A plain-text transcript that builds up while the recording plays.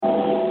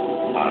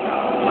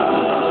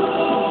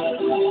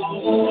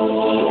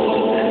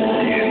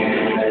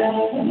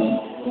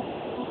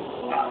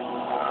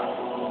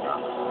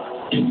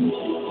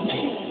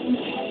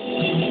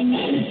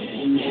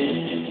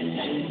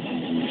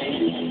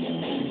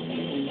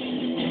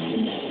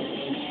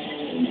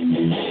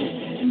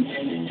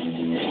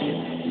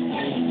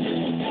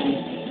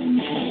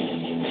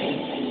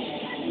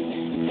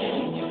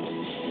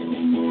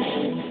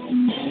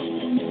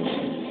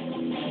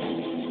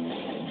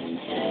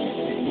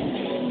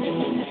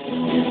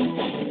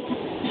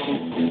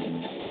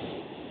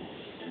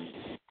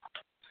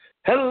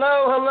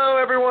Hello,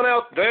 everyone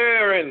out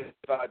there in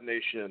Vibe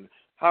Nation.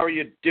 How are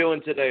you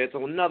doing today? It's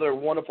another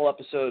wonderful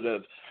episode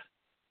of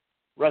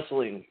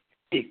Wrestling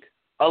Geek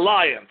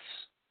Alliance.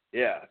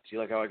 Yeah, do you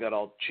like how I got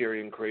all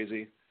cheery and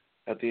crazy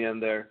at the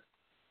end there?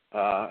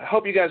 I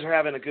hope you guys are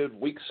having a good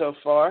week so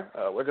far.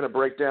 We're going to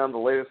break down the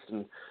latest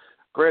and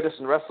greatest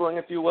in wrestling,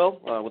 if you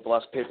will, with the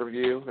last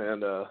pay-per-view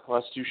and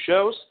last two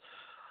shows,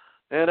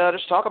 and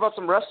just talk about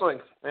some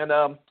wrestling. And,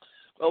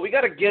 well, we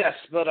got a guest,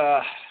 but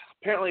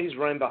apparently he's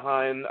running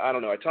behind. I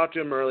don't know. I talked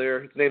to him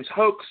earlier. His name's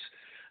Hoax.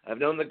 I've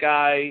known the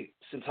guy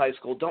since high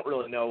school. Don't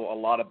really know a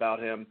lot about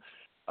him.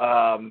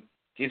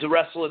 He's a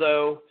wrestler,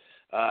 though.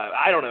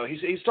 I don't know.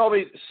 He's told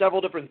me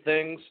several different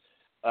things,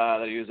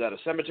 that he was at a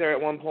cemetery at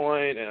one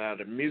point and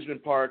at an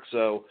amusement park.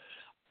 So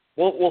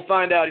we'll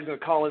find out. He's going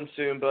to call in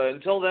soon. But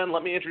until then,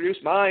 let me introduce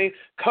my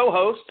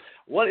co-host.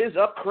 What is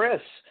up,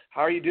 Chris?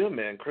 How are you doing,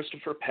 man?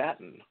 Christopher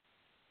Patton.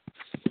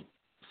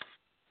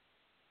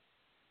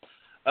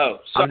 Oh,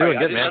 sorry, I'm doing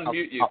good, I man. didn't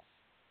unmute you.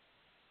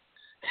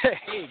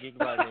 Hey, Geek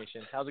Vibe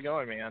Nation. How's it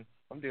going, man?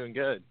 I'm doing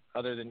good,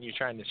 other than you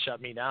trying to shut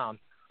me down.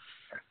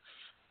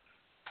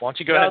 Why don't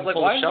you go ahead and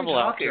pull the shovel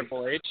out,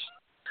 Triple H?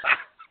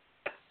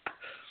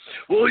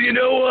 Well, you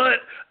know what?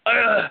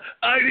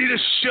 I need a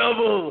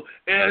shovel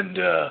and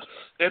a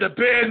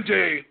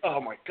Band-Aid. Oh,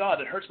 my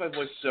God, it hurts my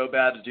voice so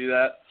bad to do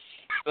that.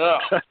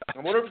 Ugh. I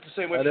wonder if it's the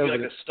same way for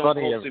like a Stone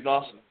Cold Steve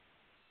Austin.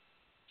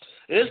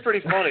 It is pretty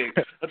funny.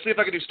 Let's see if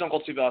I can do Stone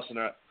Cold Steve Austin.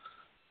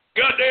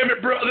 God damn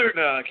it, brother!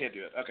 No, I can't do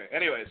it. Okay.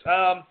 Anyways,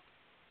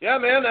 yeah,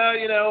 man.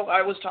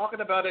 I was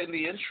talking about it in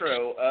the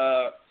intro.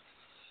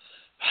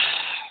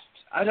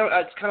 I don't.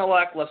 It's kind of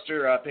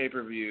lackluster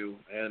pay-per-view,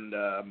 and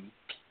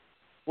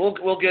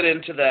we'll get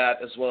into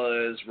that as well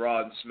as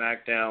Raw and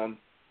SmackDown.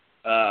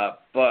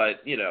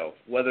 But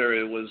whether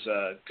it was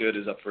good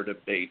is up for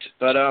debate.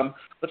 But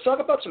let's talk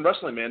about some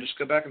wrestling, man. Just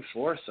go back and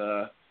forth.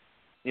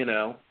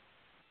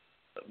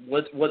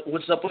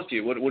 What's up with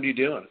you? What are you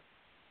doing?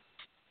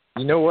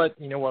 You know what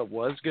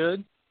was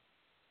good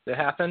that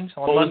happened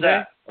on what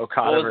Monday? Was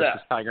Okada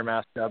versus Tiger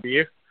Mask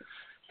W.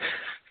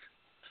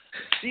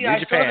 See,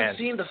 I still haven't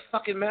seen the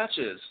fucking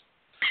matches.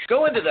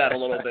 Go into that a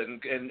little bit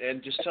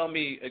and just tell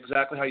me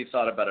exactly how you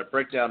thought about it.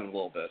 Break down a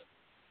little bit.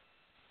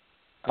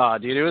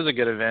 Dude, it was a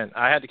good event.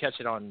 I had to catch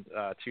it on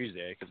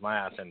Tuesday because my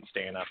ass ended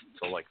staying up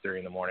until like 3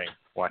 in the morning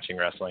watching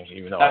wrestling,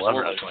 even though I love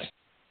wrestling.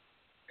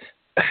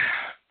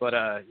 But,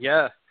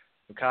 yeah.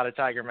 Okada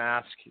Tiger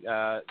Mask,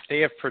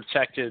 they have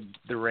protected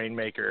the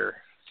Rainmaker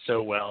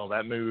so well.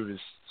 That move is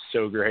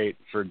so great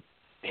for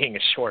being a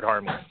short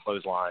arm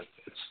clothesline.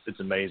 It's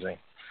amazing.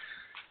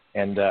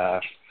 And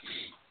the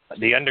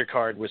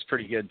undercard was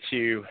pretty good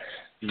too.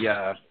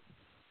 I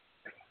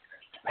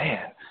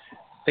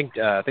think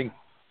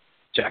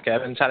Jack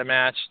Evans had a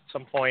match at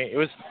some point. It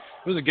was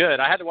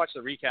good. I had to watch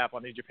the recap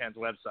on New Japan's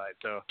website,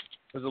 so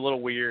it was a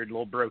little weird, a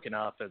little broken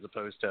up as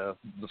opposed to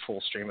the full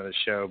stream of the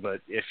show.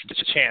 But if you get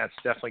a chance,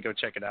 definitely go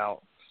check it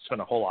out.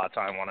 Spent a whole lot of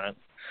time on it.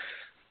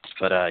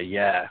 But,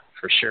 yeah,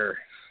 for sure.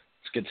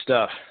 It's good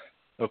stuff.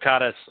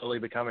 Okada is slowly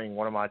becoming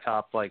one of my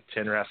top,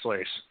 10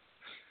 wrestlers,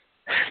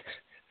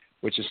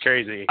 which is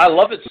crazy. I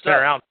love it. It's been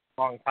around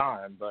for a long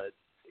time, but,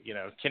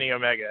 Kenny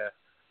Omega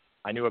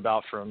I knew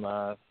about from,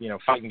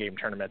 fighting game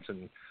tournaments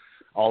and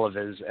all of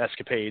his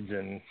escapades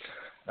and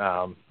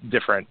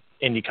different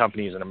indie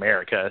companies in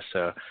America.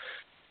 So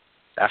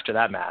after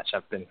that match,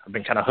 I've been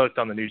kind of hooked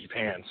on the New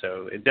Japan.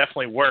 So it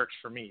definitely worked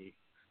for me.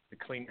 The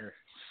cleaner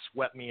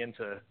swept me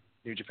into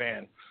New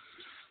Japan.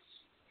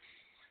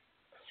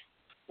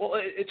 Well,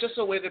 it's just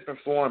the way they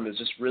perform is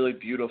just really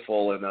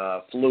beautiful and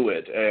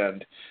fluid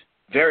and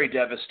very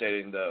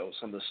devastating, though,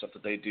 some of the stuff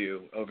that they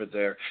do over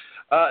there.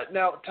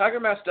 Now, Tiger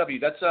Mask W,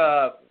 that's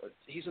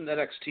he's in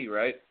NXT,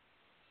 right?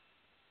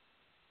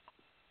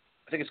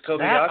 I think it's Kobayashi.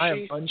 That I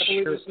am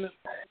unsure.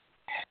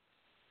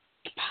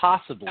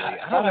 Possibly.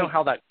 I don't know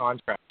how that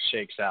contract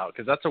shakes out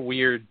because it's a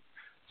weird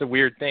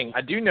thing.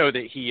 I do know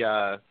that he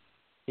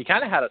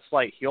kind of had a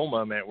slight heel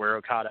moment where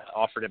Okada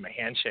offered him a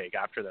handshake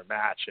after their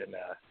match, and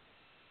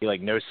he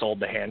no-sold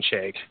the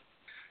handshake.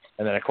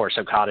 And then of course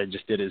Okada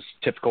just did his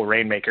typical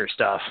Rainmaker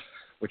stuff,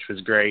 which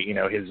was great.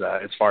 His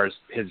as far as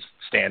his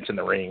stance in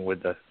the ring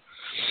with the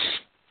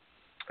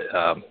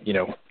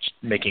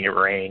making it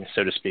rain,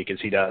 so to speak,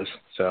 as he does.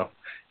 So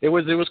it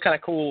was kind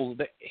of cool.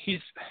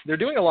 They're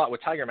doing a lot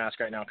with Tiger Mask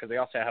right now because they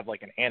also have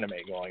an anime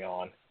going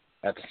on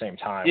at the same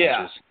time, which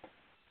is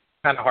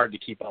kind of hard to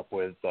keep up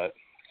with. But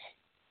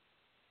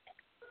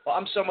well,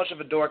 I'm so much of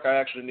a dork, I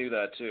actually knew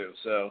that too.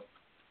 So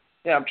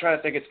yeah, I'm trying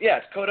to think.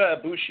 It's Kota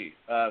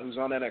Ibushi who's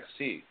on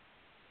NXT,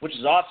 which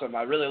is awesome.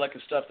 I really like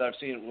his stuff that I've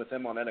seen with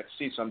him on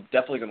NXT, so I'm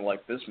definitely going to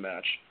like this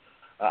match.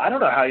 I don't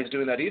know how he's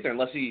doing that either,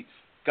 unless he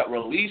got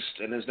released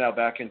and is now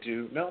back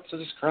into. No, it says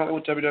he's currently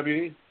with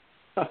WWE.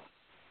 Huh.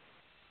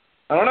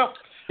 I don't know.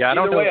 Yeah, I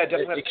don't know. Either way, I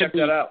definitely have to check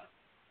that out.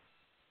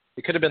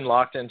 It could have been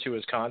locked into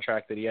his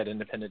contract that he had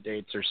independent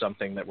dates or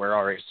something that were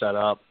already set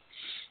up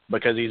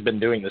because he's been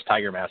doing this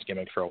Tiger Mask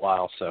gimmick for a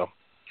while. So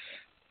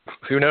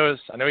who knows?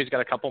 I know he's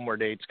got a couple more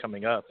dates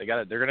coming up. They're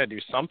going to do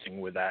something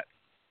with that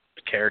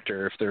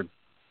character if they're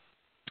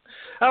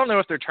I don't know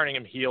if they're turning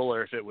him heel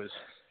or if it was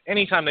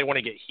anytime they want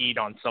to get heat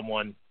on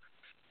someone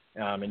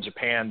in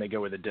Japan, they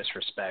go with a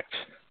disrespect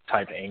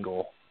type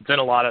angle. It's in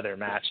a lot of their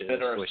matches,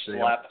 which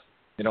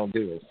they don't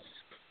do it.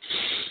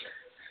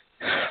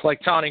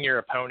 Like taunting your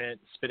opponent,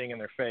 spitting in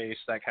their face,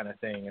 that kind of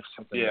thing. It's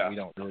something that we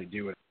don't really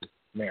do in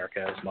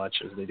America as much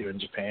as they do in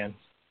Japan.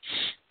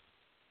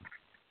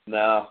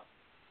 No.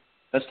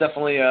 That's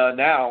definitely,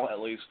 now, at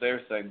least,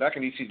 their thing. Back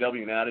in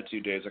ECW and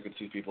Attitude days, I could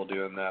see people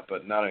doing that,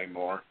 but not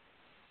anymore.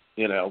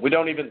 You know,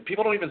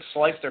 people don't even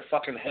slice their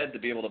fucking head to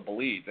be able to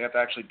bleed. They have to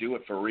actually do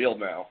it for real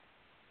now.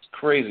 It's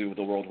crazy with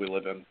the world we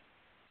live in.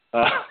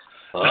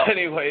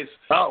 Anyways.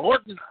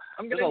 Orton,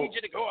 I'm going to need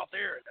you to go out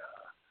there and,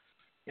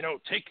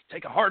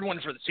 take a hard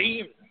one for the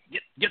team,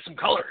 get some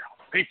color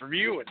on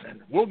pay-per-view, and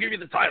then we'll give you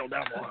the title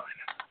down the line.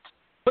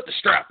 Put the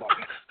strap on.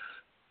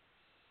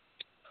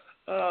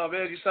 Oh,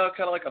 man, you sound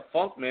kind of like a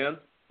funk, man.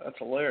 That's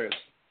hilarious.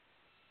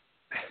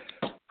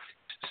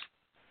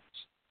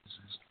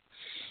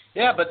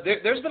 Yeah, but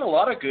there's been a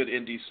lot of good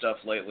indie stuff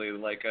lately.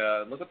 Like,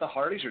 look what the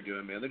Hardys are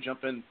doing, man. They're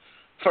jumping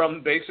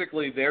from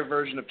basically their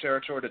version of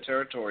territory to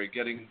territory,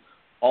 getting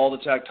all the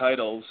tag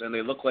titles, and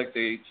they look like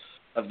they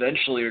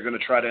eventually are going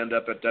to try to end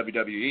up at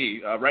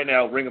WWE. Right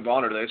now, Ring of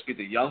Honor, they just beat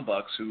the Young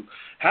Bucks, who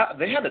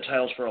they had the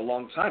titles for a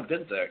long time,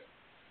 didn't they?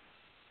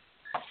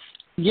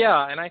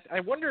 Yeah, and I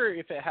wonder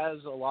if it has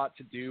a lot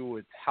to do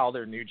with how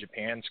their New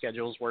Japan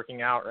schedule is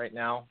working out right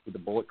now with the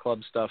Bullet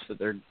Club stuff that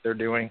they're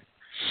doing.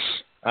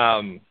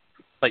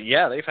 But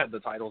yeah, they've had the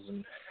titles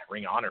in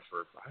Ring of Honor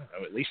for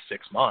at least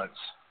 6 months,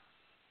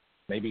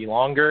 maybe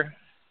longer.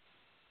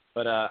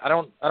 But I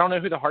don't know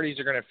who the Hardys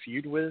are going to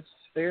feud with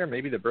there.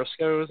 Maybe the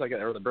Briscoes. Are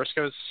the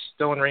Briscoes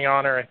still in Ring of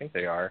Honor? I think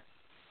they are.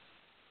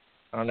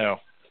 I don't know.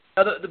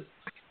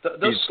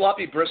 Those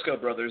sloppy Briscoe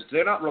brothers,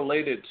 they're not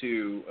related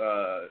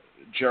to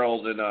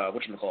Gerald and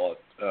whatchamacallit.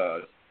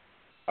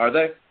 Are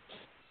they?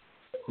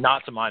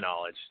 Not to my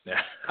knowledge.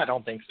 I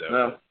don't think so.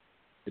 No.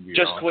 Just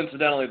wrong.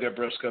 Coincidentally, they're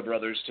Briscoe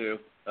brothers too.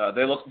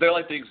 They're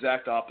like the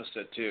exact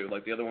opposite too.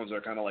 Like the other ones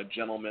are kind of like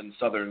gentlemen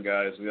Southern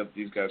guys, and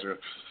these guys are a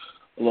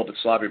little bit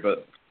sloppy.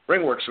 But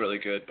ring work's really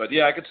good. But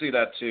yeah, I could see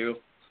that too.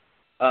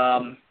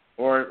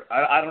 Or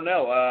I don't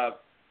know.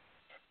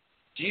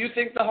 Do you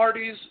think the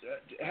Hardys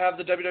have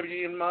the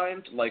WWE in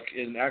mind, like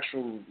in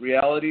actual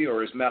reality,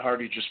 or is Matt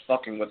Hardy just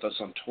fucking with us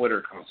on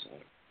Twitter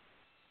constantly?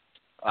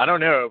 I don't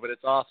know, but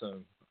it's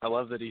awesome. I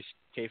love that he's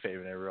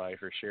kayfabing everybody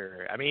for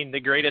sure. I mean, the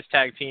greatest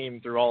tag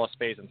team through all of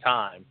space and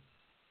time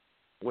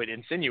would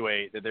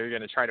insinuate that they're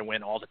going to try to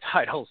win all the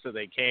titles so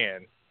they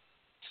can.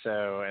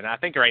 So, and I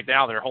think right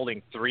now they're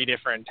holding 3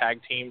 different tag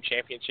team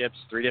championships,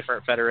 3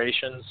 different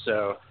federations.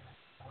 So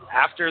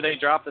after they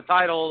drop the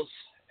titles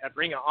at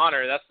Ring of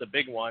Honor, that's the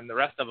big one. The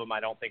rest of them I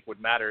don't think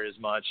would matter as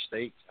much.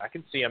 I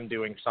can see them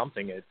doing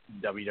something at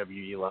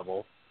WWE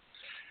level.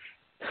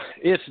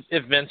 If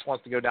Vince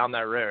wants to go down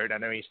that road, I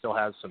know he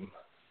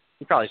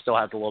probably still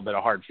has a little bit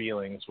of hard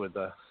feelings with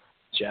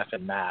Jeff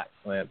and Matt.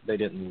 They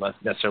didn't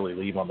necessarily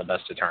leave on the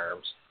best of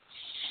terms.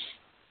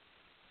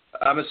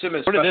 I'm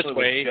assuming especially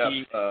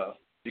with Jeff,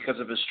 because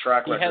of his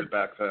track record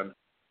back then.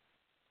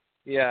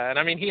 Yeah, and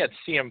I mean, he had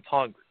CM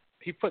Punk.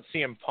 He put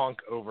CM Punk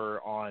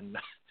over on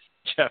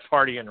Jeff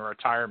Hardy in a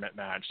retirement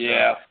match.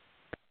 Yeah.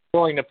 So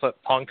willing to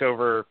put Punk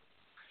over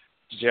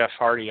Jeff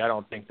Hardy, I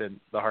don't think that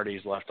the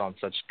Hardys left on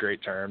such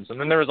great terms. And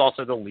then there was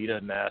also the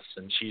Lita mess,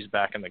 and she's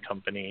back in the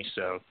company,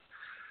 so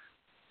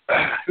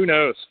who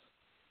knows?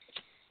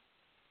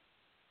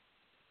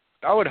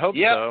 I would hope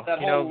so.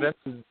 Vince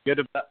is good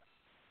about...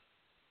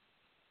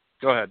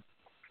 Go ahead.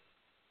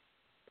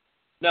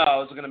 No, I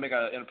was going to make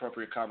an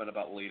inappropriate comment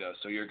about Lita,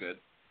 so you're good.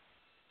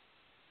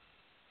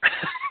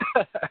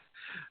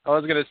 I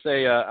was going to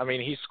say,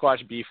 he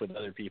squashed beef with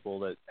other people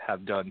that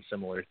have done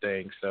similar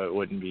things, so it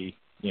wouldn't be,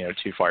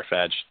 too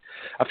far-fetched.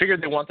 I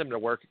figured they want them to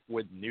work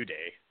with New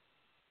Day,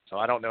 so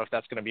I don't know if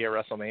that's going to be a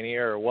WrestleMania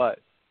or what.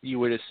 You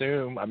would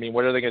assume. I mean,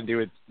 what are they going to do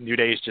with New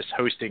Day's just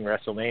hosting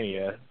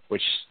WrestleMania,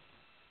 which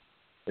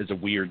is a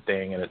weird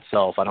thing in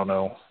itself. I don't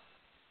know.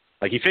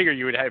 Like, you figure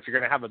you would have, if you're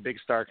going to have a big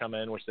star come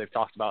in, which they've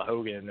talked about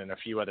Hogan and a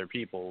few other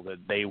people, that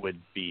they would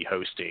be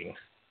hosting,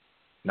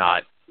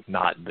 not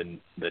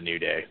the New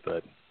Day,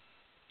 but...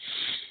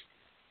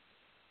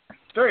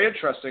 It's very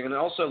interesting, and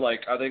also,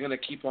 like, are they going to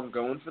keep on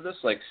going for this?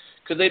 Like,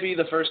 could they be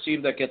the first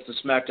team that gets the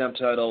SmackDown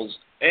titles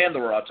and the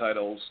Raw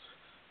titles,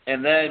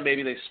 and then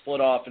maybe they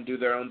split off and do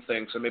their own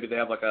thing, so maybe they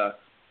have, like, a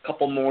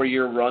couple more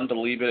year run to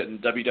leave it in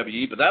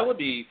WWE, but that would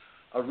be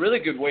a really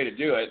good way to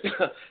do it,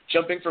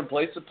 jumping from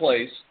place to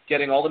place,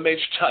 getting all the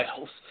major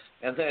titles,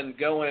 and then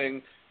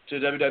going to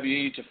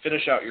WWE to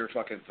finish out your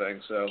fucking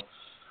thing, so...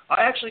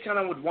 I actually kind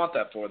of would want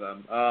that for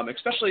them,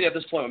 especially at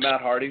this point with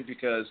Matt Hardy,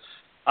 because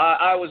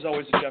I was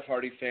always a Jeff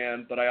Hardy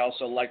fan, but I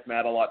also liked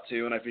Matt a lot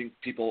too, and I think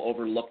people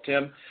overlooked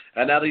him.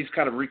 And now that he's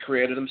kind of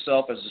recreated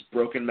himself as this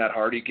broken Matt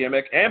Hardy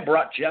gimmick and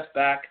brought Jeff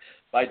back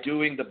by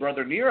doing the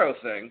Brother Nero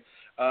thing,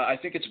 I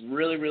think it's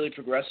really, really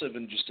progressive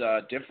and just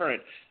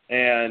different.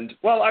 And,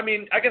 well, I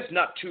mean, I guess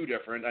not too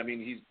different. I mean,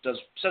 he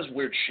says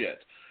weird shit.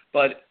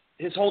 But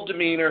his whole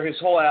demeanor, his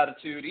whole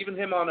attitude, even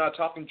him on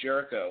Talking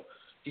Jericho,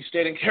 he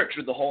stayed in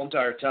character the whole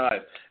entire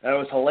time. And it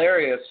was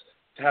hilarious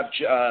to have,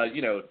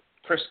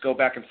 Chris go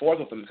back and forth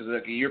with him because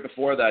like a year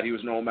before that, he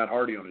was normal Matt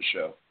Hardy on his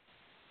show.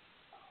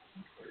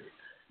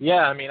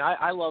 Yeah, I mean,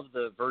 I love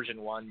the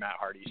version 1 Matt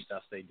Hardy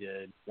stuff they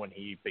did when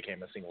he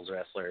became a singles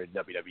wrestler at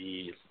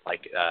WWE,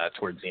 like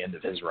towards the end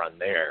of his run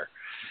there.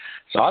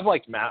 So I've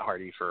liked Matt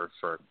Hardy for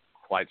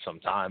quite some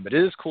time, but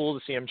it is cool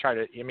to see him try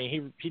to. I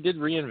mean, he did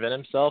reinvent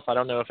himself. I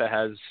don't know if it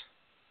has.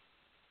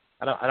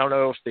 I don't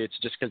know if it's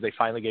just because they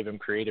finally gave him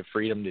creative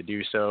freedom to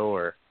do so,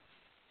 or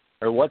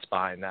what's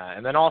behind that.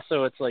 And then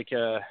also it's like,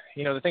 the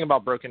thing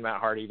about Broken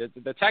Matt Hardy,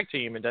 the tag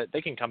team, and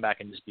they can come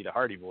back and just be the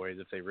Hardy Boys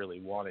if they really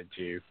wanted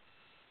to.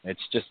 It's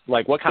just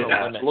like what kind of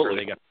limits are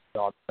they going to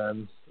put on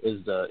them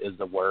is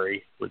the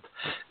worry with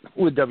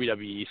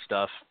WWE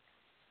stuff.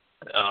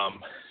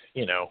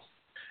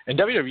 And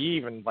WWE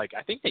even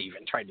I think they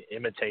even tried to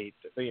imitate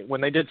when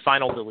they did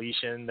Final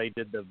Deletion. They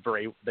did the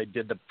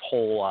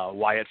whole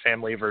Wyatt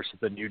family versus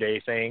the New Day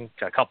thing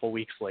a couple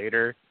weeks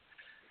later,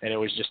 and it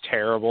was just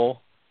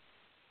terrible.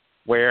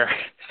 Where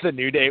the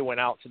New Day went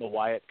out to the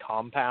Wyatt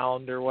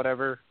compound or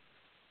whatever,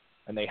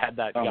 and they had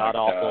that god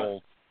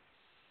awful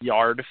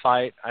yard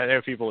fight. I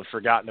know people have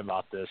forgotten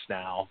about this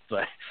now,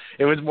 but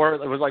it was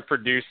like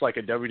produced like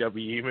a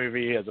WWE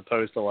movie as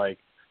opposed to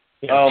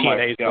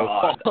TNA's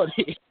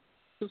quality.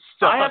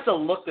 I have to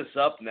look this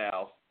up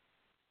now.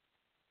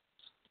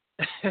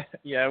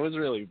 Yeah, it was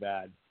really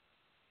bad.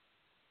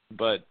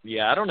 But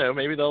yeah, I don't know.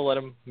 Maybe they'll let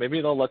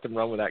them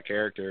run with that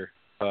character.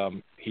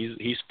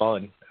 He's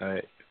fun.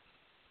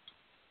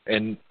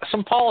 And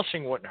some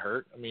polishing wouldn't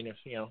hurt. I mean, if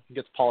he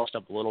gets polished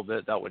up a little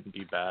bit, that wouldn't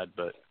be bad.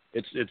 But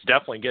it's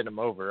definitely getting him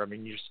over. I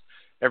mean,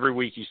 every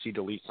week you see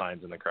delete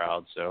signs in the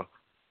crowd, so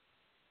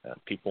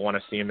people want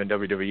to see him in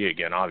WWE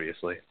again,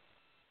 obviously.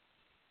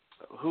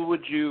 Who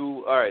would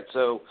you? All right,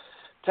 so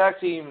tag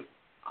team.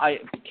 I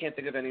can't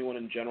think of anyone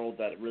in general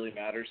that really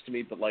matters to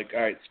me, but all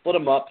right, split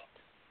them up.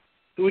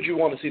 Who would you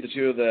want to see the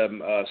two of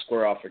them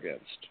square off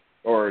against,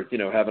 or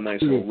have a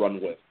nice little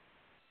run with?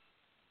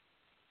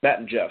 Matt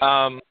and Jeff.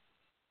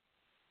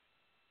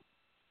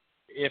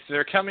 If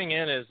they're coming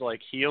in as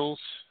heels,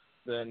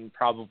 then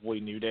probably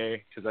New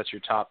Day, because that's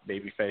your top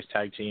babyface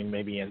tag team.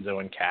 Maybe Enzo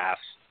and Cass,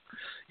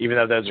 even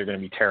though those are going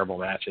to be terrible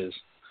matches.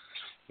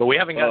 But we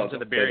haven't gotten to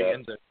the Barry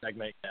Enzo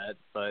segment yet.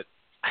 But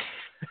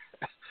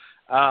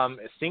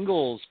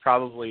singles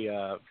probably.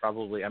 I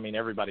mean,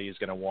 everybody is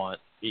going to want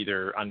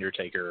either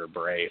Undertaker or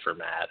Bray for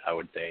Matt, I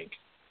would think,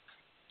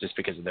 just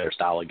because of their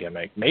style of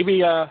gimmick.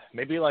 Maybe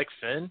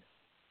Finn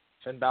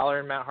Balor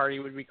and Matt Hardy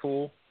would be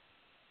cool.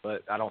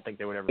 But I don't think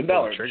they would ever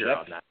pull the trigger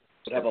on that.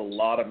 Would have a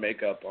lot of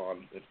makeup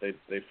on if they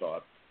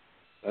fought.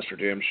 That's for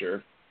damn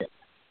sure.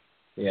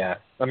 Yeah.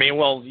 I mean,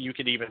 well, you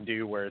could even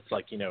do where it's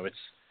it's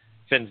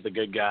Finn's the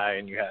good guy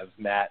and you have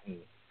Matt and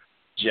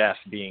Jeff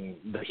being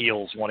the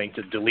heels wanting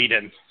to delete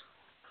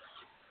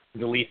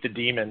the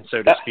demon,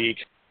 so to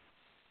speak.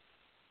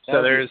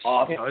 So there's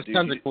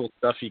tons of cool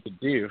stuff you could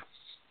do.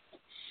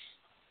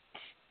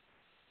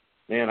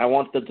 Man, I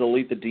want to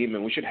delete the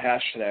demon. We should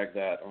hashtag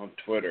that on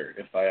Twitter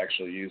if I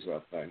actually use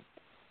that thing.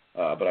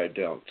 But I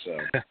don't. So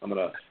I'm going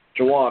to...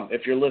 Jawan,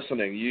 if you're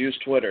listening, you use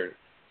Twitter.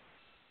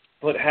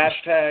 Put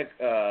hashtag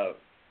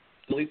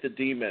delete the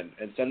demon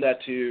and send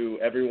that to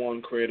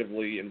everyone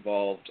creatively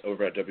involved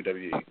over at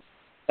WWE.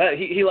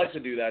 He likes to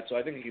do that, so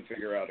I think he can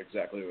figure out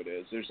exactly who it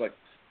is. There's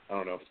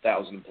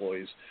 1,000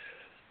 employees.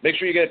 Make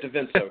sure you get it to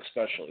Vince, though,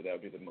 especially. That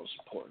would be the most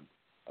important.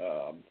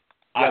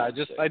 I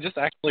just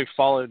actually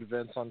followed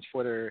Vince on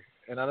Twitter,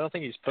 and I don't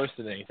think he's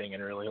posted anything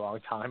in a really long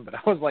time. But I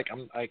was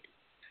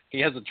he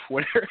has a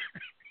Twitter,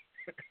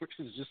 which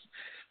is just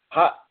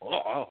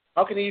how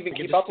can he even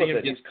keep up with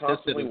it? He's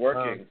constantly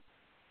working.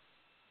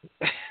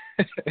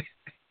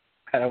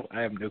 I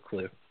have no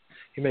clue.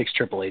 He makes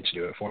Triple H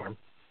do it for him.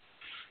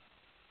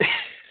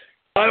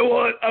 I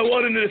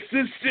want an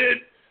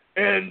assistant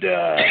and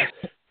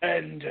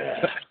I'm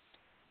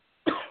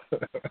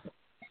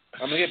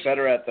gonna get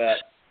better at that.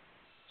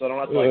 So I don't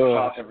have to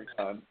talk every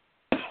time.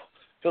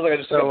 Feels like I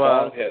just took a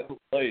bong hit.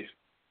 Please.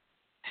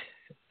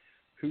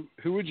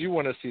 Who would you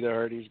want to see the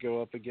Hardys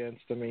go up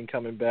against? I mean,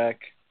 coming back.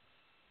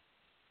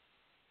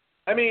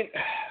 I mean,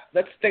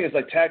 that's the thing is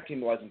tag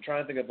team wise. I'm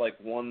trying to think of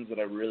ones that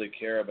I really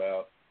care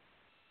about.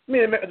 I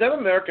mean, them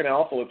American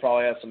Alpha would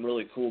probably have some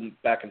really cool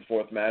back and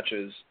forth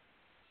matches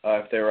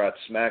if they were at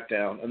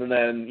SmackDown. And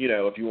then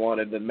if you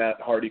wanted, then Matt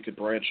Hardy could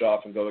branch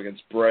off and go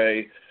against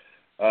Bray.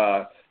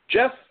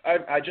 Jeff,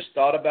 I just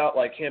thought about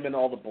him and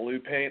all the blue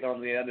paint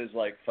on the end is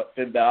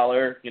Finn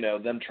Balor,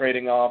 them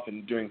trading off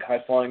and doing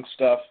high-flying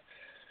stuff.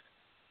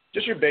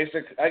 Just your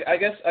basic. I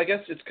guess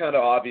it's kind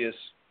of obvious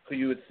who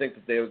you would think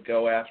that they would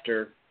go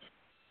after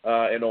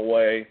in a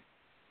way.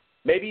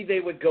 Maybe they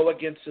would go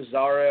against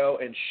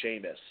Cesaro and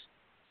Sheamus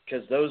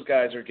because those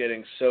guys are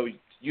getting so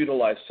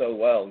utilized so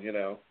well.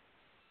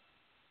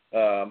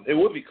 It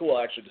would be cool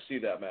actually to see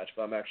that match,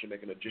 but I'm actually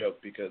making a joke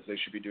because they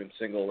should be doing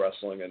single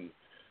wrestling and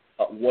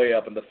way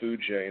up in the food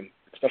chain,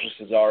 especially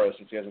Cesaro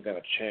since he hasn't got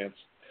a chance.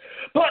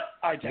 But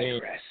I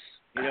digress.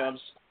 You know,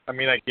 I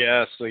mean, I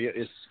guess. So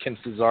can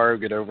Cesaro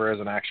get over as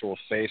an actual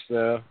face,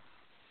 though?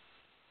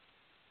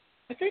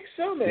 I think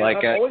so, man. Like,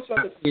 I've always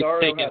thought that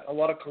Cesaro had a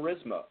lot of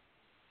charisma.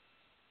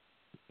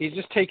 He's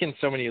just taken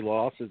so many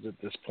losses at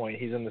this point.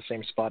 He's in the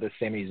same spot as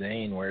Sami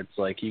Zayn, where it's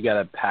like you got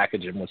to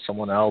package him with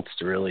someone else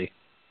to really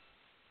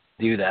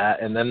do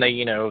that. And then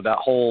they, that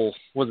whole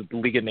the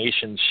League of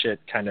Nations shit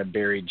kind of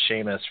buried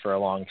Sheamus for a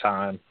long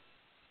time.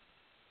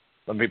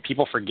 I mean,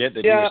 people forget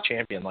that he was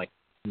champion like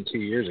 2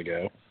 years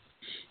ago.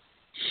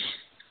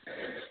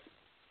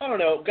 I don't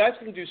know. Guys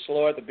can do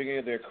slow at the beginning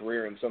of their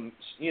career, and some,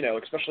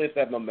 especially if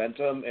they have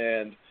momentum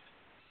and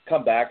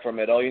come back from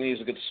it. All you need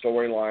is a good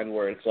storyline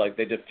where it's like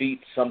they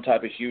defeat some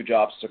type of huge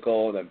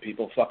obstacle, and then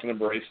people fucking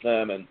embrace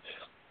them, and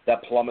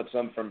that plummets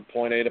them from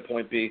point A to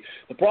point B.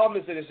 The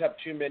problem is they just have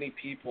too many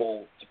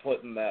people to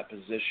put in that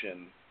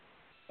position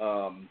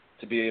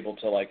to be able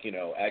to,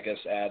 I guess,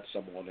 add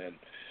someone in.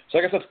 So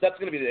I guess that's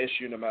going to be the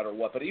issue no matter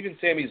what. But even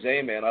Sami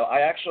Zayn, man,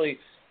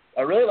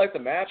 I really liked the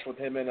match with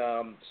him and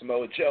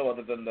Samoa Joe,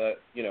 other than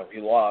he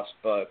lost,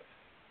 but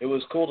it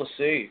was cool to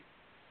see.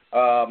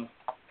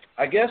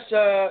 I guess,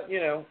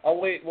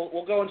 I'll wait.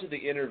 We'll go into the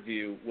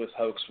interview with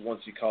Hoax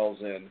once he calls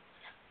in,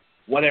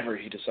 whenever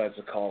he decides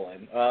to call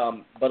in.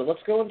 But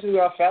let's go into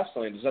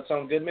Fastlane. Does that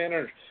sound good,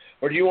 man?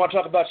 Or do you want to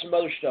talk about some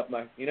other stuff,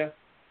 man?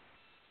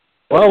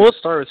 Well, we'll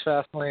start with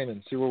Fastlane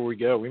and see where we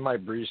go. We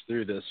might breeze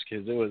through this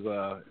because it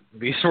was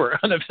these were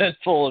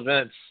uneventful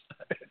events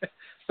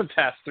the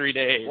past 3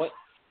 days. What?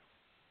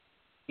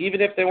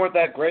 Even if they weren't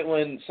that great,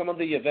 when some of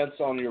the events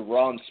on your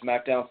Raw and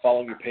SmackDown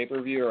following your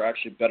pay-per-view are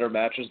actually better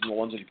matches than the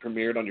ones that you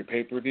premiered on your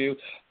pay-per-view,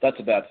 that's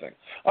a bad thing.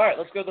 All right,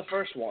 let's go to the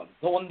first one.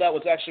 The one that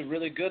was actually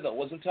really good that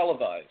wasn't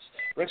televised.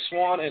 Rick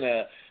Swann and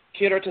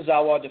Akira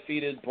Tozawa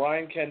defeated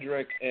Brian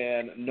Kendrick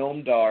and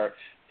Noam Dar.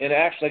 And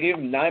actually, I gave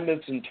them 9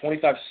 minutes and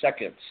 25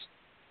 seconds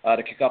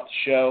to kick off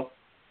the show.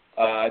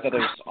 I thought it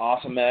was an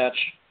awesome match,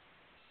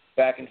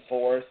 back and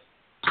forth.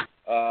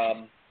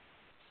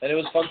 And it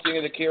was fun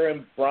seeing Akira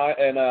and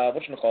Brian and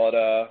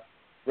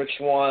Rick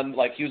Swann,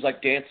 he was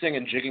dancing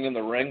and jigging in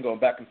the ring, going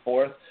back and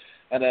forth,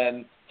 and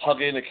then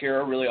hugging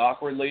Akira really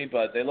awkwardly.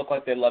 But they look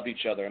like they love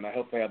each other, and I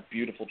hope they have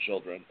beautiful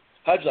children.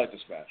 How'd you like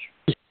this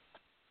match?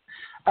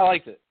 I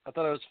liked it. I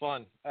thought it was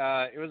fun.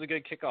 It was a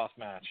good kickoff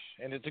match,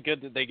 and it's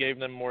good that they gave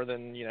them more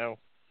than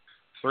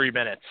 3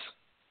 minutes.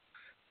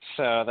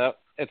 So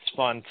it's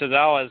fun.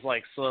 Tozawa is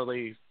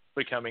slowly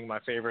becoming my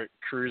favorite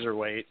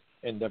cruiserweight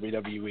in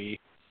WWE.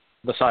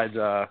 Besides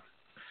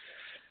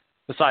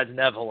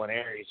Neville and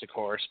Aries, of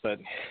course, but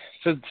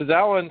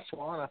Tozawa and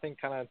Swann, I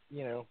think, kind of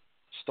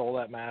stole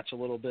that match a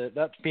little bit.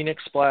 That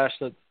Phoenix Splash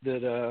that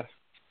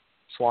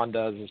Swann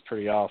does is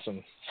pretty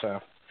awesome. So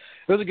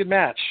it was a good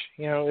match.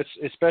 It's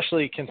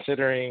especially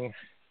considering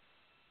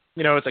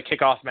it's a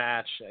kickoff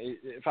match.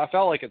 I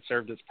felt like it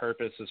served its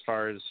purpose as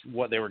far as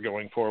what they were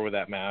going for with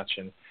that match,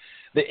 and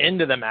the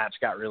end of the match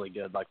got really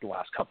good. The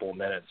last couple of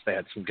minutes, they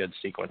had some good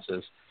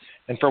sequences.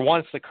 And for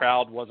once, the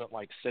crowd wasn't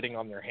sitting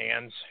on their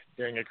hands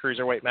during a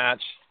cruiserweight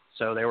match,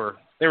 so they were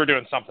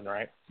doing something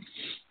right.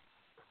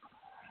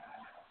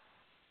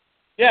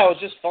 Yeah, it was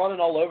just fun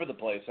and all over the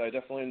place. I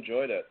definitely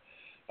enjoyed it.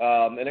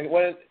 And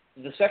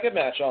the second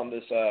match on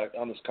this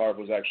card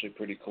was actually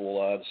pretty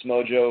cool.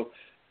 Samoa Joe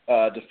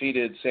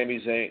defeated Sami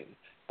Zayn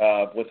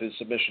with his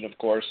submission, of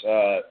course.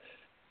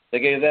 They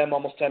gave them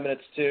almost 10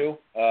 minutes too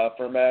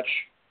for a match.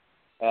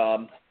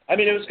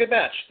 It was a good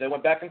match. They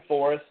went back and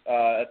forth.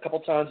 A couple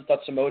times I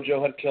thought Samoa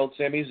Joe had killed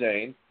Sami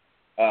Zayn.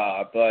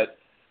 But,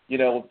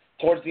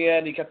 towards the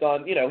end he kept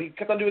on doing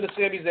the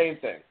Sami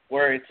Zayn thing,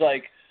 where it's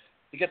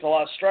he gets a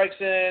lot of strikes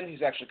in,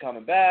 he's actually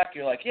coming back.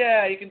 You're like,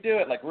 yeah, he can do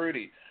it, like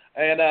Rudy.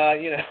 And,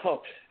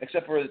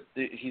 except for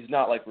he's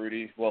not like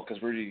Rudy. Well,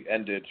 because Rudy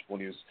ended when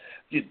he was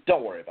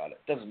don't worry about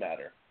it. Doesn't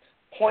matter.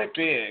 Point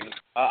being,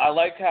 I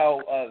like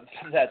how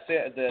that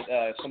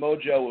Samoa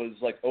Joe was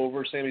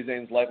over Sami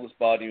Zayn's lifeless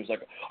body. He was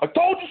like, "I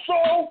told you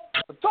so!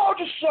 I told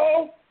you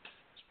so!"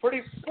 It's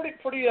pretty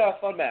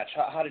fun match.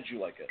 How did you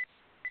like it?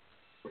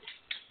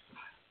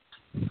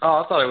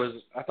 Oh, I thought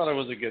it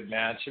was a good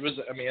match.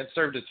 It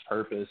served its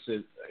purpose.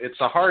 It's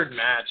a hard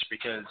match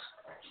because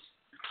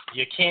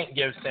you can't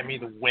give Sami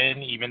the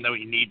win, even though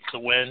he needs the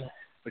win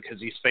because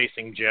he's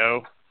facing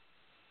Joe.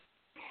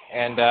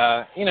 And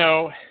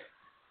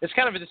it's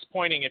kind of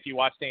disappointing if you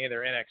watched any of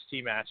their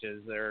NXT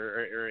matches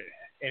or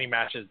any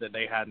matches that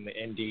they had in the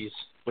Indies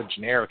with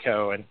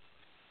Generico and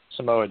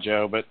Samoa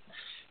Joe, but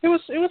it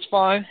was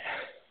fine.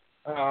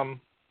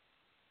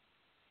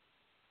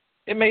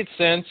 It made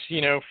sense,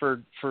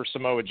 for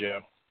Samoa Joe,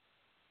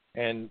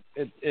 and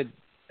it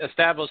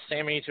established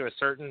Sami to a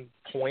certain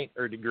point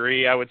or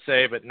degree, I would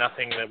say, but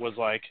nothing that was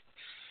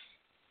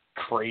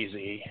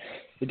crazy.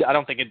 I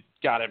don't think it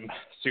got him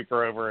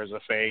super over as a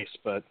face,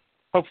 but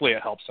hopefully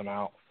it helps him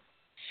out.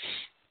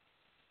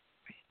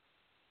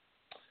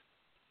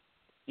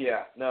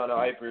 Yeah, no,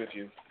 I agree with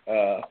you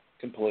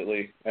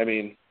completely.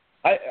 Do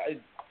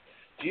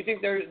you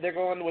think they're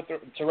going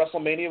to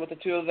WrestleMania with the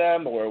two of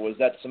them, or was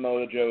that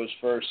Samoa Joe's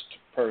first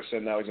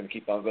person? Now he's going to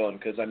keep on going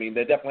because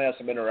they definitely have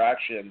some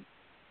interaction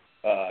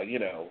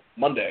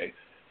Monday.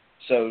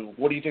 So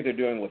what do you think they're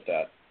doing with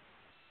that?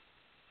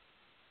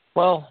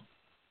 Well,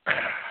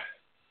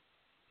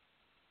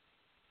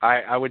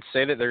 I would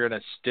say that they're going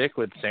to stick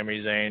with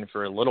Sami Zayn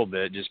for a little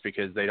bit just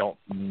because they don't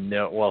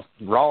know. Well,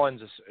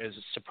 Rollins is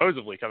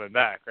supposedly coming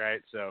back, right?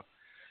 So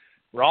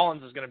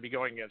Rollins is going to be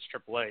going against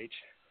Triple H.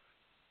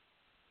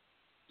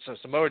 So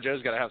Samoa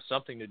Joe's got to have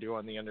something to do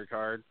on the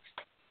undercard,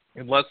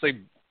 unless they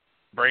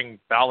bring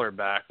Balor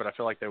back. But I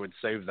feel like they would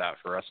save that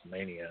for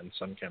WrestleMania in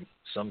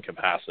some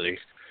capacity.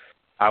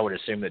 I would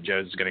assume that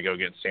Joe's going to go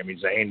against Sami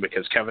Zayn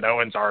because Kevin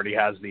Owens already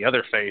has the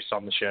other face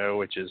on the show,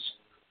 which is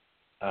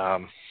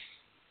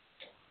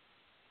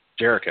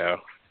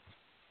Jericho.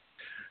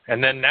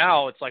 And then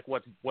now it's like,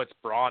 what's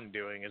Braun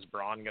doing? Is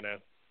Braun going to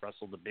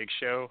wrestle the Big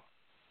Show?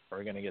 Are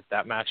we going to get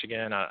that match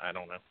again? I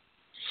don't know.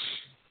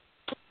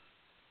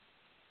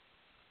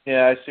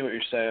 Yeah, I see what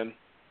you're saying.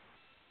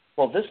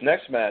 Well, this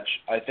next match,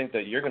 I think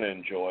that you're going to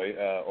enjoy,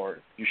 or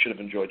you should have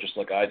enjoyed just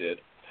like I did,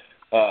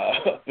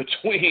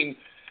 between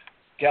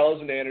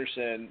Gallows and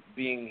Anderson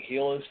being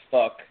heel as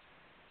fuck,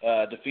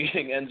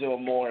 defeating Enzo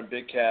Amore and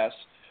Big Cass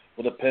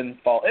with a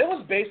pinfall. It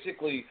was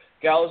basically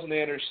Gallows and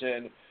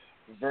Anderson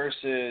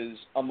versus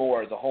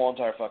Amore the whole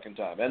entire fucking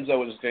time. Enzo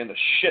was just getting the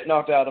shit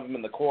knocked out of him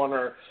in the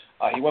corner.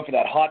 He went for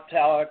that hot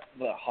tag,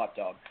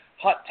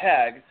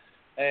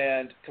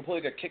 and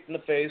completely got kicked in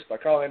the face by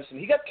Carl Anderson.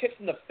 He got kicked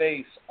in the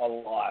face a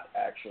lot,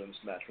 actually, in this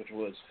match, which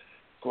was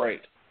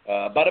great.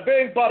 Bada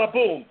bing, bada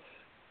boom,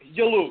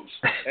 you lose.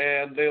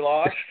 And they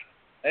lost.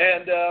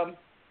 And, I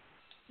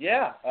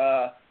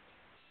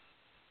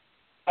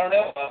don't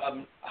know.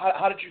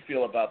 How did you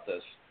feel about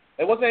this?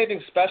 It wasn't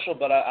anything special,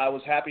 but I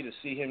was happy to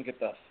see him get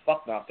the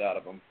fuck knocked out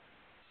of him.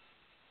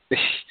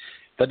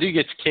 That dude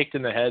gets kicked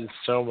in the head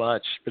so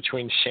much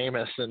between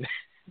Sheamus and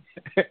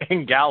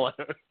Gallows.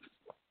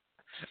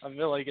 I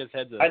feel like his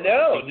head's I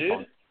know,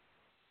 dude.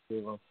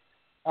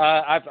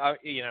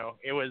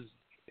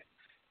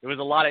 It was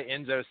a lot of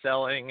Enzo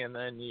selling, and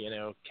then,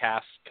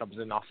 Cass comes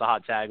in off the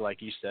hot tag,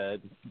 like you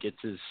said, gets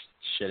his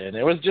shit in.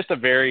 It was just a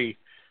very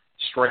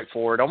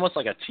straightforward, almost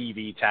like a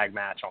TV tag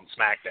match on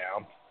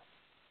SmackDown.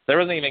 There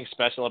wasn't anything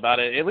special about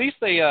it. At least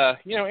they,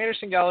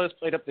 Anderson Gallows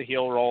played up the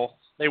heel role.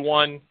 They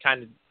won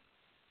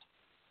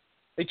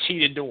they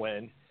cheated to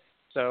win.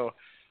 So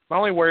my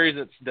only worry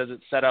is does it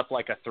set up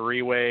like a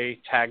three-way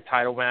tag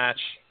title match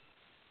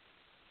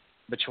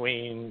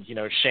between,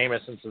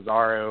 Sheamus and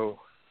Cesaro,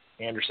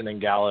 Anderson and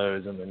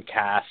Gallows, and then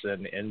Cass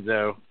and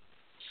Enzo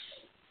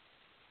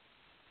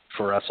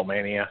for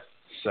WrestleMania.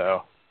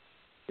 So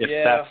if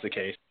that's the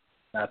case,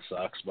 that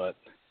sucks. But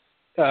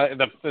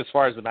as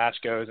far as the match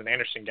goes and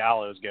Anderson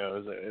Gallows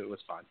goes, it was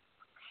fine.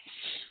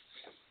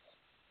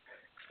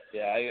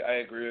 Yeah, I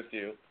agree with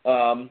you.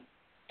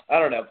 I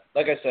don't know.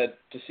 Like I said,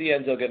 to see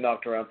Enzo get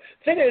knocked around.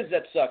 The thing is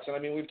that sucks, and I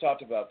mean, we've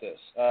talked about this.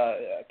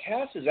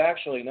 Cass is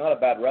actually not a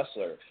bad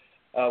wrestler.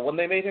 When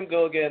they made him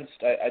go against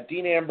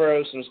Dean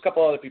Ambrose, and there's a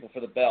couple other people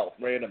for the belt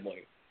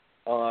randomly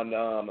on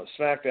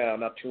SmackDown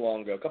not too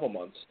long ago, a couple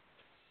months,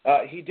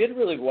 he did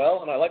really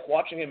well, and I like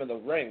watching him in the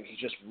ring. He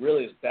just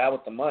really is bad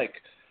with the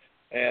mic,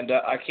 and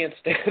I can't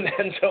stand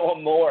Enzo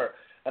Amore.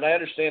 And I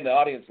understand the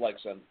audience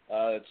likes him.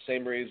 It's the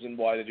same reason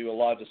why they do a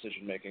lot of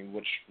decision-making,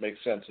 which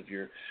makes sense. If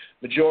your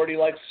majority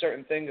likes a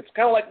certain thing, it's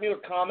kind of like me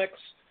with comics.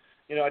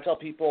 I tell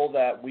people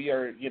that we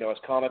are, as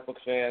comic book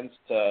fans,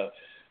 to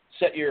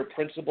set your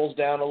principles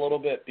down a little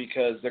bit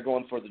because they're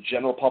going for the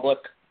general public,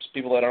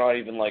 people that are not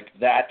even like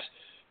that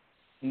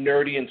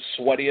nerdy and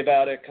sweaty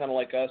about it, kind of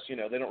like us. They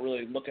don't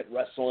really look at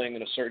wrestling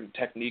in a certain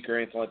technique or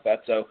anything like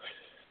that. So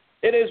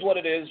it is what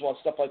it is while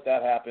stuff like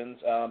that happens.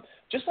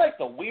 Just like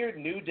the weird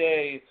New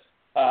Day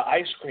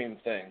ice cream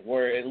thing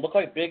where it looked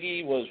like Big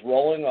E was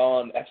rolling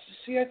on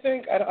ecstasy, I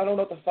think. I don't know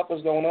what the fuck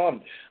was going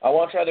on. I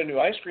want to try their new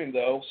ice cream,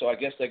 though, so I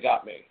guess they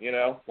got me,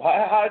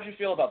 How did you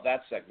feel about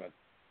that segment?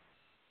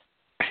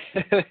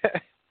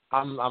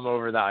 I'm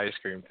over the ice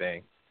cream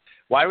thing.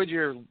 Why would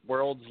your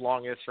world's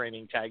longest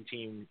reigning tag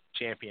team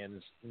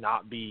champions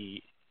not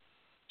be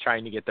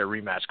trying to get their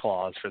rematch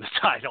clause for the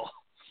title?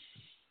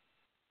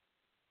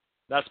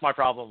 That's my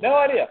problem. No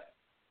idea.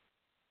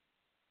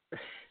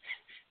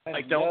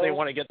 Don't they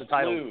want to get the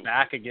title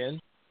back again?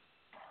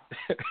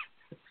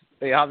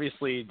 They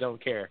obviously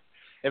don't care.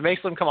 It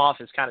makes them come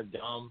off as kind of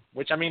dumb,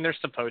 which, I mean, they're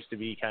supposed to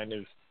be kind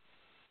of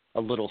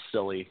a little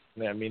silly.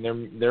 I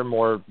mean, they're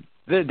more.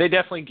 They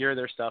definitely gear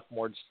their stuff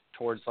more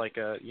towards like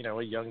a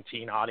young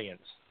teen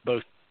audience,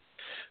 both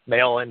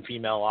male and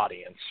female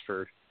audience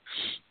for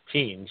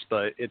teens.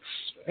 But it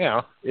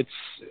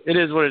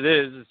is what it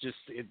is.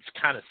 It's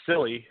kind of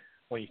silly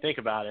when you think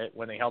about it,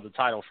 when they held the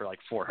title for like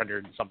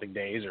 400 and something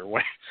days or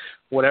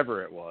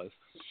whatever it was.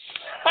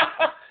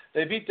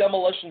 They beat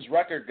Demolition's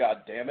record,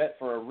 goddammit,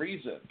 for a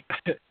reason.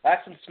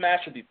 Axe and Smash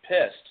would be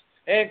pissed.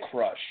 And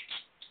Crush.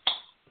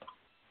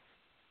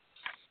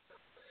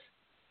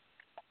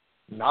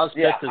 Not as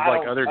pissed as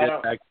like other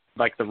good,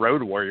 like the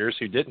Road Warriors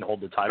who didn't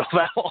hold the title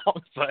that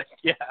long. But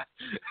yeah,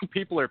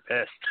 people are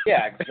pissed.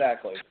 Yeah,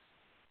 exactly.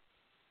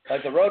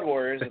 Like the Road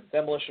Warriors that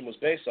Demolition was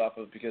based off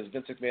of because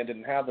Vince McMahon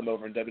didn't have them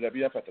over in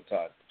WWF at the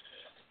time.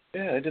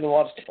 Yeah, they did a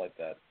lot of stuff like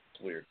that.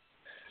 It's weird.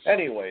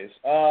 Anyways,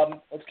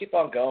 let's keep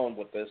on going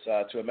with this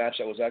to a match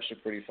that was actually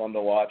pretty fun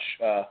to watch.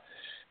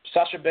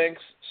 Sasha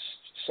Banks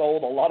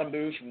sold a lot of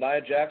moves from Nia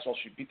Jax while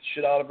she beat the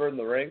shit out of her in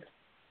the ring.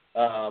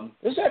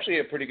 This is actually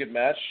a pretty good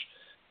match,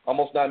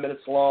 almost 9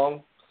 minutes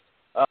long.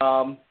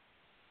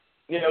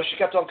 She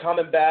kept on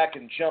coming back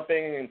and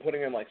jumping and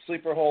putting in like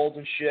sleeper holds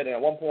and shit. And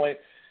at one point,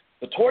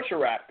 the torture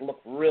rack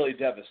looked really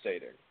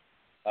devastating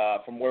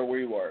from where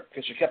we were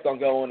because she kept on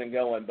going and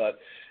going. But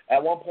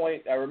at one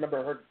point, I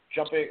remember her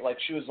jumping, like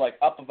she was like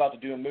up about to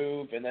do a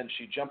move, and then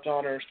she jumped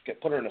on her,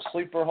 put her in a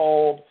sleeper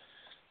hold,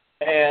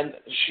 and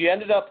she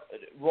ended up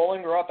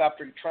rolling her up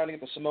after trying to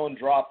get the Samoan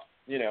drop.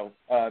 Nia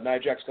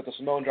Jax got the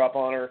Samoan drop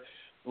on her.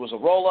 It was a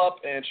roll up,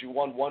 and she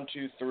won 1,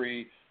 2,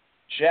 3.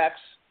 Jax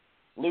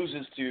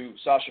loses to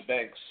Sasha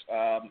Banks.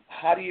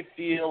 How do you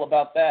feel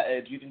about that,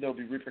 Ed? Do you think there will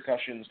be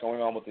repercussions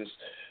going on with this?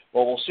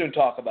 Well, we'll soon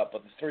talk about,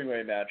 but the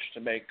three-way match to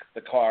make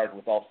the card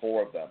with all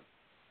four of them.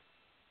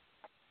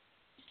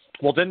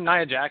 Well, didn't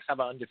Nia Jax have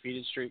an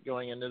undefeated streak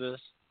going into this?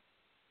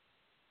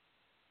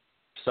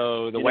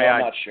 So the way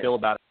I feel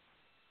about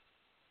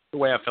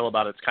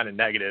it's kind of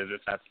negative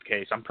if that's the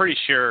case. I'm pretty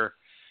sure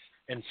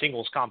in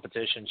singles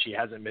competition she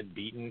hasn't been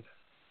beaten.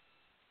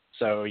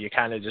 So you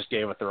kind of just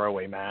gave a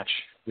throwaway match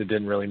that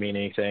didn't really mean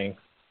anything.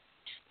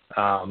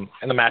 And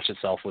the match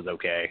itself was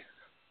okay.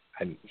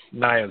 And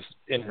Nia's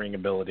in-ring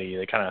ability,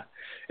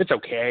 it's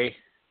okay.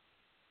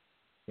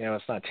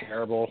 It's not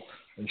terrible.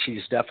 And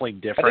she's definitely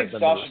different. I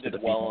think Sasha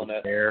did well on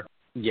it. There.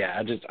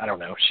 Yeah, I don't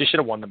know. She should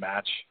have won the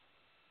match,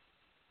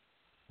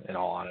 in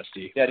all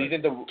honesty. Yeah, do you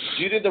think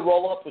the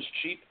roll-up was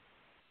cheap?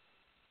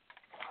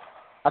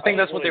 I think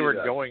that's what they were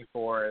going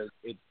for,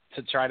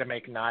 to try to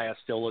make Nia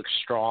still look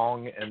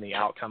strong in the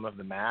outcome of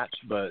the match,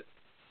 but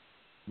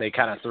they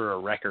kind of threw a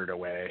record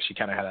away. She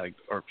kind of had a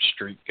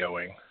streak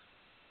going,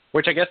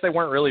 which I guess they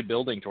weren't really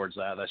building towards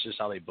that. That's just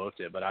how they booked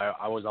it. But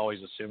I was always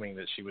assuming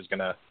that she was going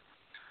to,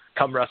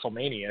 come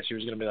WrestleMania, she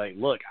was going to be like,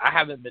 look, I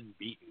haven't been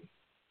beaten,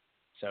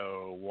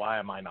 so why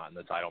am I not in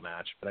the title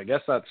match? But I guess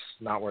that's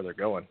not where they're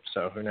going,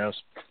 so who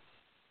knows?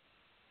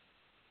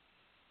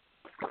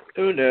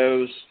 Who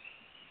knows?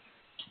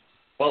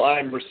 Well,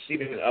 I'm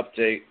receiving an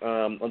update.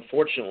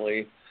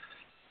 Unfortunately,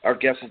 our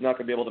guest is not going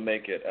to be able to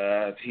make it.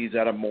 He's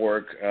at a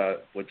morgue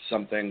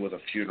with a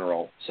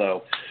funeral.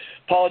 So,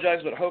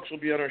 apologize, but Hoax will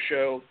be on our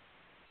show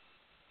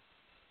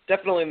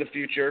definitely in the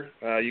future.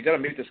 You got to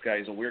meet this guy.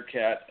 He's a weird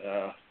cat.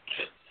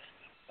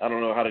 I don't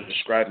know how to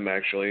describe him,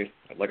 actually.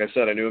 Like I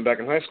said, I knew him back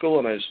in high school,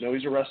 and I just know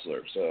he's a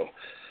wrestler. So,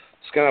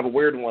 it's kind of a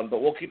weird one,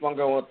 but we'll keep on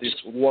going with this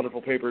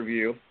wonderful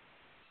pay-per-view.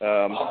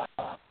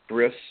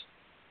 Briss.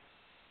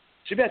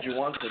 Too bad you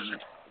want to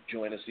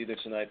join us either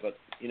tonight, but,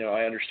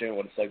 I understand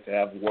what it's like to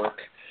have work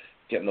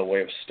get in the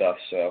way of stuff,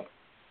 so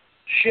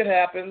shit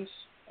happens.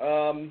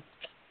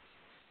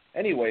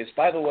 Anyways,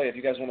 by the way, if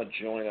you guys want to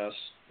join us,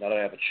 now that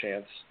I have a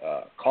chance,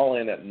 call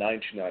in at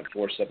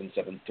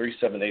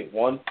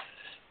 929-477-3781.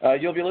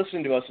 You'll be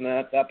listening to us, and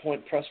at that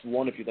point, press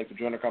 1 if you'd like to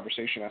join our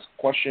conversation, ask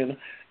a question,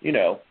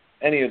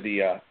 any of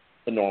the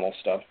normal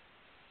stuff.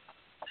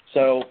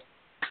 So,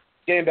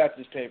 getting back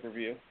to this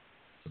pay-per-view.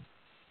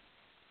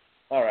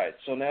 All right,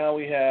 so now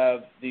we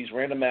have these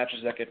random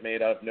matches that get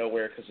made out of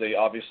nowhere because they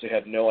obviously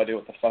had no idea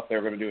what the fuck they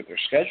were going to do with their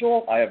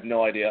schedule. I have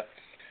no idea.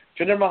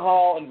 Jinder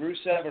Mahal and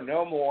Rusev are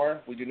no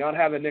more. We do not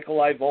have a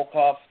Nikolai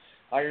Volkov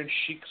Iron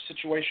Sheik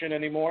situation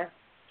anymore,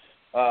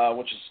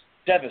 which is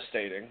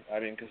devastating. I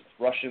mean, because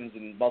Russians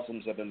and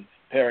Muslims have been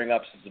pairing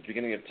up since the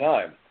beginning of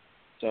time.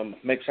 So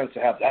it makes sense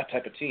to have that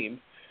type of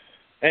team.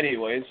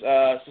 Anyways,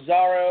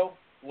 Cesaro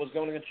was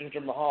going against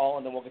Jinder Mahal,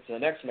 and then we'll get to the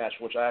next match,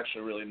 which I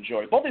actually really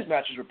enjoyed. Both these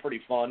matches were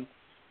pretty fun.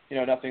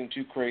 Nothing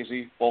too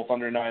crazy, both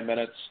under 9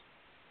 minutes.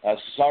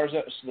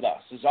 Cesaro,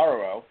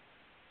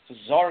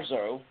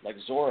 like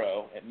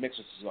Zorro, it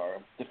mixes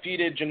Cesaro,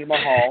 defeated Jinder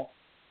Mahal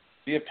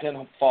via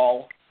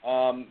pinfall.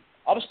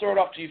 I'll just throw it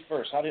off to you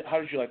first. How did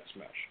you like this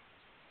match?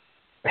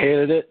 I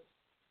hated it.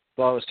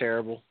 Thought it was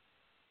terrible.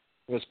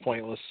 It was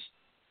pointless.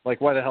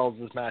 Like, why the hell is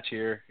this match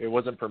here? It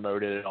wasn't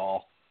promoted at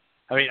all.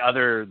 I mean,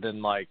 other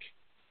than,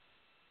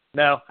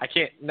 no, I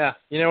can't. No,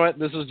 you know what?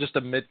 This was just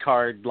a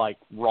mid-card,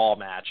 Raw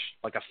match,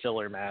 like a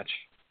filler match.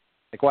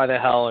 Like, why the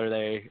hell are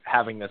they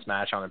having this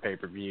match on a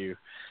pay-per-view?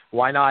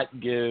 Why not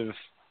give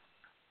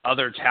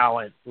other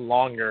talent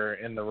longer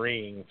in the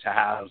ring to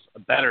have a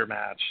better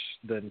match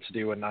than to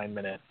do a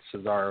 9-minute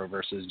Cesaro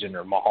versus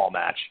Jinder Mahal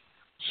match?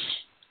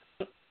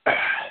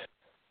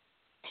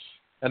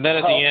 And then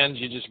at the end,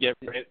 you just get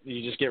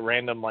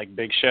random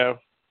Big Show.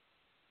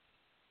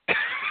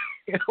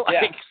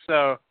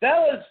 So that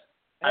was.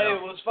 Hey,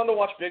 it was fun to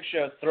watch Big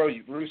Show throw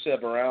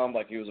Rusev around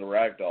like he was a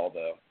rag doll,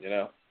 though.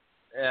 Yeah.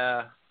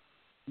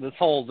 This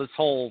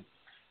whole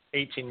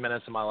 18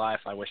 minutes of my life,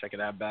 I wish I could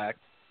have back.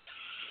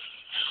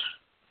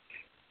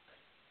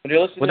 When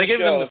you're listening they to the gave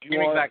them show, the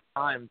giving back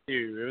time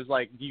too. It was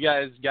like, you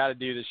guys got to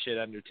do this shit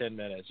under 10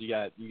 minutes. We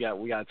got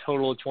a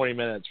total of 20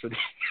 minutes for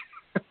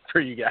for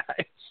you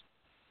guys.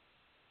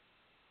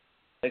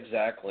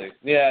 Exactly.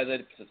 Yeah,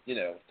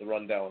 the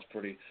rundown was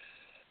pretty.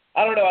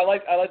 I don't know. I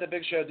like the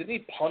Big Show. Didn't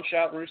he punch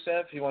out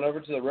Rusev? He went over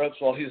to the ropes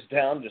while he was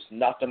down, just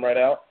knocked him right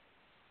out.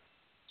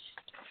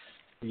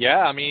 Yeah,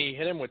 I mean, he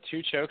hit him with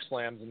 2 choke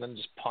slams and then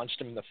just punched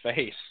him in the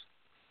face,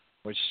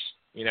 which,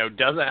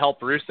 doesn't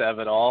help Rusev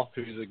at all,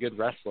 who's a good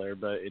wrestler,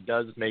 but it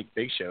does make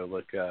Big Show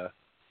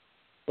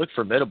look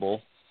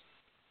formidable.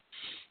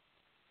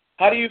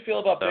 How do you feel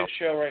about Big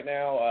Show right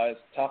now?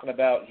 Talking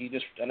about, he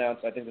just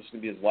announced, I think this is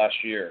going to be his last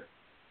year.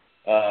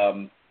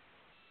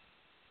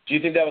 Do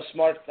you think that was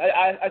smart?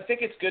 I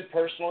think it's good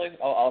personally.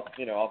 I'll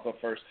go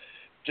first,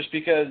 just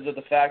because of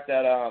the fact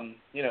that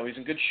he's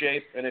in good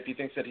shape, and if he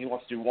thinks that he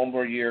wants to do one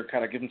more year,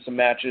 kind of give him some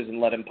matches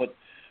and let him put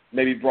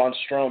maybe Braun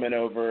Strowman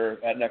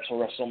over at next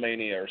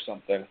WrestleMania or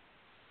something.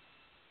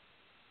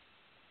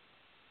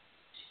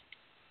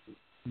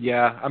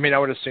 Yeah, I mean, I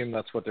would assume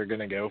that's what they're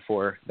going to go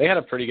for. They had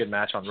a pretty good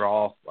match on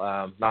Raw,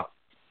 not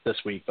this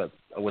week, but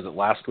was it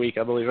last week,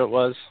 I believe it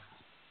was?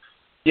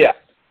 Yeah.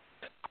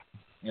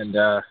 And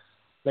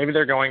maybe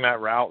they're going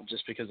that route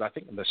just because I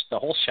think the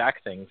whole Shaq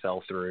thing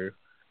fell through.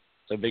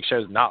 So Big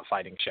Show's not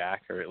fighting Shaq,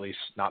 or at least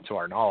not to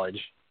our knowledge.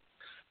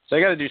 So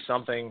they got to do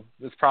something.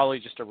 It's probably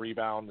just a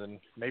rebound, and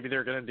maybe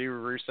they're going to do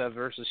Rusev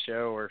versus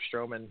Show or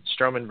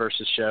Strowman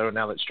versus Show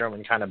now that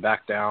Strowman kind of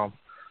backed down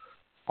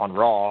on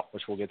Raw,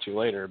 which we'll get to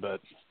later. But,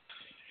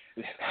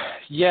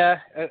 yeah,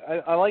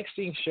 I like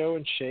seeing Show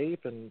in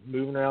shape and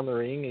moving around the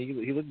ring.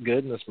 He looked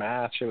good in this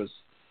match. It was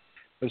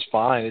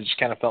fine. It just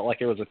kind of felt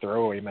like it was a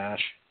throwaway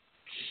match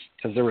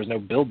because there was no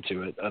build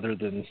to it other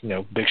than,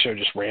 Big Show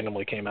just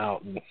randomly came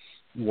out and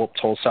whooped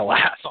wholesale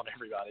ass on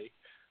everybody.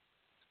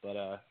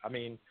 But, I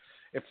mean,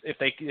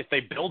 if they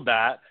build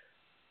that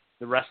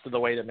the rest of the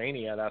way to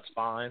Mania, that's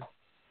fine.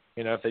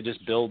 If they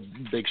just build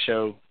Big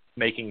Show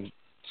making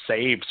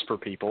saves for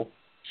people.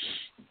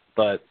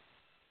 But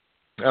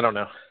I don't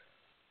know.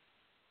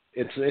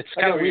 It's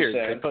kind of weird.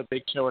 They put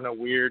Big Show in a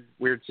weird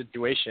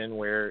situation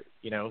where,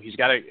 he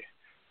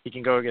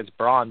can go against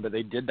Braun, but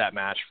they did that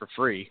match for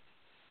free.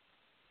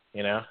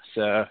 So yeah.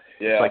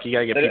 It's like you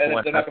gotta get people.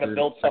 And they're not going to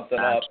build something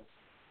up.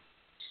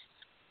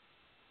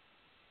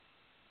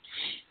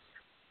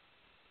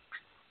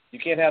 You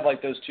can't have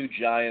like those two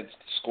giants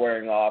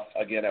squaring off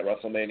again at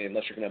WrestleMania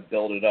unless you're going to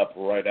build it up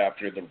right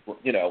after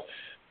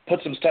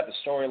put some type of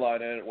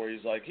storyline in it where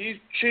he's like, he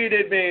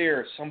cheated me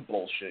or some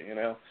bullshit,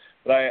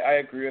 But I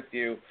agree with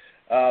you.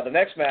 The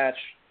next match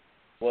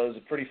was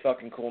a pretty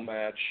fucking cool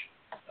match.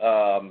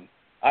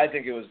 I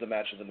think it was the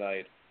match of the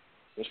night.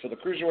 It was for the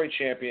Cruiserweight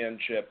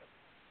Championship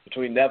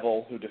between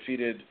Neville,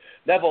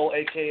 Neville,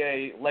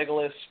 a.k.a.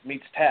 Legolas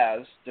meets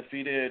Taz,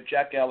 defeated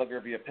Jack Gallagher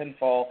via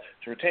pinfall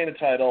to retain the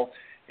title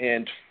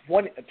in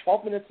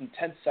 12 minutes and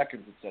 10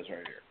 seconds, it says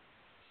right here.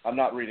 I'm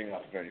not reading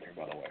off of anything,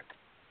 by the way.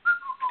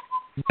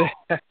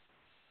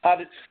 How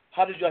did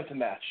you like the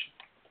match?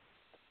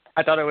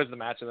 I thought it was the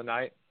match of the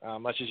night.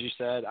 Much as you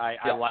said,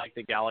 I liked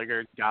that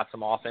Gallagher got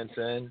some offense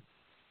in.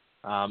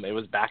 It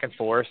was back and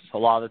forth a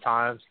lot of the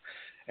times.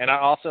 And I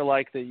also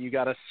like that you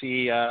got to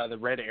see the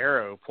Red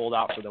Arrow pulled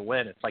out for the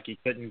win. It's like he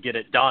couldn't get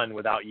it done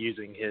without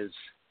using his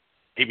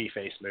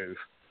babyface move.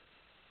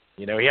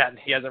 He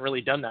hasn't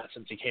really done that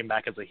since he came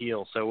back as a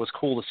heel. So it was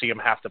cool to see him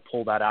have to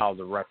pull that out of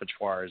the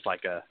repertoire as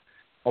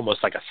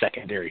almost like a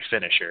secondary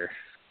finisher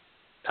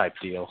type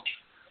deal.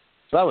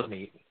 So that was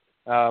neat.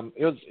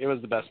 It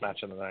was the best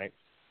match of the night.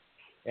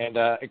 And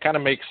it kind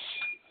of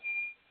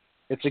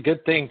it's a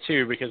good thing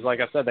too, because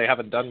like I said, they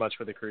haven't done much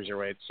with the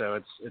cruiserweight, so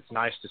it's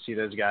nice to see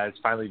those guys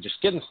finally just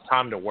getting some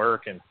time to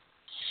work and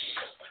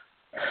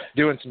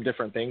doing some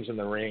different things in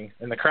the ring.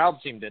 And the crowd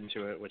seemed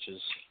into it, which was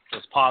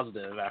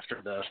positive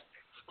after the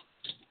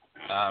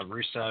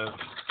Rusev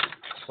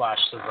 /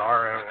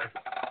 Cesaro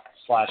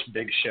 /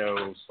 Big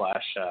Show /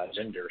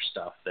 Jinder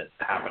stuff that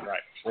happened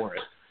right before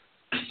it.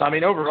 So I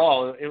mean,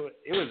 overall, it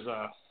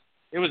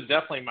was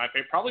definitely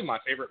probably my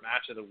favorite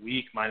match of the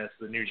week, minus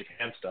the New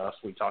Japan stuff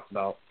we talked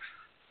about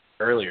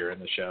earlier in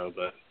the show.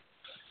 But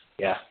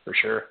yeah, for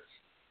sure.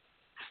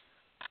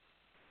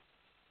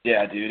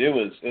 Yeah, dude, it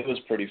was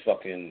pretty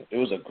fucking. It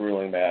was a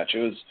grueling match.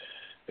 It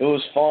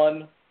was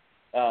fun.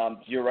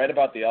 You're right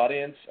about the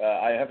audience.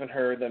 I haven't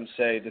heard them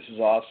say this is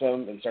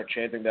awesome and start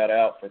chanting that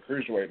out for a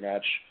cruiserweight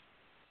match.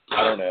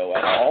 I don't know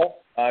at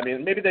all. I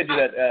mean, maybe they do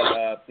that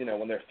at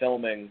when they're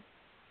filming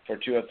for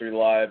 203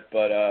 Live,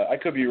 but I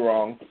could be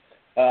wrong.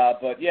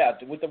 But yeah,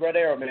 with the Red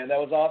Arrow, man, that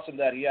was awesome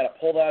that he had to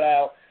pull that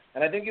out.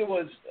 And I think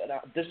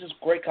this is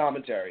great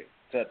commentary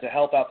to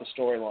help out the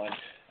storyline.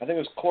 I think it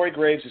was Corey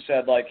Graves who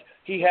said,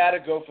 he had to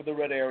go for the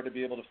Red Arrow to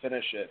be able to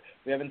finish it.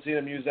 We haven't seen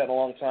him use that in a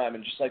long time.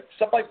 And just,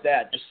 stuff like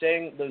that, just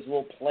saying those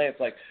little plants,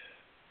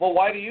 well,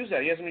 why do you use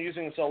that? He hasn't been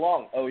using it so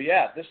long. Oh,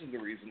 yeah, this is the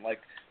reason.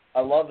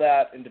 I love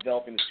that in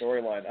developing the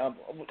storyline.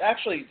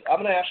 Actually, I'm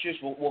going to ask you,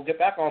 we'll get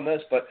back on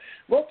this, but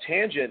little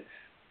tangent.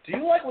 Do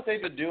you like what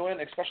they've been doing,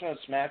 especially on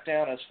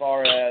SmackDown, as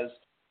far as,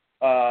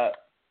 not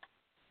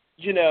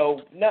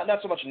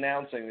so much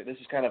announcing, this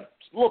is kind of a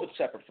little bit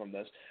separate from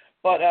this,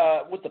 but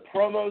with the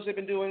promos they've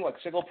been doing,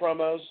 single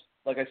promos,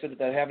 like I said, that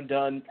they haven't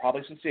done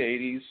probably since the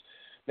 80s,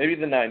 maybe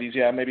the 90s,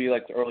 yeah, maybe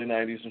like the early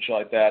 90s and shit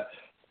like that.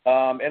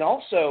 And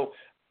also,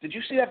 did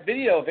you see that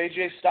video of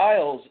AJ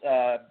Styles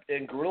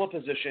in gorilla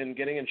position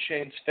getting in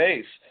Shane's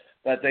face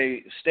that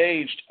they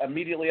staged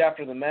immediately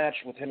after the match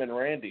with him and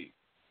Randy?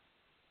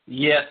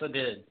 Yes, I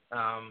did.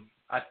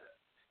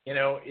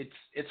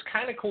 It's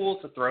kind of cool.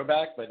 It's a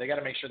throwback, but they got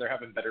to make sure they're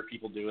having better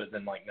people do it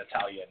than like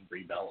Natalya and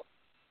Brie Bella.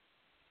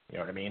 You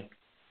know what I mean?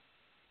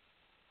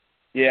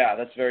 Yeah,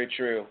 that's very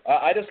true.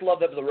 I just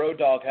love that the Road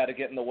Dogg had to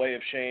get in the way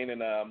of Shane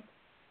and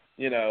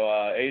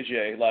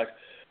AJ. Like,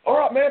 all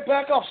right, man,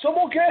 back off.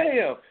 Someone get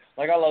him.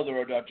 Like, I love the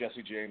Road Dogg,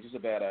 Jesse James. He's a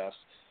badass.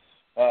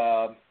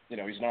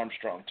 He's an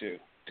Armstrong too.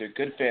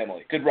 Good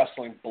family, good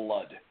wrestling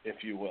blood,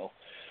 if you will.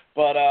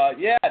 But I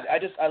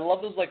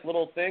love those like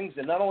little things,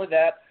 and not only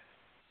that,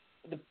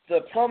 the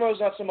promos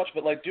not so much,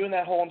 but like doing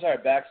that whole entire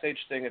backstage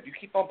thing. If you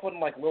keep on putting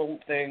like little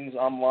things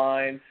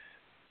online,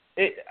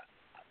 this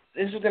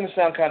is going to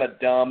sound kind of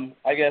dumb,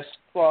 I guess.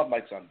 Well, it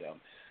might sound dumb,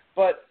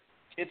 but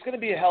it's going to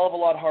be a hell of a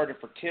lot harder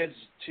for kids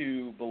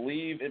to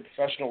believe in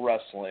professional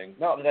wrestling.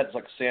 Not that that's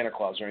like Santa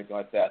Claus or anything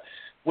like that.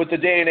 With the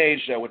day and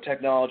age, though, with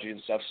technology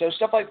and stuff. So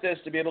stuff like this,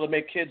 to be able to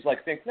make kids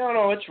like think,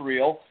 no, it's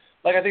real.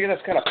 Like, I think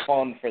that's kind of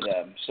fun for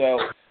them. So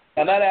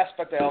on that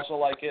aspect, I also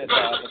like it.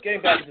 But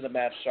getting back into the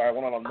match, sorry, I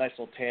went on a nice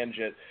little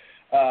tangent.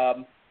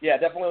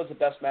 Definitely was the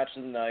best match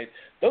of the night.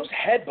 Those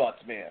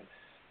headbutts, man.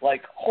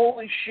 Like,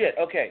 holy shit.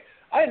 Okay,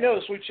 I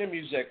know Sweet Chin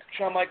Music.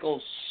 Shawn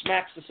Michaels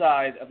smacks the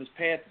side of his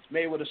pants. It's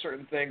made with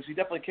certain things. He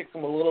definitely kicks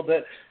him a little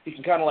bit. He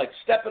can kind of like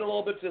step it a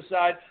little bit to the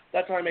side.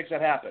 That's how he makes that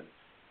happen.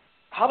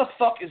 How the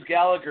fuck is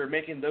Gallagher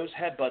making those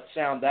headbutts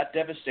sound that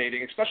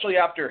devastating, especially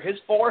after his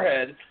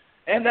forehead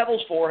and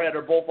Neville's forehead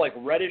are both like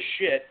red as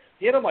shit?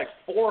 He hit him like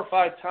 4 or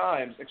 5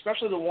 times,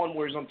 especially the one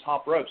where he's on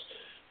top ropes.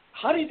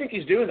 How do you think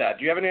he's doing that?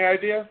 Do you have any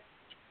idea?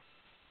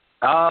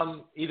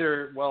 Neville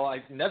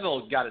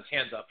got his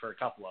hands up for a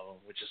couple of them,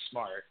 which is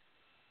smart.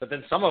 But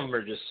then some of them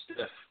are just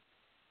stiff.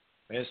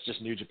 I mean, it's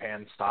just New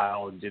Japan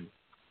style, and you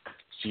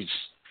just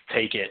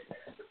take it.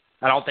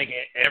 I don't think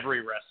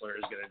every wrestler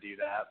is going to do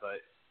that, but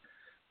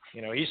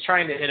he's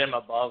trying to hit him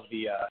above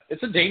the.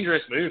 It's a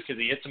dangerous move because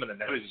he hits him in the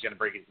nose, he's going to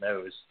break his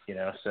nose.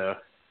 So.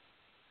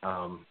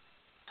 I'm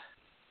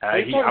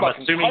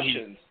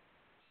assuming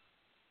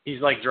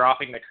he's like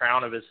dropping the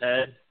crown of his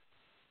head,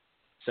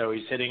 so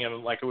he's hitting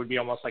him like it would be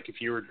almost like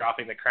if you were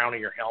dropping the crown of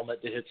your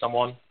helmet to hit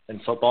someone in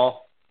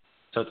football.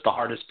 So it's the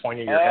hardest point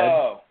of your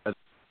head,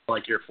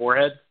 like your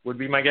forehead would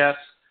be my guess.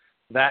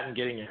 That and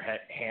getting your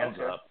hands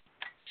up.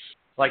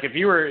 Like if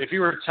you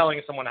were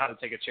telling someone how to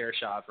take a chair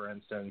shot, for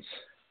instance,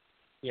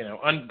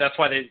 that's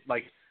why they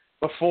like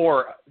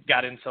before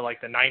got into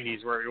like the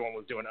 90s where everyone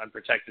was doing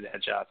unprotected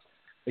headshots.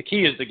 The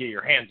key is to get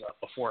your hands up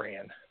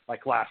beforehand,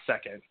 like last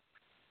second,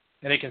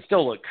 and it can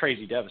still look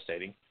crazy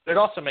devastating. But it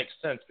also makes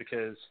sense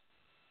because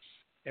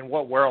in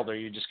what world are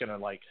you just gonna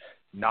like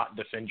not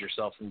defend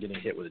yourself from getting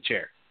hit with a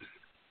chair?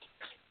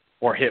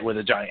 Or hit with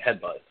a giant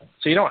headbutt.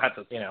 So you don't have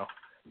to,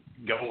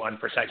 go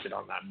unprotected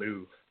on that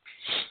move.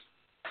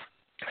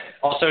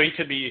 Also, he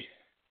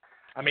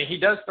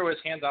does throw his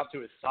hands out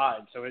to his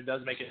side, so it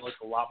does make it look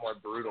a lot more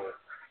brutal.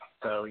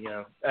 So,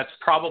 that's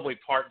probably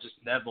part just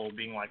Neville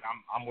being like,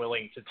 I'm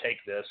willing to take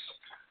this.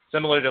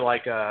 Similar to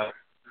like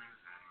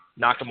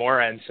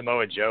Nakamura and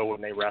Samoa Joe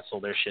when they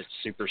wrestle, their shit's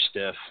super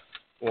stiff.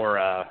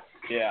 Or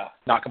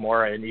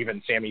Nakamura and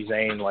even Sami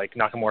Zayn, like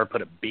Nakamura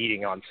put a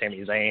beating on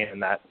Sami Zayn in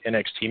that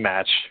NXT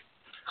match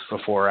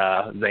before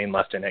Zayn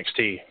left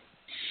NXT.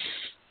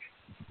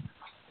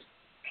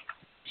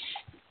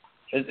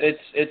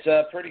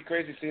 It's pretty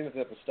crazy seeing this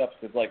type of stuff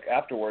because like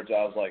afterwards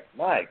I was like,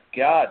 my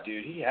God,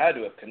 dude, he had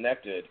to have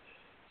connected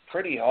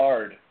pretty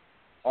hard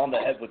on the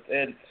head with.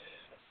 And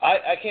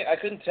I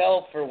couldn't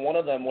tell for one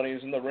of them when he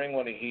was in the ring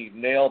when he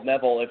nailed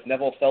Neville if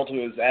Neville fell to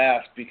his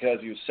ass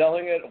because he was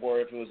selling it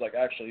or if it was like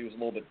actually he was a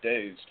little bit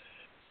dazed.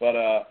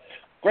 But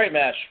great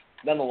match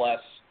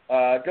nonetheless.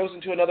 Goes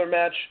into another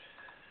match.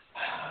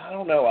 I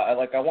don't know. I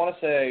want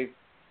to say,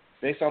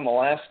 based on the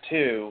last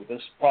two, this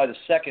is probably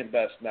the second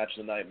best match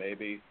of the night,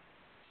 maybe.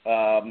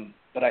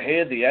 But I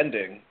hated the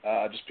ending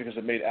just because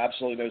it made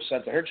absolutely no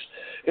sense. I heard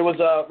it was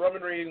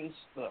Roman Reigns.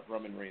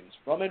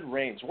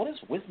 What is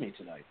with me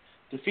tonight?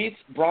 Defeats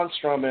Braun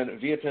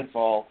Strowman via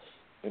pinfall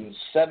in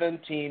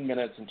 17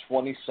 minutes and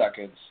 20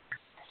 seconds.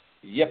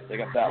 Yep, they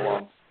got that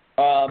long.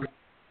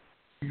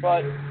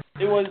 But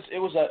it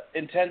was an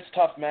intense,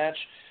 tough match.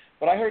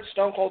 But I heard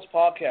Stone Cold's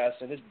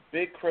podcast, and his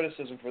big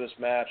criticism for this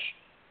match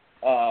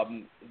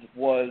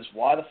was,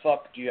 why the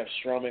fuck do you have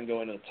Strowman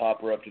going to the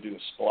top rope to do a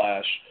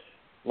splash?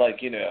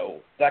 Like,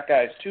 that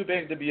guy's too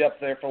big to be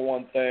up there for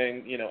one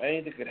thing.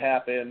 Anything could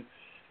happen.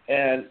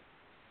 And,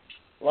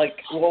 like,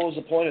 what was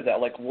the point of that?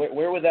 Like,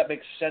 where would that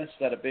make sense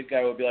that a big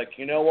guy would be like,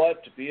 you know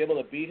what, to be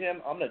able to beat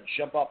him, I'm going to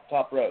jump off the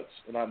top ropes,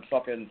 and I'm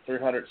fucking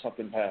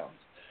 300-something pounds.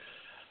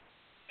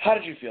 How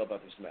did you feel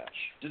about this match?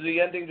 Did the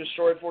ending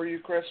destroy it for you,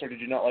 Chris, or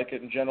did you not like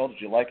it in general? Did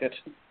you like it?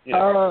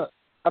 I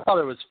thought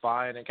it was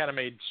fine. It kind of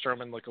made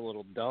Strowman look a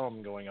little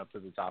dumb going up to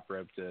the top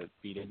rope to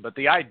beat him. But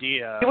the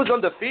idea... He was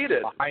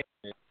undefeated.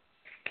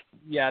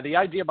 the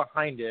idea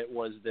behind it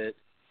was that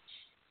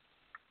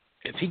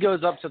if he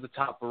goes up to the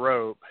top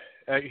rope,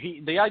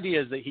 the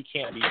idea is that he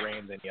can't beat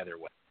Reigns any other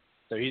way.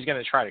 So he's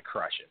going to try to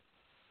crush it,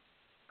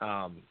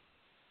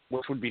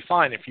 which would be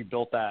fine if you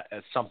built that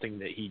as something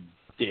that he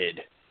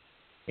did.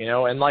 You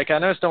know, and like I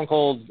know Stone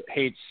Cold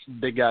hates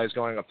big guys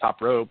going up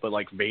top rope, but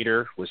like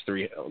Vader was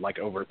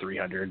over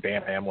 300,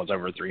 Bam Bam was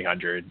over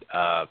 300,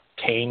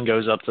 Kane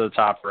goes up to the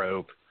top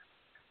rope,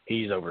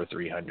 he's over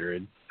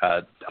 300,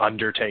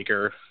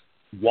 Undertaker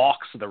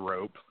walks the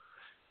rope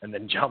and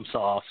then jumps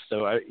off.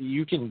 So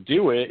you can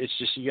do it. It's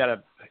just you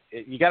gotta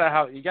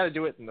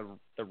do it in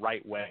the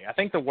right way. I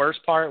think the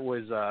worst part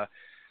was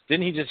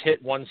didn't he just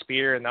hit one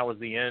spear and that was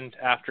the end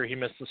after he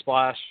missed the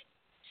splash?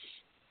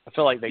 I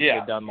feel like they could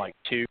have done like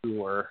two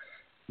or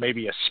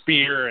maybe a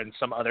spear and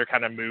some other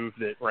kind of move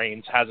that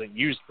Reigns hasn't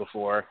used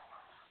before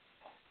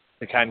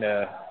to kind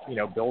of, you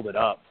know, build it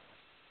up.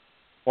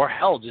 Or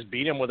hell, just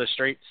beat him with a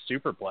straight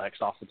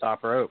superplex off the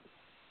top rope.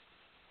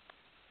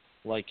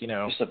 Like, you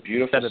know, just a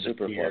beautiful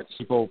superplex.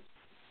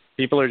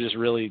 People are just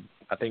really,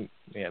 I think,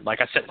 like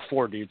I said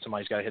before, dude,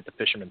 somebody's got to hit the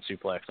fisherman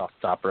suplex off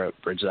the top rope,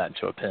 bridge that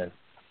into a pin.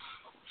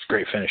 It's a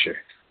great finisher.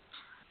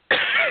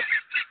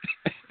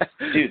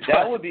 Dude,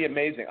 that would be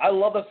amazing. I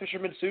love a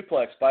fisherman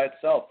suplex by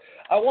itself.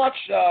 I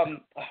watched, I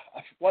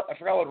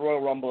forgot what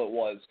Royal Rumble it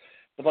was,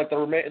 but like the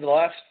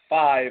last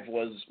five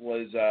was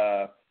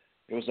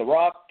it was The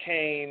Rock,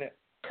 Kane,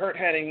 Kurt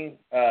Hennig,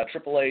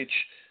 Triple H,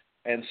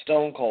 and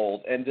Stone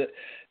Cold, and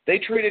they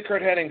treated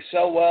Kurt Hennig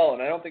so well,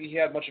 and I don't think he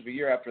had much of a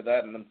year after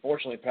that, and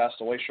unfortunately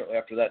passed away shortly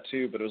after that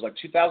too. But it was like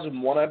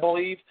 2001, I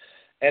believe,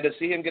 and to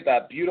see him get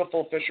that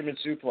beautiful fisherman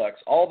suplex,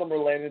 all of them were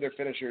landing their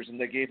finishers, and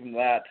they gave him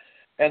that.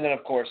 And then,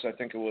 of course, I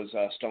think it was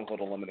Stone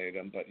Cold eliminated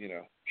him, but, you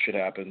know, shit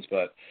happens.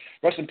 But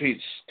rest in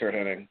peace, Kurt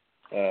Hennig.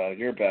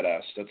 You're a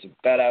badass. That's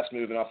a badass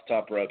moving off the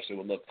top ropes. It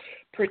would look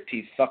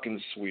pretty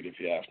fucking sweet if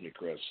you ask me,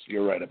 Chris.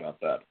 You're right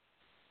about that.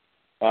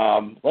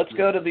 Let's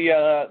go to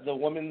the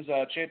women's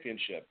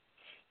championship.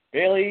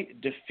 Bayley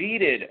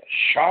defeated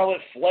Charlotte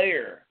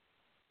Flair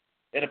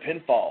in a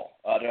pinfall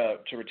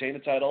to retain the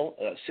title,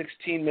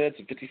 16 minutes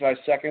and 55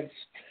 seconds.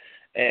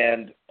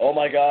 And, oh,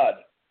 my God,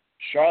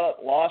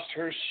 Charlotte lost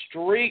her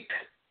streak.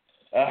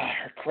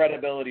 Her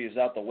credibility is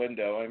out the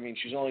window. I mean,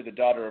 she's only the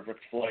daughter of Ric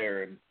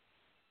Flair and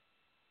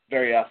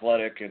very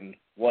athletic and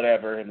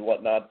whatever and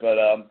whatnot. But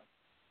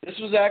this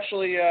was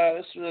actually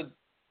a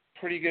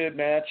pretty good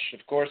match.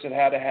 Of course, it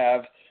had to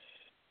have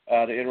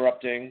the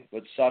interrupting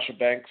with Sasha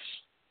Banks,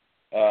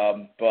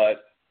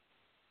 but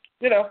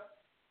you know,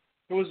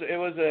 it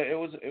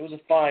was a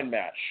fine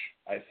match,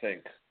 I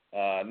think.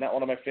 Not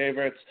one of my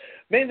favorites.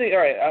 Mainly, all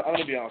right, I'm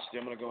going to be honest with you.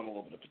 I'm going to go on a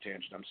little bit of a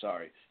tangent. I'm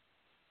sorry.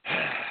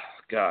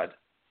 God.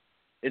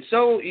 It's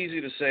so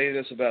easy to say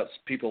this about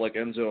people like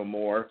Enzo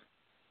Amore,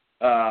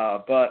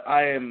 but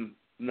I am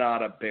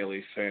not a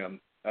Bayley fan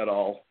at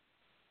all.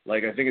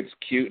 Like, I think it's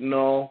cute and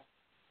all,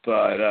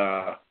 but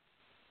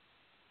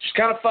she's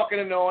kind of fucking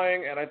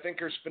annoying, and I think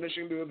her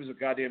finishing move is a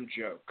goddamn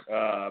joke.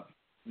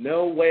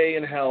 No way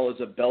in hell is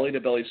a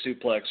belly-to-belly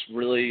suplex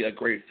really a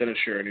great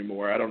finisher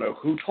anymore. I don't know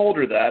who told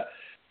her that.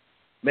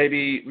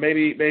 Maybe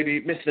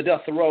Mr.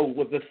 Death Row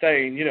with the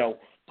thing, you know,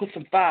 put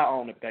some fire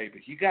on it,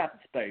 baby. You got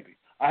this, baby.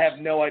 I have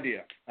no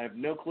idea. I have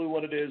no clue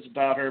what it is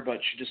about her, but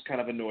she just kind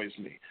of annoys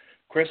me.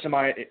 Chris, am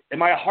I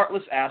a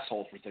heartless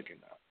asshole for thinking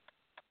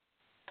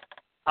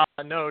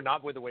that? No,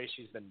 not with the way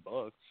she's been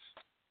booked.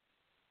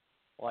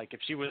 Like,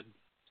 if she was,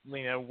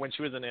 you know, when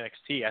she was in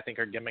NXT, I think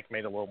her gimmick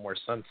made a little more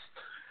sense.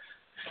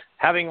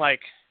 Having,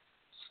 like,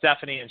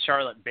 Stephanie and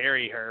Charlotte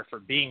bury her for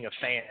being a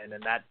fan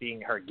and that being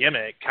her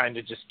gimmick kind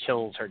of just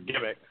kills her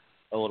gimmick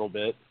a little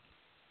bit.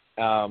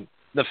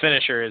 The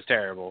finisher is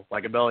terrible,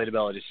 like a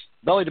belly-to-belly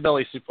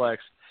suplex.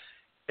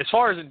 As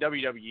far as in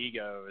WWE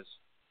goes,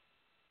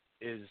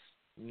 is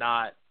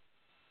not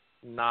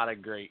a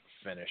great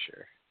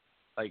finisher.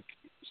 Like,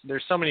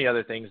 there's so many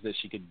other things that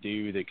she could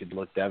do that could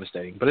look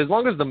devastating. But as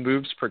long as the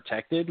move's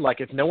protected,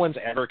 like if no one's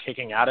ever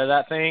kicking out of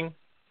that thing,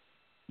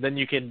 then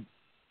you can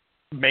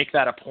make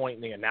that a point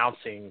in the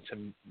announcing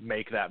to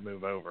make that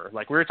move over.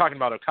 Like we were talking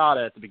about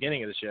Okada at the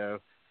beginning of the show,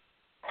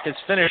 his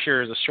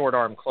finisher is a short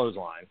arm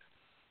clothesline.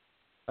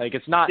 Like,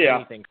 it's not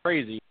anything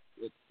crazy.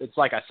 It's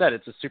like I said,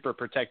 it's a super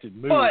protected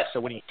move. So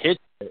when he hits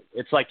it,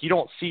 it's like you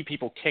don't see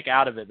people kick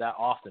out of it that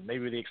often,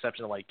 maybe with the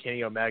exception of like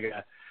Kenny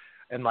Omega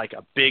and like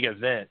a big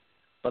event.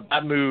 But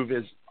that move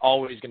is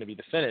always going to be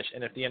the finish.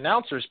 And if the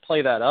announcers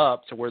play that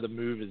up to where the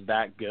move is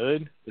that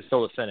good, it's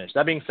still the finish.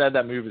 That being said,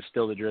 that move is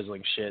still the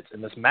drizzling shits.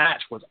 And this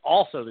match was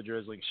also the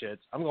drizzling shits.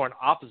 I'm going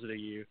opposite of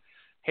you.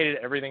 Hated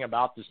everything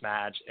about this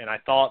match, and I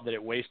thought that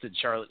it wasted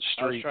Charlotte's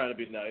streak. I was trying to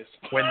be nice.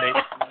 When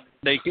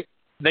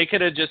they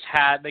could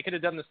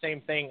have done the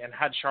same thing and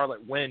had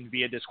Charlotte win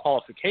via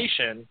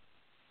disqualification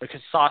because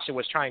Sasha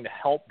was trying to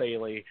help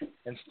Bayley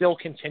and still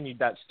continued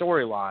that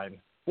storyline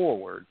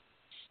forward.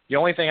 The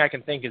only thing I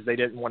can think is they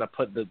didn't want to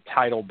put the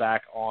title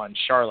back on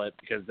Charlotte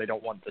because they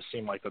don't want it to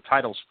seem like the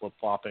title's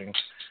flip-flopping.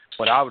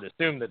 But I would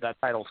assume that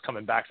title's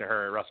coming back to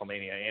her at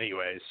WrestleMania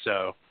anyways.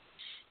 So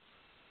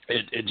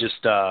it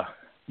just,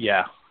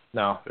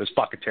 No, it was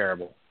fucking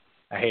terrible.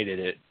 I hated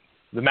it.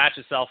 The match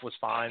itself was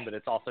fine, but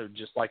it's also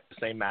just like the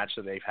same match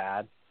that they've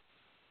had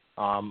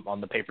on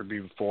the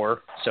pay-per-view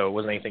before, so it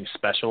wasn't anything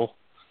special.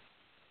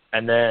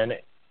 And then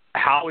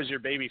how is your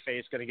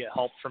babyface going to get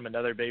help from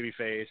another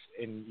babyface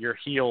and your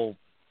heel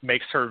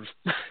makes her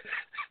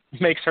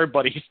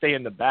buddy stay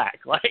in the back?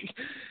 Like,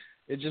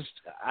 it just,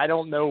 I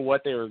don't know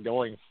what they were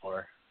going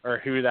for or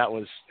who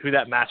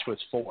that match was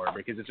for,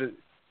 because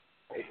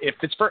if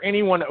it's for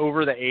anyone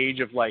over the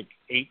age of like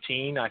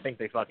 18, I think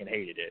they fucking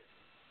hated it.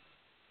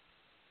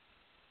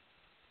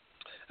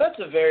 That's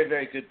a very,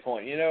 very good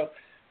point. You know,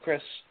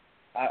 Chris,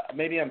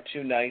 maybe I'm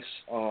too nice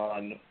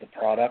on the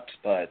product,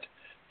 but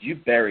you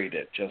buried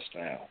it just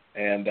now.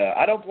 And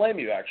I don't blame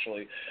you,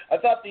 actually. I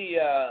thought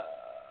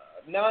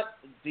not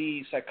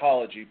the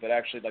psychology, but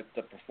actually like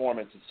the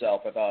performance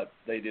itself, I thought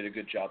they did a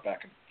good job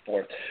back and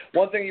forth.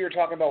 One thing you were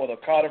talking about with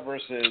Okada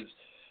versus,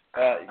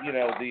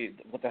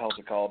 what the hell is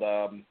it called?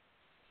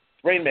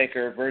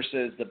 Rainmaker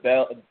versus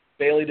the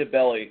Bailey to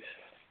Belly.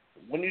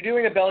 When you're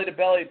doing a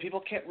belly-to-belly,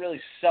 people can't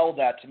really sell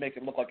that to make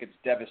it look like it's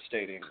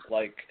devastating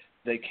like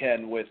they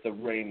can with the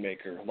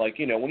Rainmaker. Like,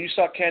 you know, when you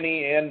saw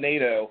Kenny and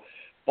Naito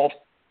both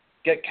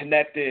get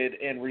connected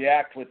and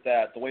react with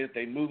that, the way that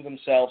they move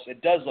themselves,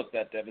 it does look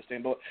that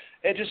devastating, but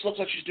it just looks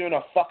like she's doing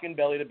a fucking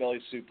belly-to-belly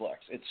suplex.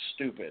 It's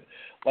stupid.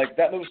 Like,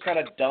 that move's kind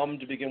of dumb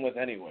to begin with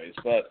anyways,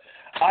 but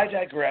I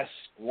digress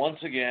once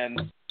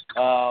again.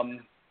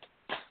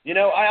 You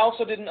know, I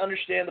also didn't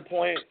understand the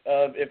point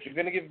of, if you're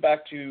going to give it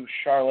back to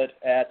Charlotte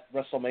at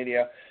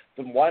WrestleMania,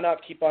 then why not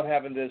keep on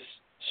having this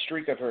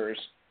streak of hers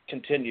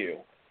continue?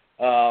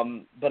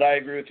 But I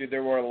agree with you.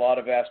 There were a lot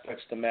of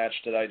aspects to the match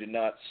that I did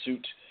not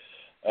suit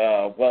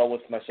well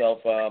with myself.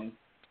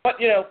 But,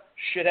 you know,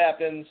 shit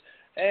happens,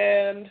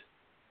 and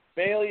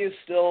Bayley is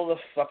still the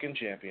fucking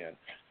champion.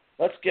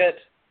 Let's get...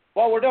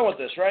 Well, we're done with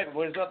this, right?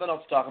 There's nothing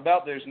else to talk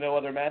about. There's no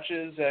other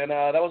matches, and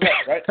that was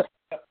it, right?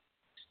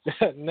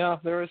 No,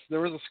 there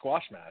was a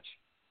squash match.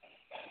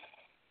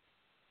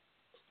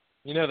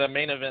 You know, the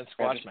main event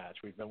squash match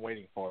we've been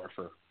waiting for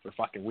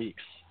fucking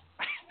weeks.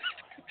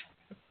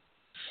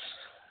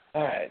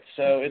 All right,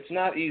 so it's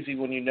not easy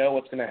when you know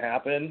what's going to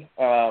happen.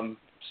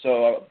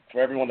 So for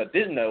everyone that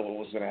didn't know what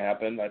was going to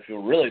happen, I feel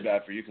really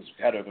bad for you because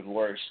it had to have been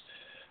worse.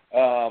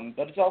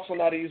 But it's also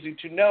not easy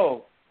to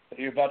know that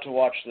you're about to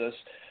watch this.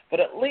 But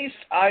at least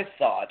I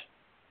thought,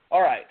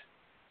 all right,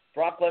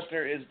 Brock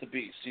Lesnar is the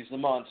beast. He's the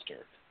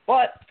monster.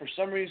 But for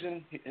some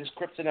reason, his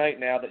kryptonite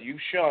now that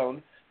you've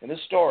shown in the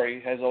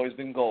story has always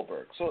been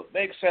Goldberg. So it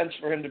makes sense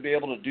for him to be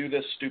able to do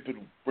this stupid,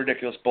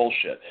 ridiculous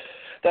bullshit.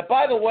 That,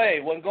 by the way,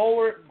 when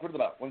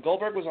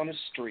Goldberg was on his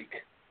streak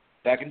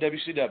back in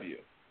WCW,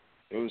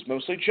 it was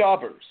mostly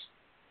jobbers,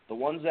 the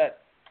ones that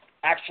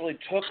actually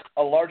took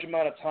a large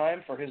amount of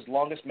time for his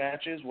longest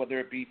matches, whether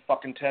it be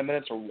fucking 10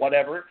 minutes or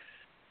whatever.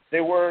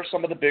 They were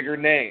some of the bigger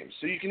names.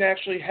 So you can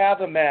actually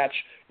have a match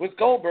with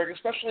Goldberg,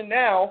 especially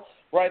now,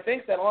 where I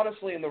think that,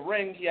 honestly, in the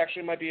ring, he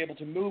actually might be able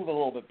to move a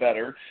little bit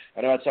better.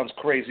 I know that sounds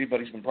crazy, but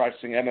he's been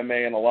practicing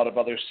MMA and a lot of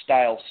other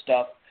style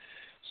stuff.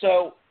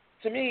 So,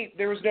 to me,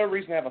 there was no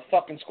reason to have a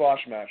fucking squash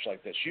match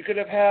like this. You could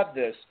have had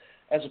this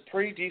as a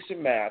pretty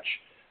decent match,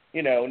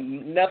 you know,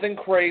 nothing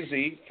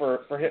crazy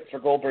for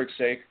Goldberg's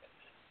sake,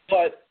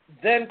 but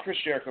then Chris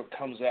Jericho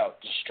comes out,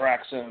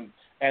 distracts him,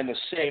 and the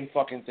same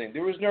fucking thing.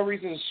 There was no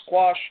reason to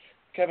squash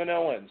Kevin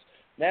Owens.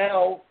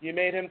 Now, you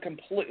made him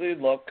completely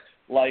look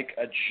like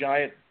a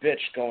giant bitch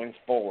going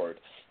forward.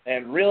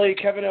 And really,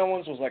 Kevin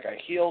Owens was like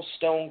a heel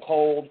Stone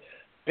Cold,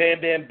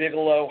 Bam Bam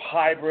Bigelow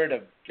hybrid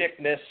of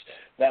dickness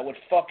that would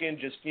fucking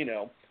just, you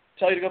know,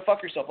 tell you to go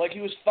fuck yourself. Like,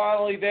 he was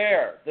finally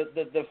there.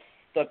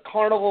 The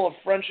carnival of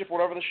friendship,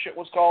 whatever the shit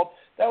was called,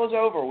 that was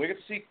over. We get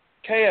to see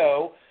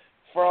KO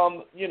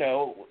from, you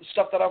know,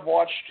 stuff that I've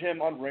watched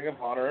him on Ring of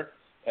Honor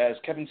as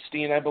Kevin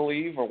Steen, I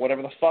believe, or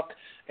whatever the fuck,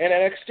 and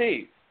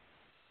NXT.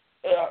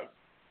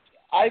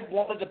 I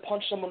wanted to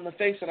punch someone in the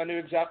face, and I knew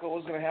exactly what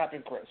was going to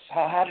happen, Chris.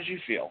 How did you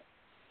feel?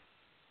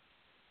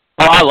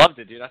 Oh, I loved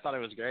it, dude. I thought it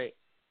was great.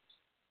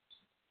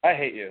 I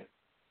hate you.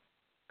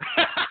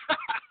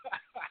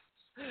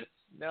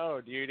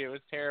 No, dude, it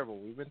was terrible.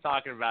 We've been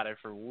talking about it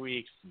for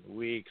weeks and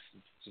weeks.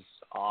 It's just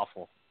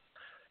awful.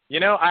 You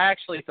know, I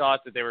actually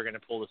thought that they were going to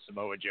pull the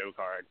Samoa Joe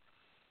card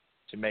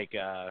to make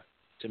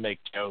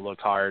Joe look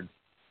hard.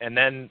 And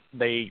then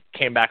they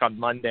came back on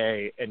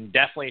Monday and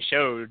definitely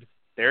showed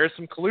there is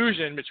some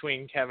collusion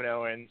between Kevin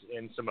Owens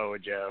and Samoa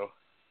Joe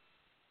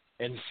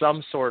in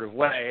some sort of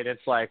way. And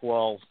it's like,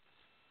 well,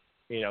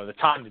 you know, the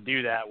time to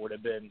do that would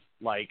have been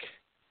like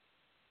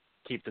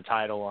keep the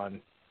title on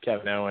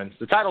Kevin Owens.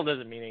 The title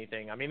doesn't mean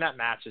anything. I mean, that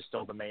match is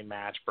still the main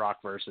match, Brock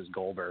versus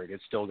Goldberg.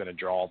 It's still going to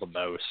draw the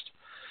most,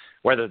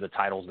 whether the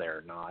title's there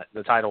or not.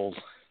 The title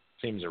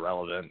seems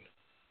irrelevant.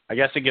 I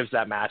guess it gives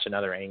that match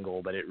another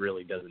angle, but it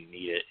really doesn't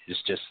need it.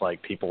 It's just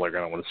like people are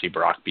going to want to see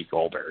Brock beat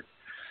Goldberg.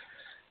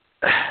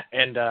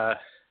 And,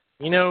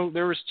 you know,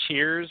 there was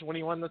cheers when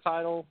he won the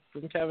title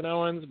from Kevin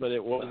Owens, but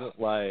it wasn't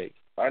like,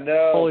 I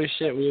know, holy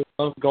shit, we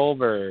love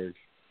Goldberg.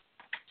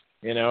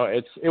 You know,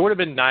 it would have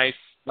been nice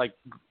like,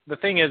 the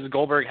thing is,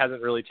 Goldberg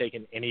hasn't really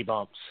taken any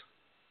bumps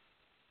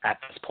at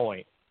this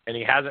point, and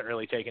he hasn't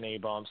really taken any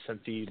bumps since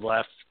he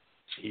left.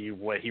 He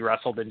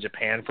wrestled in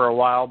Japan for a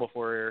while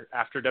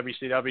after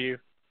WCW,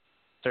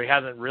 so he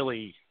hasn't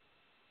really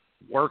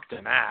worked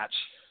a match.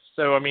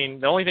 So, I mean,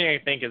 the only thing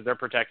I think is they're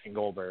protecting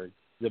Goldberg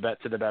to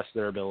the best of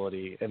their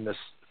ability, and this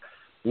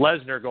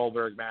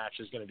Lesnar-Goldberg match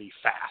is going to be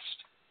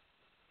fast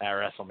at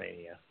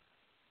WrestleMania,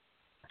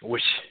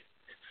 which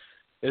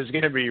is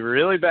going to be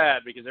really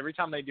bad because every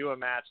time they do a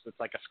match that's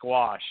like a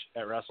squash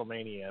at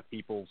WrestleMania,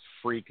 people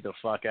freak the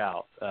fuck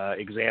out.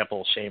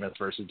 Example, Sheamus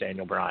versus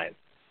Daniel Bryan,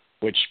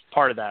 which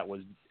part of that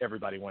was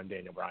everybody wanted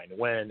Daniel Bryan to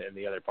win, and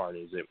the other part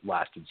is it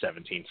lasted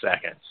 17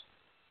 seconds.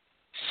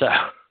 So,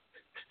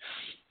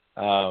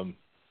 no,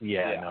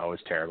 it was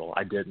terrible.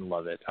 I didn't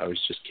love it. I was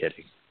just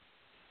kidding.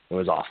 It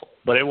was awful.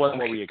 But it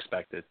wasn't what we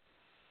expected.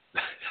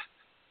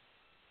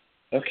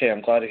 Okay,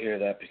 I'm glad to hear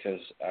that because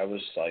I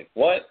was like,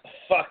 what?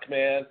 Fuck,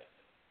 man.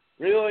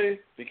 Really?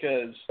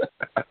 Because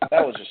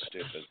that was just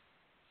stupid.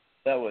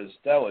 That was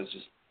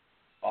just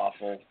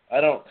awful.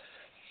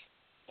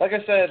 Like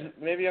I said,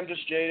 maybe I'm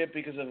just jaded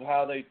because of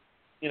how they,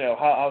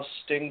 how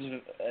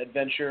Sting's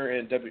adventure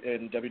in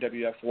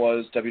WWF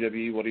was,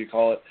 WWE, what do you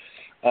call it?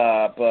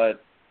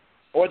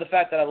 Or the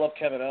fact that I love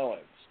Kevin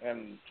Owens,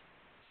 and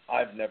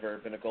I've never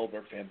been a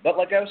Goldberg fan. But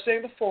like I was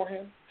saying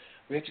beforehand,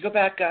 we have to go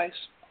back, guys.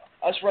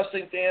 Us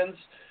wrestling fans,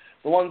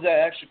 the ones that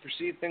actually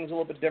perceive things a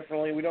little bit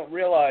differently, we don't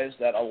realize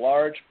that a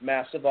large,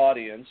 massive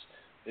audience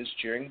is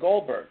cheering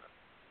Goldberg.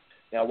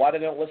 Now, why they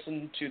don't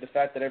listen to the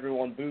fact that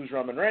everyone boos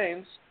Roman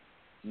Reigns,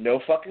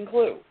 no fucking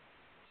clue.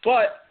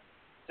 But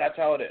that's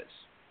how it is,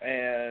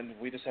 and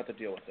we just have to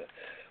deal with it.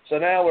 So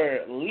now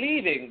we're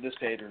leaving this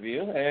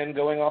pay-per-view and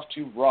going off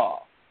to Raw.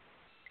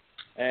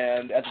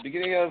 And at the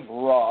beginning of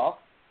Raw,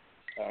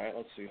 all right,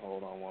 let's see,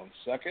 hold on one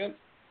second.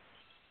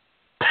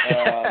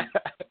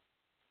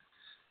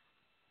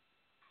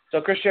 So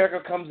Chris Jericho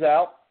comes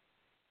out,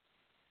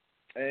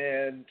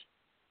 and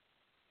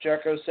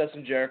Jericho says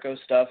some Jericho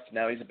stuff.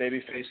 Now he's a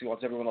babyface. He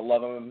wants everyone to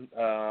love him.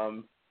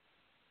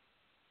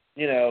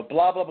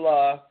 Blah, blah,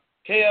 blah.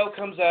 KO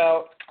comes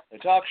out. They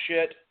talk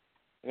shit.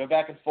 They go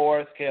back and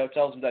forth. KO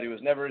tells him that he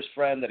was never his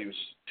friend, that he was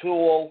a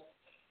tool,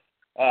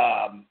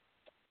 and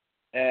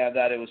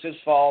that it was his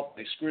fault.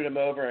 They screwed him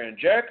over. And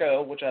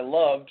Jericho, which I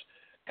loved,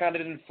 kind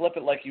of didn't flip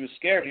it like he was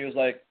scared. He was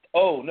like,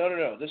 oh,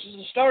 no, this is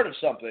the start of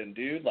something,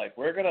 dude. Like,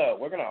 I'm gonna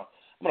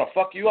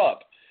fuck you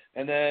up.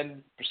 And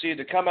then proceeded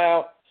to come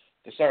out.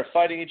 They started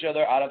fighting each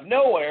other out of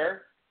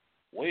nowhere.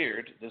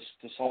 Weird. This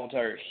whole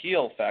entire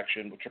heel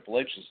faction with Triple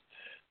H is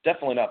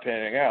definitely not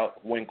panning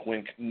out. Wink,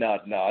 wink,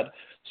 nod, nod.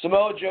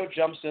 Samoa Joe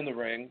jumps in the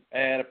ring,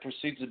 and it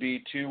proceeds to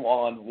be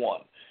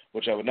 2-on-1,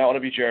 which I would not want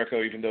to be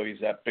Jericho, even though he's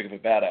that big of a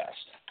badass.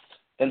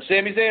 Then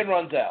Sami Zayn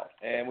runs out,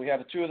 and we have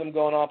the two of them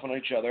going off on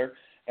each other.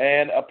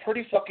 And a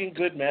pretty fucking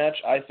good match,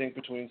 I think,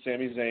 between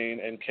Sami Zayn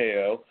and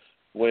KO,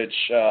 which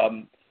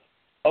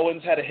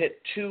Owens had to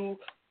hit 2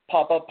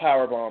 pop-up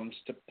powerbombs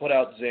to put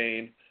out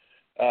Zayn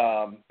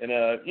in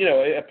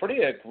a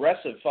pretty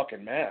aggressive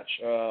fucking match.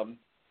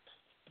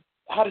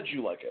 How did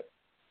you like it?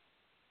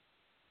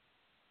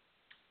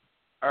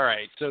 All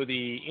right, so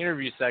the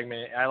interview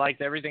segment, I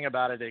liked everything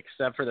about it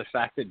except for the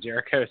fact that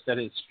Jericho said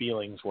his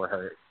feelings were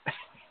hurt.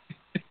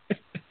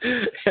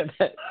 And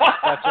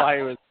that's why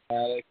he was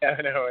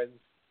Kevin Owens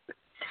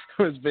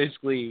was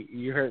basically,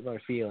 you hurt my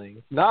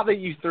feelings. Not that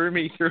you threw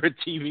me through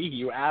a TV,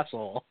 you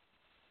asshole.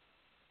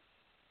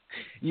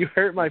 You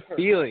hurt my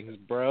feelings,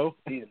 bro.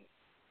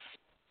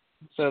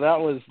 So that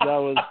was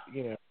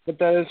but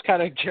that is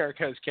kind of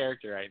Jericho's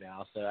character right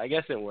now. So I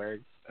guess it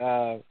worked.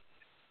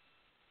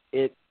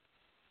 It's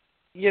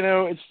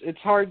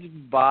hard to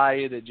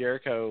buy that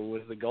Jericho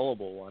was the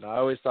gullible one. I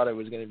always thought it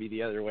was going to be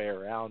the other way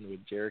around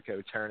with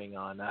Jericho turning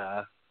on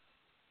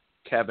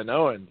Kevin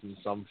Owens in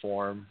some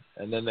form,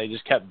 and then they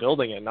just kept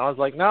building it. And I was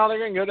like, no, they're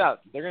going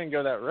to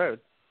go that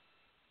road.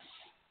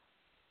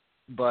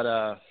 But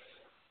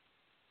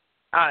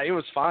it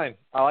was fine.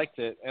 I liked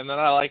it, and then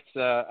I'd like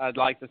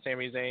the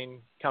Sami Zayn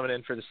coming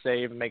in for the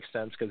save. It makes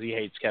sense because he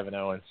hates Kevin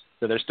Owens,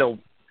 so they're still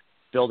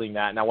building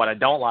that. Now, what I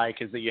don't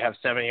like is that you have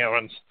Sami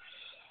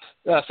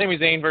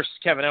Zayn versus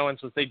Kevin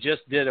Owens, which they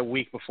just did a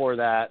week before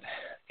that,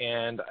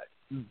 and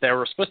they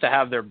were supposed to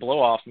have their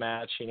blow-off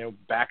match,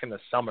 back in the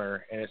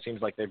summer, and it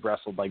seems like they've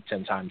wrestled like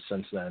 10 times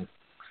since then,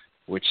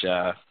 which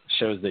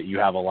shows that you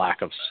have a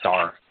lack of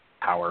star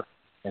power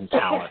and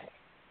talent.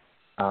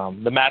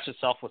 The match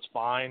itself was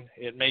fine.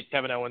 It made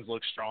Kevin Owens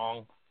look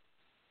strong,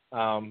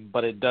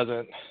 but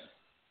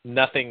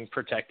nothing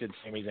protected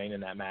Sami Zayn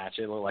in that match.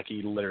 It looked like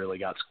he literally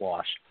got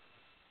squashed.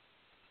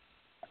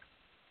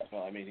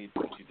 Well, I mean, he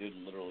did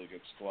literally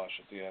get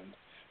squashed at the end.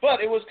 But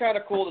it was kind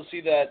of cool to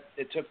see that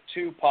it took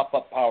 2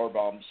 pop-up power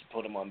bombs to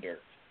put him under.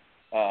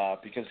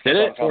 Because did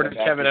it? Or did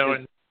Kevin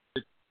Owens?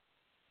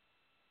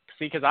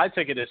 See, because I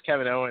took it as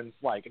Kevin Owens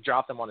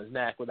dropped him on his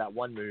neck with that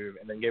one move,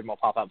 and then gave him a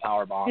pop-up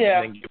power bomb,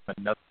 and then gave him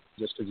another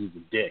just because he's a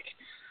dick.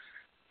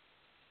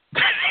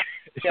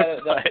 Yeah,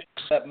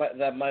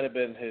 that might have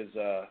been his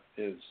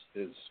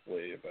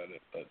way about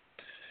it, but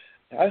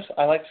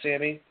I like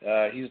Sammy.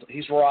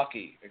 He's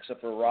Rocky,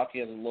 except for Rocky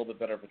has a little bit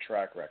better of a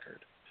track record.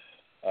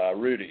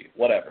 Rudy,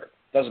 whatever.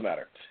 Doesn't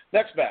matter.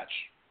 Next match.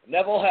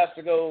 Neville has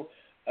to go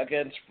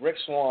against Rick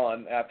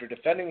Swann after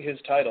defending his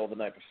title the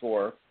night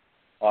before,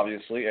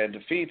 obviously, and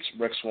defeats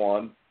Rick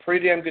Swann.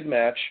 Pretty damn good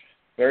match.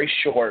 Very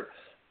short,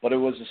 but it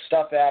was the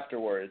stuff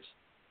afterwards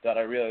that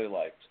I really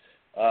liked.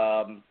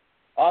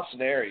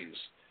 Austin Aries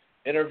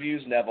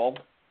interviews Neville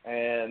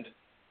and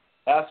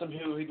asks him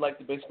who he'd like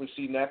to basically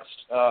see next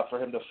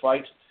for him to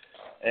fight.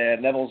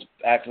 And Neville's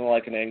acting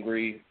like an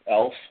angry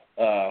elf,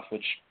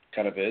 which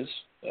kind of is,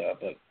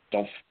 but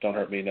don't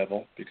hurt me,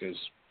 Neville, because,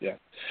 yeah.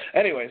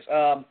 Anyways,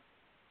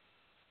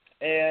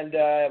 and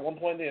at one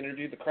point in the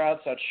interview, the crowd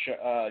starts,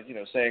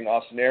 saying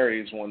Austin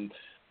Aries when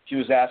he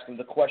was asking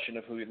the question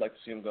of who he'd like to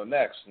see him go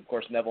next. And, of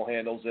course, Neville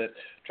handles it,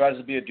 tries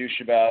to be a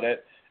douche about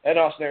it, and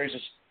Austin Aries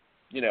just,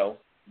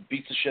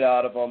 beats the shit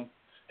out of him,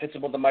 hits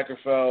him with the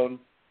microphone,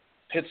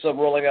 hits a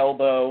rolling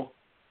elbow,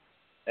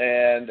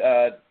 and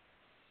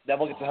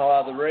Neville gets the hell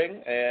out of the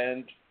ring,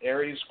 and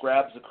Aries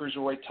grabs the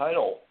Cruiserweight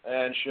title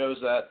and shows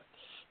that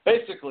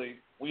basically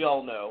we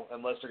all know,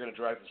 unless they're going to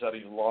drag this out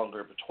even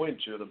longer between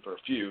the two of them for a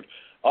feud,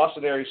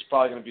 Austin Aries is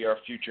probably going to be our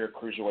future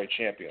Cruiserweight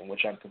champion,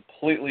 which I'm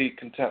completely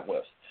content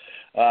with.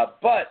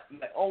 But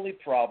my only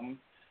problem,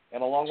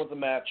 and along with the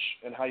match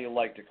and how you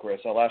liked it, Chris,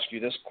 I'll ask you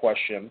this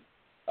question.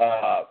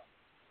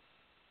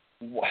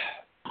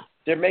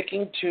 They're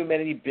making too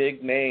many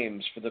big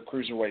names for the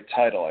Cruiserweight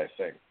title, I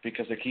think,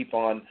 because they keep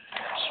on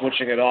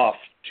switching it off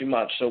too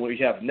much. So we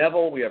have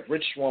Neville, we have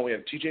Rich Swann, we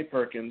have T.J.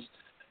 Perkins,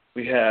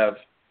 we have,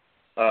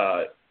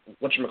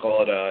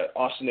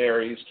 Austin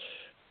Aries.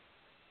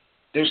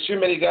 There's too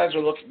many guys that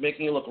are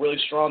making it look really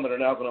strong that are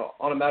now going to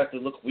automatically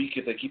look weak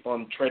if they keep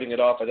on trading it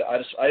off.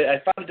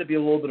 I found it to be a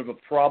little bit of a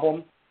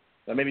problem,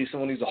 that maybe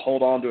someone needs to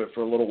hold on to it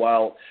for a little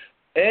while.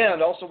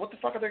 And also, what the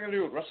fuck are they going to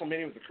do with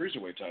WrestleMania with the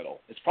Cruiserweight title?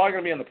 It's probably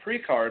going to be on the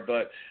pre-card,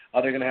 but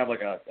are they going to have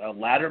like a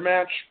ladder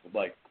match,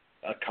 like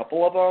a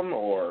couple of them,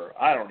 or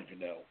I don't even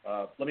know.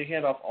 Let me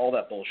hand off all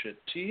that bullshit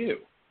to you.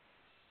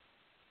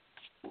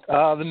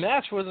 The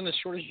match wasn't as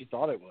short as you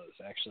thought it was.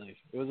 Actually,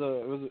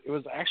 it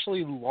was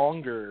actually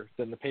longer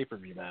than the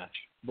pay-per-view match.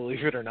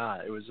 Believe it or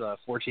not, it was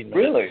 14 minutes.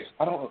 Really?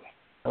 I don't.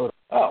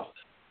 Oh.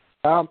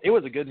 It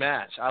was a good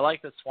match. I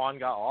like that Swann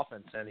got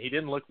offense, and he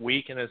didn't look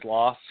weak in his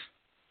loss.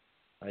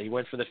 He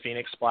went for the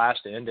Phoenix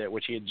Splash to end it,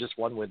 which he had just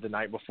won with the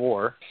night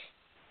before,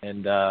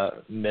 and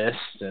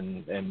missed,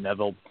 and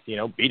Neville,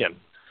 beat him.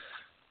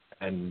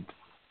 And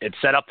it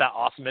set up that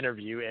awesome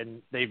interview,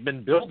 and they've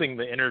been building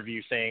the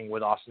interview thing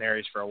with Austin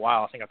Aries for a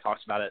while. I think I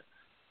talked about it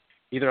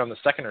either on the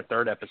second or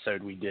third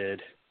episode we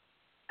did,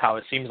 how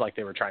it seems like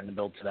they were trying to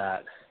build to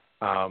that.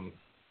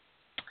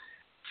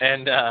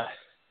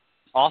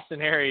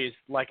 Austin Aries,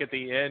 like at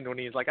the end when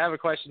he's like, I have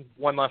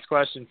one last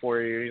question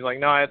for you. He's like,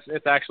 no,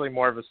 it's actually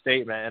more of a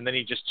statement. And then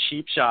he just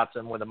cheap shots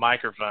him with a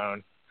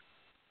microphone.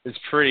 It's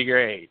pretty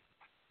great.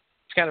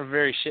 It's kind of a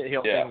very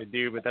shit-heel thing to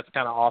do, but that's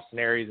kind of Austin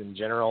Aries in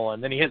general.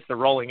 And then he hits the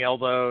rolling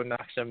elbow,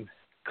 knocks him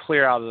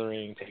clear out of the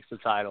ring, takes the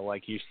title,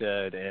 like you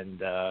said, and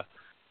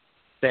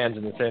stands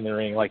in the center of the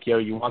ring like, yo,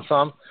 you want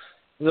some?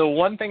 The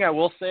one thing I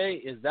will say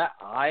is that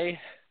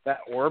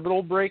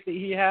orbital break that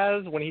he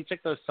has when he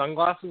took those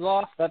sunglasses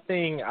off, that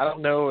thing, I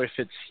don't know if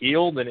it's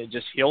healed and it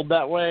just healed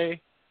that way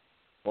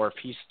or if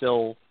he's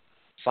still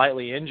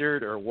slightly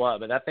injured or what,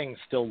 but that thing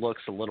still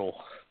looks a little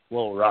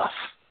rough.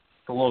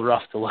 It's a little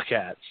rough to look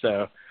at.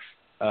 So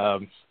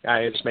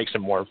it just makes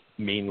him more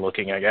mean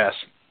looking, I guess.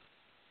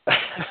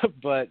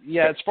 But,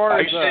 yeah, as far as...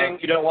 Are you saying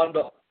you don't want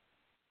him to...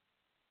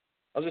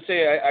 I was going to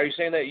say, are you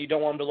saying that you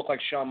don't want him to look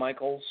like Shawn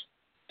Michaels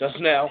does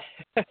now?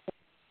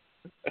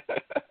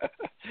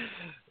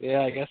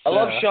 Yeah, I guess I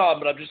love Shawn,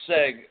 but I'm just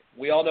saying,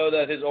 we all know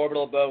that his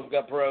orbital bone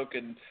got broke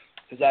and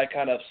his eye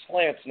kind of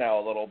slants now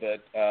a little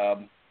bit.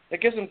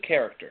 It gives him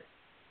character.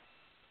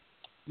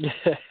 Yeah,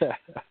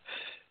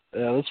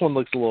 this one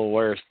looks a little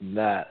worse than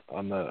that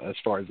as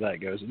far as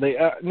that goes.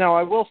 Now,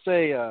 I will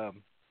say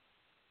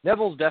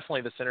Neville's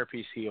definitely the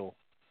centerpiece heel,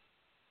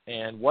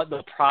 and what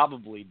they'll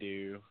probably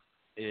do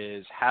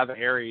is have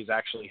Aries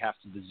actually have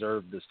to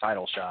deserve this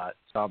title shot.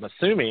 So I'm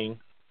assuming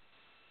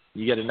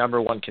you get a number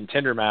one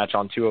contender match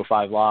on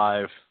 205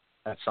 Live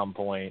at some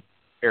point.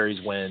 Aries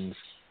wins,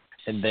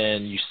 and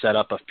then you set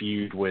up a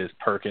feud with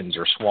Perkins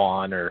or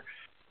Swann or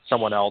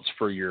someone else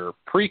for your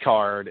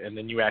pre-card, and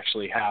then you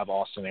actually have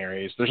Austin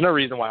Aries. There's no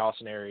reason why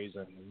Austin Aries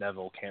and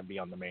Neville can't be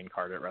on the main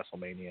card at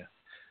WrestleMania,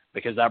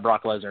 because that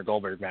Brock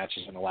Lesnar-Goldberg match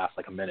is going to last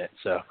like a minute.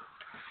 So,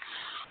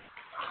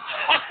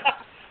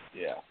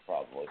 yeah,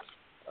 probably.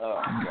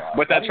 Oh, God.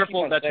 But that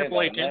Triple H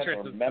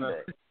entrance is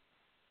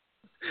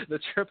the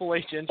Triple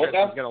H entrance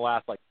is going to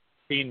last like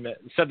 15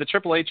 minutes. So the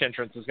Triple H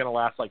entrance is going to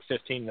last like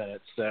 15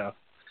 minutes. So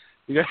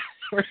we're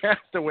going to have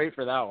to wait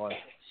for that one.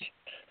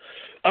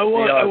 I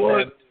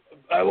want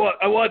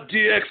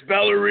DX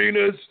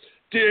ballerinas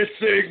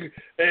dancing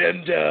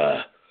and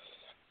oh,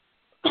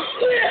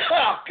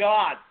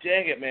 God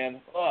dang it,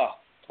 man. Oh,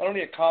 I don't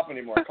need a cough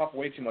anymore. I cough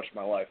way too much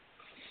in my life.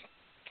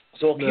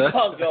 So we'll keep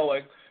on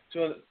going.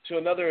 to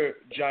another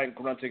giant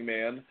grunting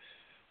man.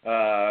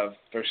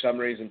 For some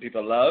reason,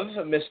 people love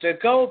Mr.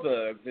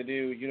 Goldberg, the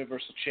new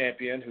Universal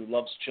Champion who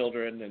loves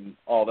children and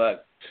all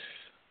that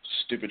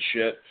stupid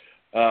shit.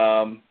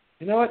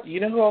 You know what? You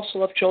know who also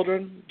loves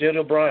children?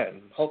 Daniel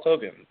Bryan, Hulk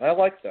Hogan. I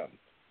like them.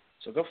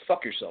 So go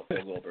fuck yourself,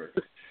 Bill Goldberg.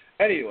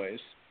 Anyways,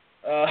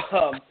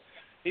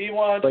 he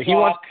wants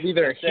to be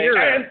their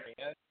hero.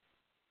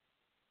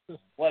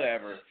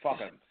 Whatever. Fuck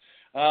him.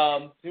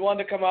 He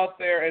wanted to come out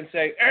there and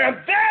say, and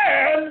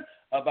then,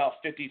 about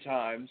 50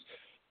 times,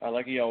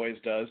 like he always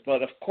does.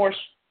 But, of course,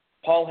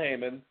 Paul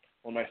Heyman,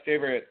 one of my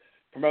favorite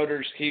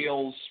promoters,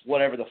 heels,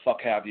 whatever the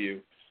fuck have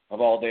you, of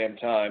all damn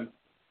time.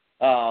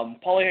 Paul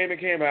Heyman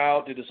came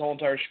out, did his whole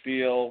entire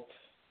spiel,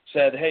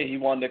 said, hey, he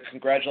wanted to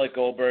congratulate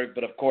Goldberg,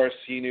 but, of course,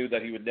 he knew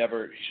that he should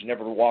never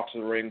walk to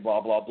the ring,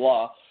 blah, blah,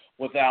 blah,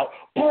 without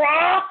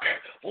Brock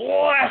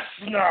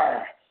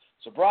Lesnar.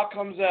 So Brock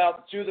comes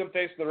out, the two of them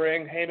face the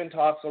ring. Heyman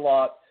talks a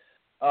lot.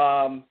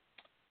 And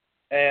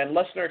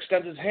Lesnar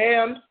extends his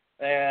hand,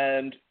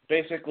 and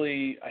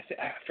basically, I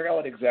forgot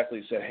what exactly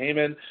he said.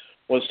 Heyman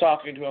was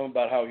talking to him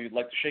about how he'd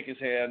like to shake his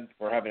hand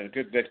for having a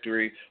good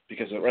victory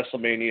because at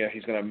WrestleMania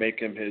he's going to make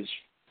him his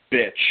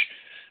bitch.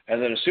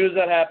 And then as soon as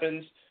that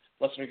happens,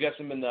 Lesnar gets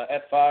him in the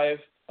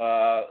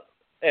F5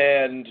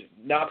 and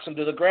knocks him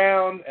to the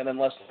ground, and then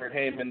Lesnar and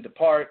Heyman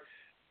depart.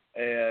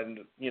 And,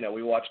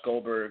 we watch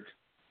Goldberg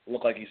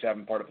look like he's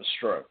having part of a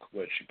stroke,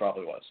 which he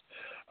probably was.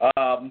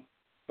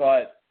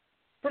 But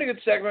pretty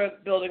good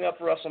segment building up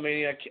for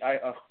WrestleMania.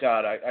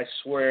 I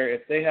swear,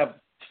 if they have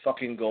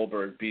fucking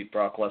Goldberg beat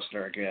Brock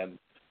Lesnar again,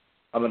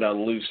 I'm going to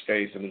lose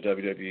faith in the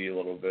WWE a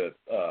little bit.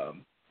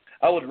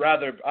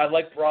 I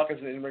like Brock as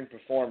an in-ring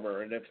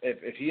performer, and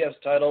if he has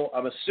title,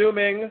 I'm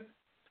assuming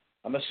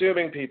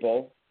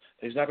people,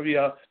 he's not going to be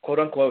a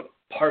quote-unquote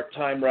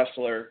part-time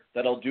wrestler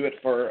that'll do it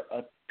for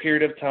a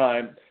period of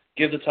time,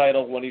 give the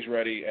title when he's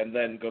ready, and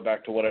then go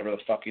back to whatever the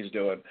fuck he's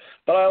doing.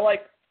 But I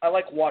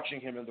like watching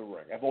him in the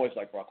ring. I've always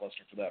liked Brock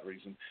Lesnar for that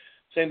reason.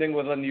 Same thing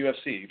with on the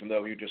UFC, even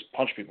though he just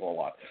punch people a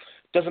lot.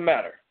 Doesn't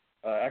matter.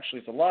 Actually,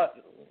 it's a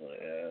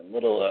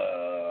little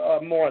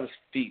more on his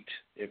feet,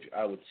 if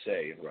I would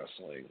say, in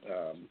wrestling.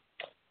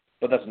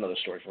 But that's another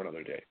story for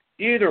another day.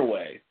 Either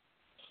way,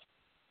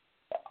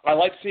 I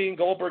like seeing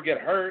Goldberg get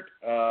hurt,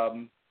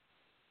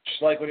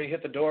 just like when he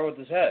hit the door with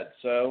his head.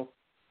 So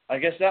I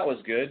guess that was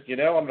good. I'm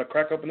going to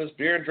crack open this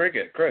beer and drink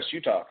it. Chris,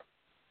 you talk.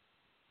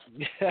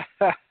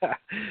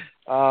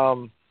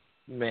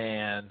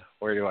 Man,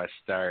 where do I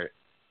start?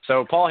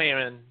 So Paul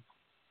Heyman,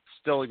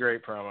 still a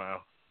great promo.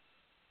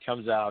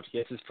 Comes out,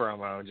 gets his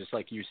promo, just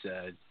like you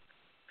said.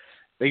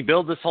 They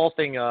build this whole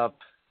thing up.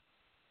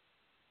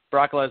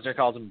 Brock Lesnar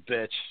calls him a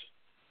bitch.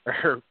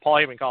 Or Paul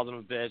Heyman calls him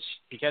a bitch.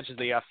 He catches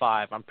the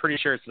F5. I'm pretty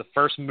sure it's the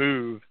first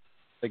move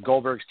that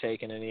Goldberg's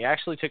taken, and he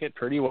actually took it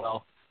pretty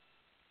well.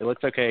 It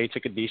looked okay. He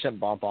took a decent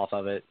bump off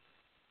of it.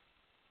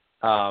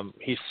 I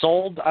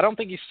don't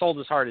think he sold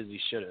as hard as he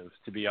should have,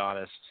 to be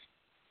honest.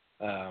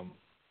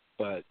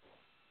 But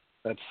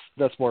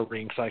that's more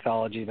ring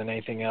psychology than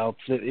anything else.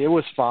 It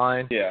was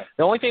fine. Yeah.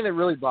 The only thing that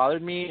really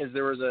bothered me is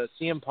there was a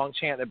CM Punk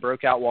chant that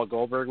broke out while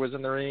Goldberg was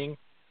in the ring,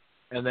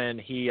 and then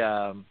he's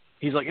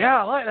like,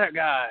 "Yeah, I like that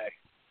guy,"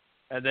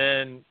 and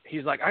then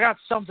he's like, "I got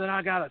something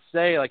I gotta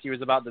say," like he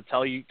was about to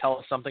tell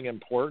us something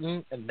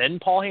important, and then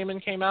Paul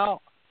Heyman came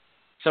out.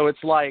 So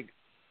it's like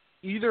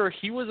either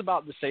he was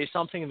about to say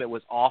something that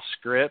was off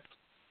script,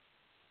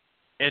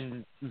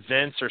 and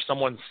Vince or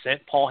someone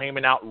sent Paul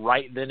Heyman out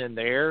right then and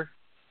there,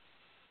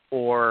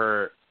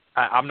 or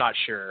I'm not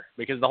sure,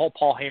 because the whole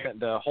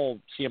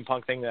CM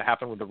Punk thing that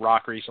happened with The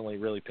Rock recently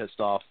really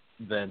pissed off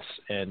Vince,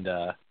 and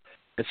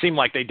it seemed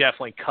like they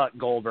definitely cut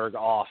Goldberg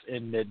off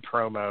in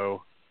mid-promo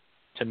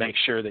to make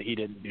sure that he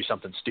didn't do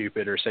something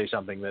stupid or say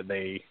something that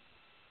they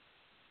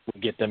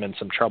would get them in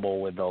some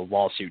trouble with the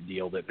lawsuit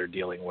deal that they're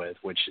dealing with,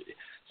 which is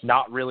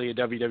not really a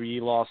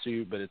WWE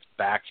lawsuit, but it's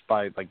backed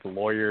by, like, the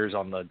lawyers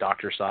on the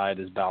doctor side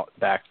is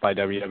backed by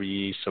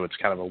WWE, so it's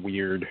kind of a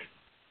weird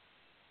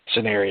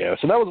scenario.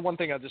 So that was one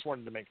thing I just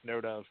wanted to make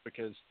note of,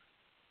 because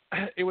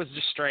it was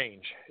just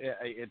strange.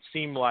 It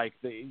seemed like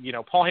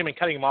Paul Heyman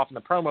cutting him off in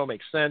the promo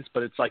makes sense,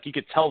 but it's like you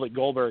could tell that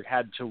Goldberg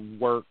had to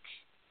work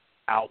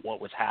out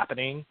what was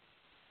happening,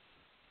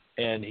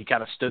 and he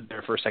kind of stood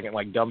there for a second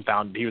like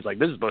dumbfounded. He was like,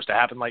 "This is supposed to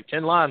happen like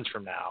 10 lines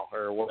from now,"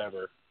 or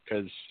whatever,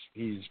 because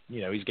he's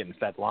getting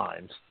fed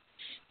lines.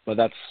 But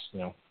that's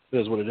it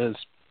is what it is.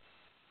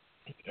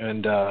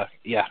 And I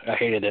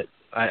hated it.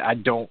 I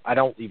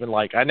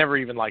never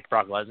even liked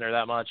Brock Lesnar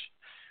that much.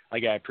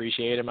 Like, I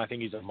appreciate him. I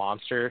think he's a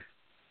monster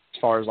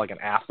as far as like an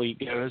athlete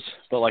goes.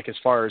 But like as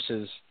far as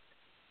his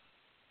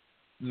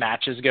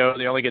matches go,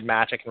 the only good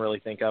match I can really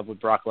think of with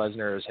Brock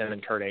Lesnar is him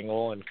and Kurt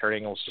Angle, and Kurt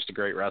Angle's just a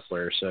great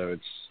wrestler. So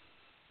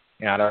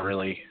I don't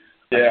really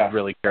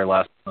care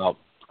less about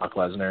Brock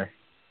Lesnar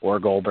or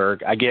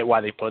Goldberg. I get why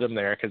they put him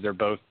there because they're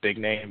both big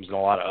names and a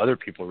lot of other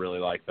people really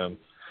like them.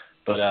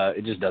 But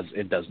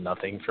it does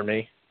nothing for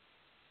me,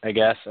 I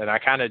guess. And I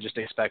kind of just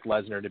expect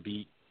Lesnar to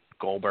beat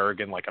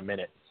Goldberg in like a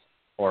minute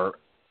or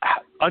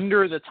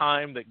under the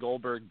time that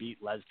Goldberg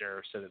beat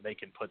Lesnar so that they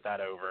can put that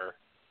over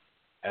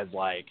as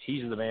like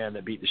he's the man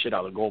that beat the shit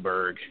out of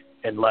Goldberg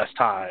in less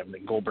time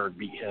than Goldberg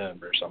beat him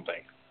or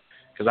something.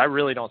 Because I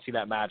really don't see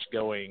that match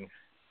going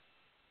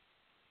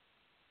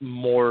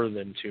more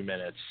than 2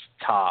 minutes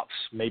tops,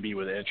 maybe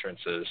with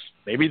entrances.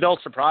 Maybe they'll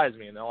surprise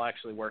me and they'll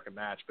actually work a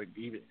match. But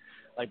even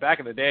like back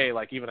in the day,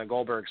 like even a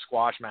Goldberg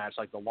squash match,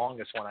 like the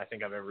longest one I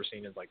think I've ever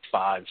seen is like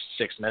 5-6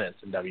 minutes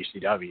in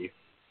WCW.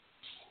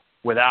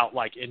 Without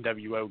like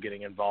NWO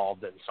getting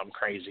involved in some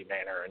crazy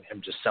manner and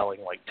him just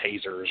selling like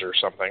tasers or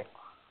something.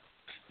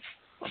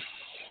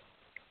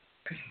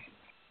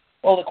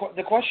 Well,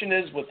 the question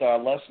is with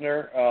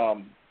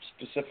Lesnar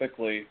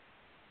specifically,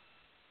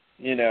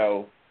 you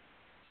know,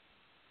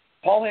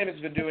 Paul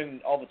Heyman's been doing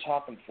all the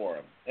talking for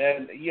him,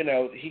 and you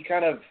know he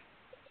kind of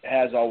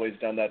has always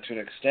done that to an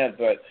extent.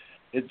 But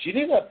do you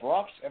think that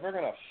Brock's ever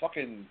gonna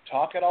fucking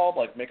talk at all?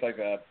 Like make like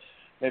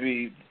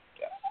maybe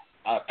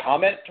a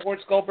comment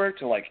towards Goldberg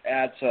to like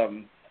add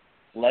some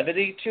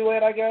levity to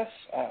it? I guess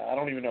I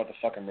don't even know what the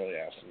fuck I'm really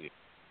asking you.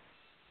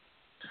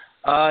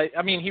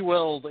 I mean, he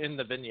will in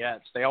the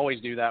vignettes. They always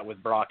do that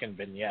with Brock in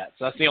vignettes.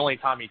 That's the only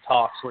time he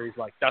talks where he's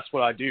like, that's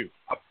what I do.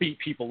 I beat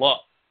people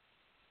up.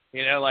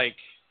 You know, like,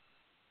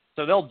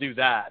 so they'll do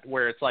that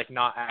where it's like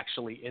not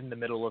actually in the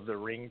middle of the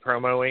ring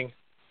promoing,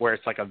 where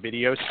it's like a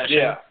video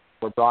session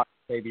where Brock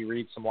maybe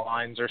reads some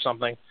lines or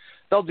something.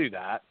 They'll do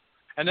that.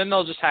 And then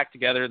they'll just hack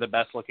together the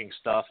best looking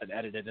stuff and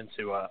edit it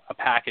into a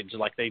package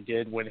like they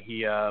did when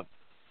he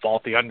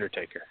fought The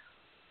Undertaker.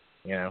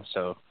 You know,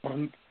 so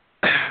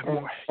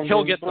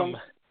he'll get some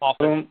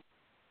often.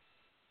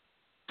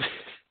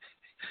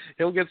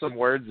 He'll get some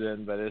words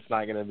in, but it's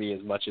not going to be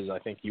as much as I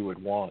think you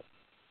would want.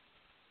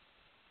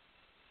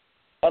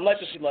 I'd like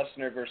to see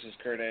Lesnar versus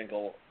Kurt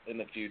Angle in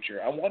the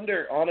future. I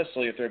wonder,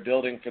 honestly, if they're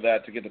building for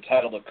that to get the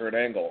title to Kurt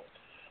Angle.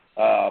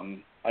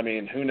 I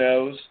mean, who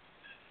knows?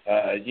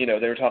 You know,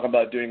 they were talking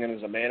about doing him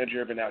as a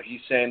manager, but now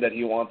he's saying that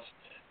he wants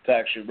to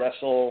actually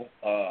wrestle.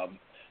 So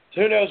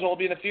who knows what will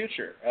be in the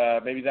future?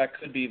 Maybe that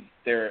could be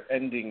their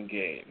ending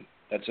game.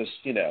 That's just,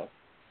 you know,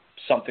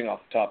 something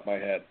off the top of my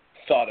head.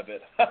 Thought of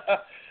it.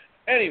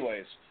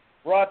 Anyways,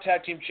 Raw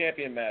Tag Team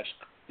Champion match.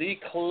 The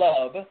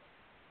Club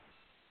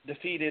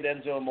defeated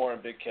Enzo Amore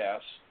and Big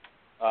Cass.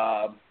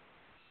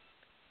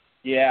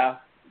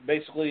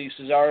 Basically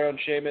Cesaro and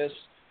Sheamus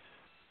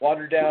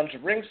wandered down to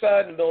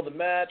ringside in the middle of the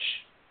match.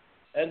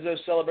 Enzo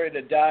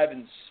celebrated a dive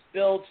and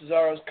spilled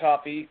Cesaro's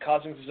coffee,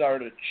 causing Cesaro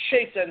to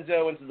chase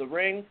Enzo into the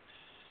ring.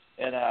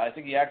 And I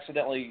think he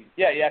accidentally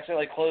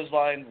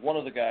clotheslined one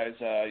of the guys,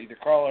 either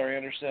Carl or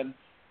Anderson.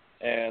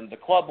 And the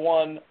Club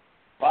won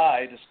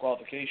by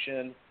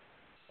disqualification.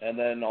 And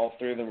then all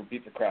three of them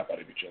beat the crap out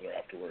of each other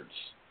afterwards.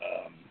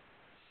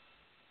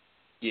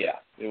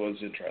 It was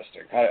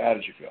interesting. How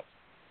did you feel?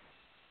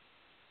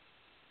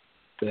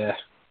 Yeah.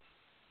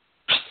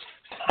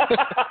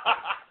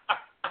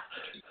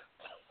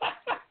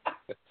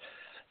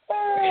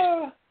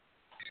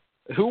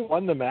 Who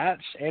won the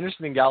match?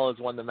 Anderson and Gallows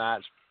won the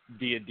match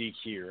via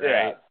DQ,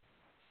 right?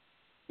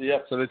 Yeah.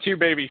 Yep. So the two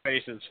baby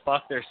faces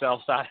fucked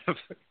themselves out of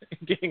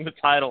getting the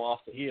title off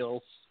the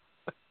heels.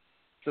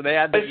 So they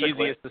had the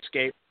easiest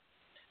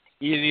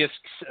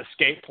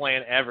escape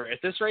plan ever. At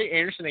this rate,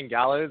 Anderson and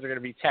Gallows are going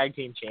to be tag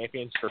team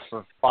champions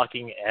for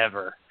fucking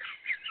ever.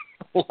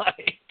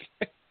 Like,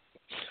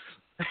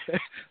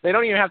 they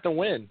don't even have to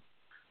win.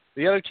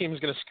 The other team is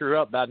going to screw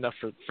up bad enough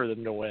for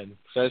them to win.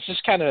 So it's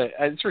just kind of,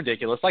 it's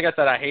ridiculous. Like I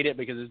said, I hate it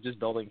because it's just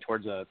building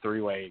towards a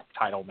three-way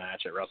title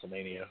match at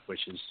WrestleMania,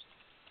 which is,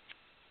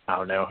 I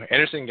don't know.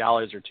 Anderson and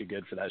Gallows are too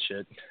good for that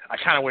shit. I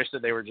kind of wish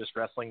that they were just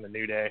wrestling the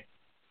New Day.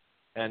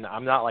 And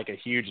I'm not like a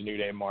huge New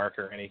Day mark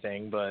or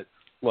anything, but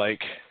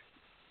like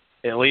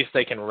at least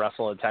they can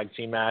wrestle a tag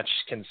team match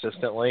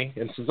consistently.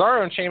 And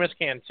Cesaro and Sheamus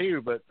can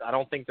too, but I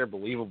don't think they're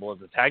believable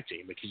as a tag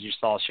team because you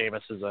saw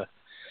Sheamus as a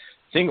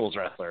singles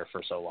wrestler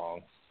for so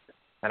long.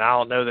 And I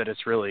don't know that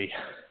it's really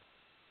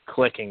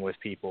clicking with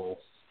people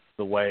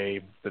the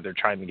way that they're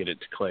trying to get it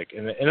to click.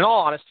 And in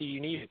all honesty,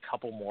 you need a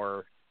couple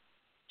more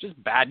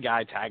just bad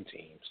guy tag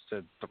teams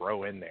to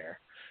throw in there.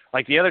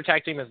 Like the other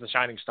tag team is the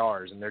Shining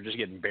Stars, and they're just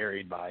getting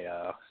buried by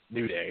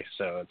New Day.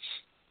 So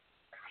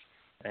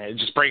it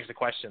just brings the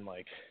question,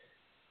 like,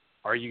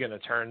 are you going to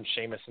turn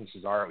Sheamus and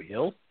Cesaro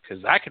heel?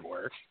 Because that could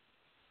work.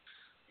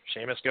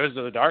 Sheamus goes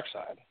to the dark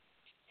side.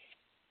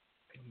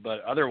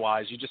 But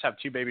otherwise, you just have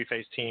two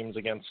babyface teams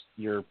against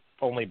your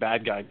only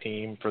bad guy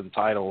team for the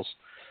titles.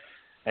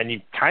 And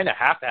you kind of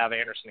have to have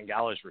Anderson and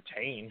Gallows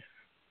retain,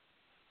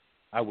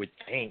 I would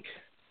think.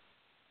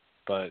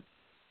 But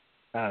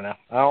I don't know.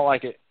 I don't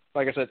like it.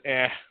 Like I said,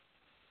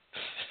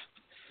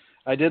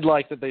 I did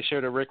like that they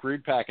showed a Rick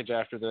Rude package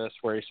after this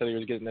where he said he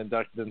was getting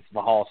inducted into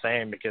the Hall of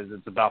Fame because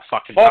it's about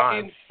fucking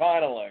time.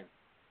 Finally.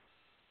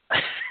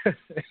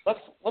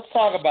 Let's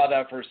talk about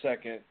that for a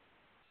second.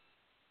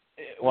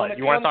 What,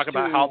 you want to talk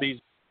about how these...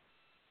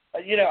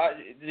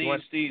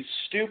 these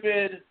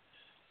stupid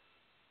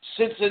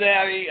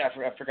Cincinnati... I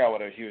forgot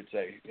what he would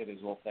say in his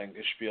little thing,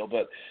 his spiel,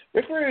 but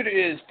Rick Rude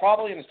is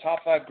probably in his top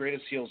 5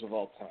 greatest heels of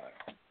all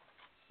time.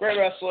 great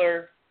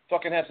wrestler.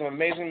 Fucking had some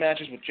amazing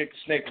matches with Jake the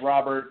Snake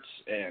Roberts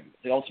and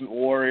the Ultimate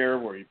Warrior,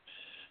 where he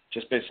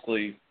just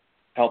basically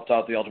helped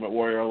out the Ultimate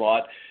Warrior a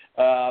lot.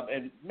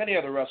 And many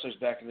other wrestlers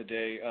back in the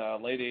day,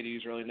 late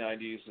 80s, early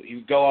 90s. He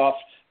would go off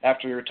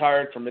after he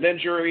retired from an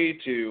injury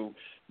to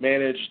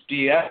manage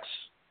DX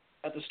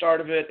at the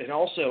start of it, and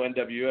also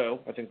NWO.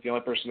 I think the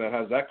only person that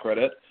has that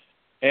credit.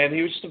 And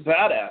he was just a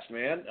badass,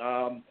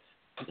 man.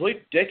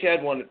 Complete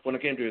dickhead when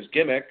it came to his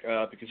gimmick,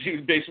 because he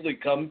would basically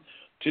come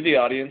to the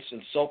audience,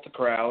 insult the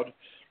crowd,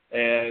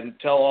 and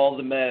tell all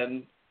the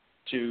men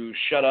to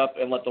shut up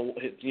and let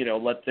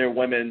their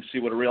women see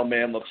what a real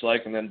man looks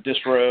like, and then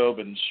disrobe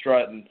and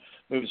strut and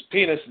move his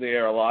penis in the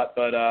air a lot.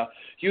 But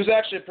he was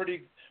actually a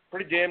pretty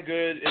damn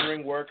good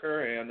in-ring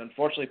worker, and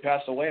unfortunately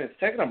passed away. And it's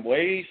taken him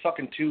way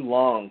fucking too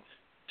long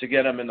to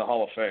get him in the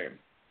Hall of Fame.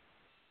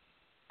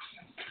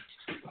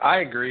 I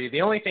agree.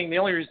 The only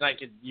reason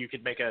you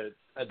could make a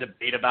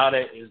debate about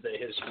it is that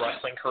his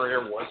wrestling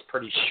career was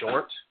pretty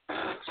short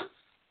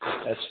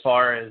as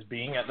far as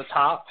being at the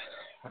top.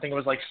 I think it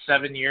was like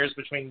 7 years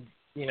between,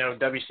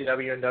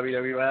 WCW and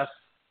WWF.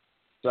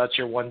 So that's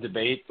your one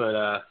debate.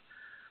 But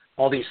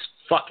all these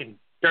fucking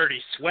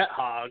dirty sweat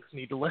hogs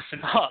need to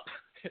listen up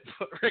and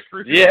put Rick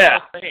Rude in the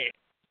Hall of Fame.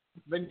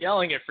 Been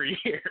yelling it for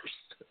years.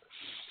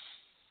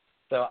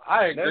 So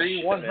I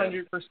agree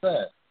 100%.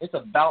 It's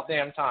about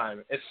damn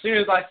time. As soon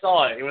as I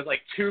saw it, it was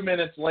like 2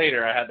 minutes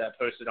later I had that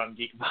posted on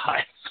Geek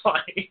Vibes.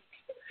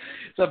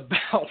 It's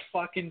about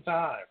fucking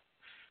time.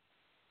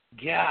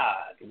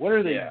 God, what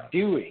are they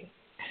doing?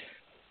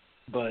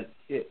 But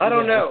I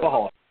don't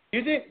know. Do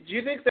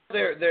you think that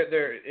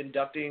they're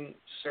inducting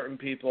certain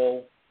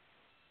people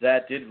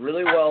that did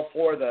really well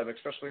for them,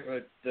 especially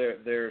with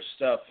their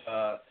stuff?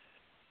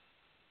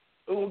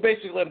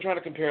 Basically, I'm trying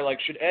to compare. Like,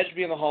 should Edge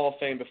be in the Hall of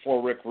Fame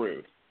before Rick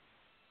Rude?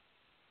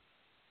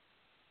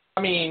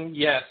 I mean,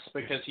 yes,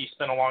 because he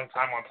spent a long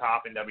time on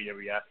top in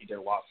WWF. He did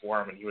a lot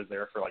for him, and he was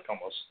there for like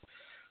almost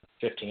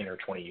 15 or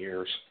 20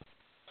 years.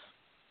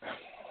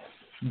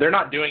 They're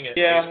not doing it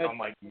based on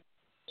like,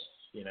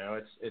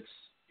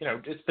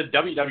 it's the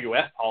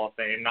WWF Hall of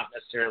Fame, not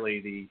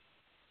necessarily the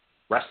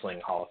Wrestling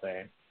Hall of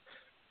Fame.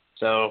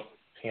 So,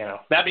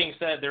 that being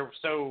said, they're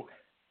so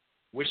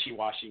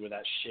wishy-washy with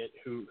that shit.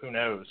 Who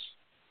knows?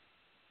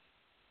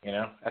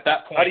 At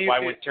that point, why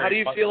would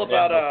Terry Funk feel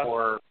about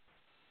before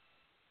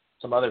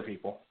some other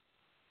people?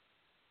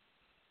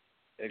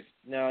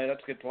 No,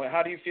 that's a good point.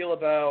 How do you feel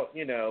about,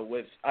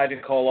 with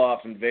Ivan Koloff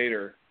and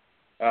Vader?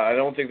 I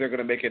don't think they're going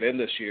to make it in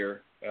this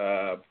year.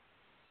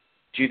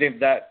 Do you think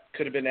that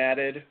could have been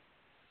added?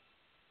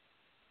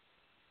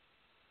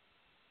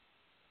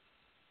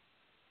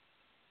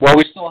 Well,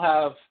 we still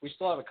have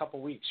a couple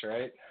weeks,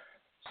 right?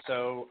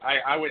 So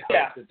I would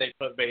hope that they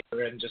put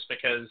Vader in, just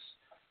because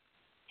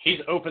he's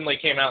openly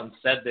came out and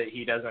said that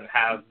he doesn't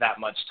have that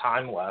much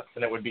time left,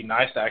 and it would be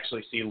nice to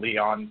actually see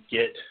Leon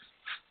get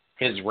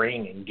his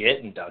ring and get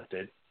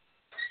inducted.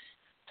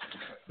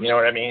 You know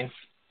what I mean?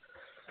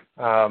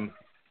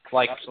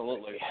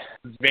 Absolutely.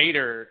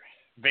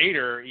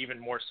 Vader, even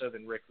more so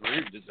than Rick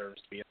Rude,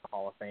 deserves to be in the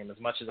Hall of Fame, as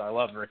much as I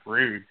love Rick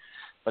Rude.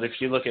 But if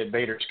you look at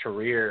Vader's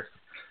career,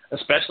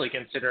 especially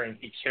considering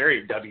he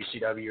carried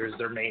WCW as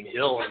their main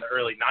heel in the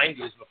early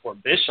 90s before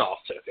Bischoff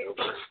took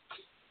over,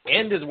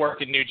 and his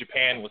work in New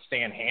Japan with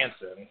Stan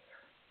Hansen,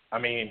 I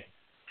mean,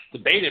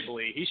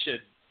 debatably, he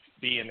should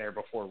be in there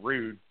before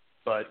Rude.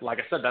 But like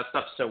I said, that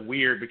stuff's so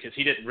weird because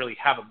he didn't really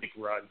have a big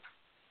run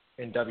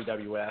in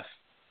WWF.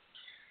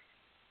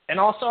 And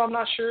also, I'm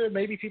not sure,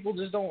 maybe people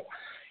just don't,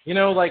 I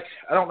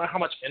don't know how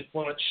much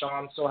influence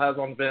Shawn still has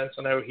on Vince.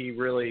 I know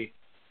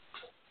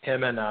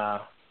him and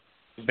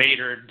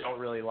Vader don't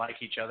really like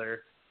each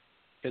other,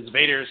 because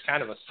Vader is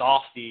kind of a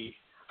softie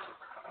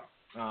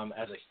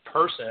as a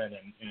person,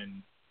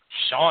 and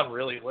Shawn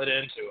really lit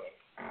into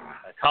him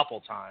a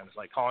couple times,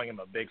 like calling him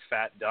a big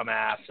fat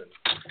dumbass, and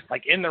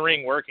like in the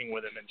ring working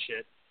with him and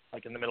shit,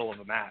 like in the middle of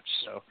a match.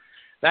 So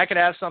that could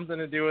have something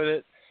to do with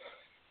it.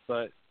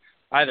 But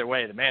either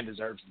way, the man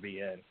deserves to be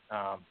in.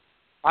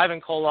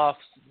 Ivan Koloff,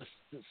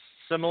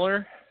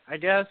 similar, I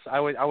guess. I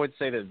would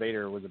say that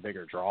Vader was a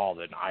bigger draw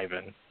than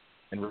Ivan,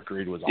 and Rick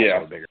Rude was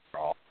also a bigger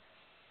draw.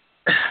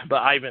 But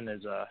Ivan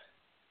is I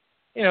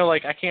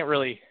can't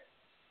really.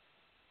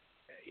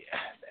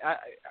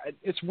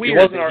 It's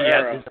weird that he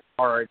has his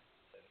card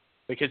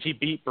because he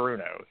beat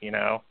Bruno,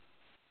 So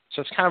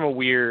it's kind of a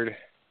weird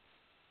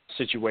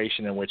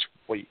situation in which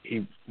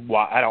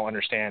I don't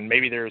understand.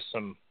 Maybe there's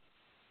some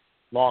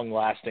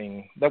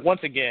long-lasting. But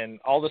once again,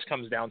 all this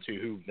comes down to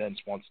who Vince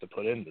wants to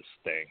put in this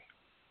thing.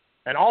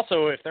 And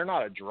also, if they're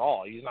not a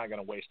draw, he's not going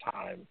to waste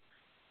time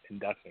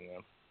inducting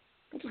them.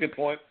 That's a good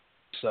point.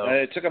 So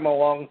it took him a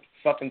long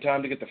fucking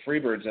time to get the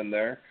Freebirds in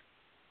there.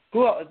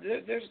 Well,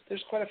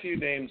 there's quite a few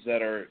names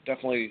that are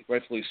definitely,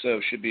 rightfully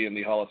so, should be in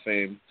the Hall of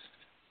Fame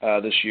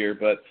this year.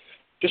 But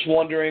just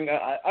wondering,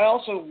 I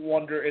also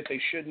wonder if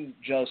they shouldn't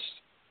just,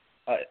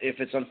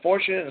 if it's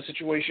unfortunate and a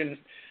situation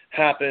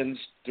happens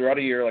throughout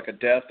a year, like a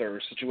death or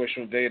a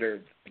situation with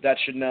Vader, that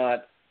should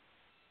not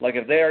Like,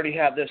 if they already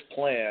have this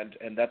planned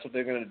and that's what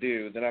they're going to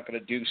do, they're not going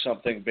to do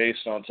something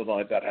based on something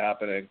like that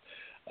happening.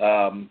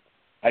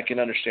 I can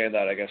understand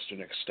that, I guess, to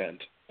an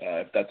extent,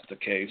 if that's the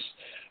case.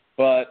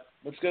 But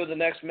let's go to the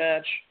next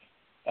match.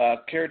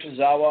 Kira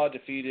Tozawa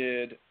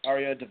defeated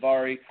Arya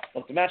Daivari.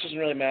 Look, the match doesn't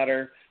really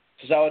matter.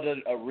 Tozawa did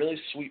a really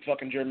sweet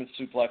fucking German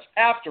suplex.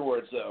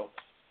 Afterwards, though,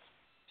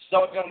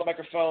 Tozawa got on the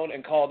microphone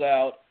and called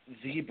out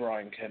the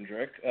Brian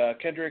Kendrick.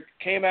 Kendrick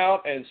came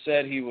out and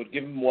said he would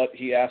give him what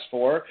he asked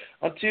for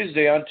on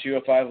Tuesday on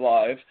 205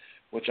 Live,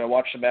 which I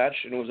watched the match,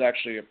 and it was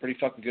actually a pretty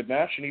fucking good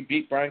match, and he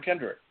beat Brian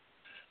Kendrick.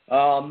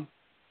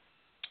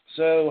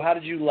 So how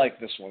did you like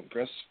this one,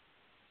 Chris?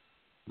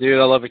 Dude,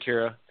 I love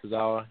Akira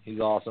Tozawa. He's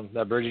awesome.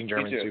 That bridging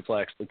German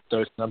suplex looks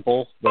so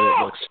simple, but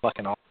it looks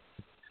fucking awesome.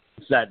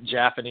 It's that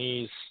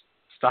Japanese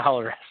style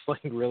of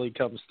wrestling really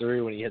comes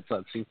through when he hits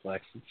that suplex.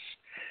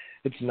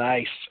 It's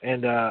nice.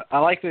 And I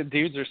like that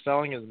dudes are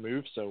selling his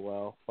moves so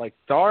well. Like,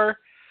 Dar,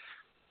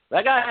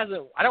 that guy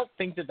hasn't – I don't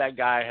think that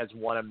guy has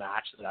won a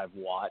match that I've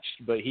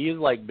watched, but he has,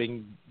 like,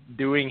 been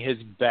doing his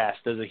best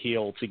as a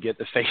heel to get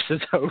the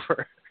faces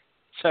over.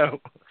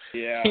 So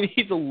yeah, he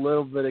needs a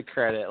little bit of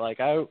credit. Like,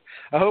 I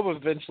hope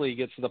eventually he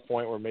gets to the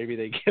point where maybe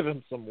they give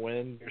him some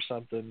wins or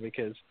something,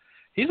 because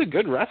he's a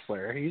good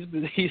wrestler. He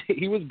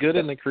was good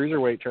in the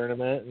cruiserweight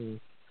tournament,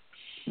 and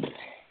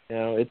you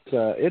know,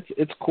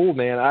 it's cool,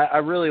 man. I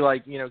really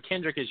like, you know,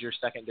 Kendrick is your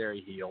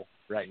secondary heel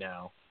right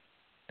now,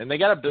 and they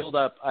got to build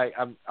up.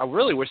 I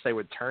really wish they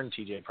would turn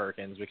T.J.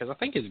 Perkins, because I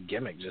think his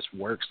gimmick just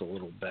works a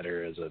little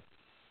better as a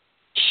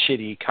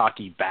shitty,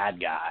 cocky bad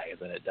guy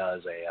than it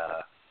does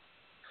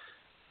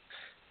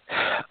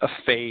a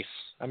face.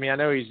 I mean, I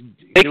know he's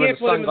they doing can't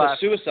put him in the sunglass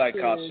suicide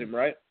costume,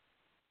 right?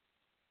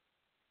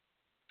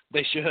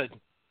 They should.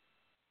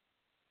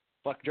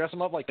 Fuck, dress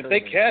him up like if they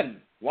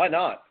can. Why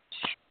not?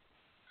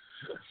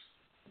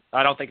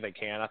 I don't think they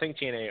can. I think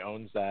TNA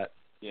owns that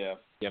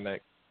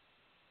gimmick.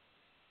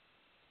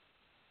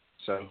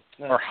 So,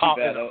 or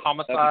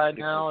Homicide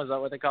now? Is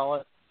that what they call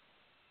it?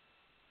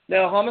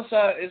 No,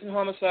 Homicide isn't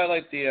Homicide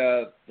like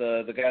the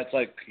guy that's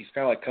like, he's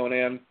kind of like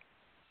Conan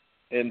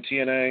in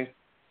TNA.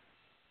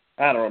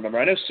 I don't remember.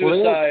 I know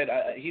Suicide.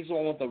 He's the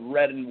one with the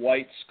red and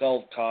white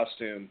skull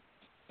costume.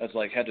 That's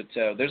like head to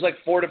toe. There's like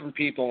 4 different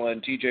people,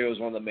 and TJ was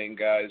one of the main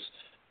guys.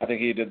 I think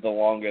he did the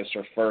longest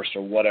or first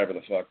or whatever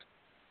the fuck.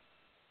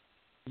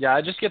 Yeah,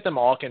 I just get them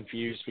all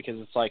confused because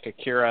it's like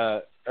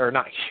Akira, or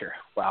not Akira,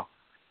 wow.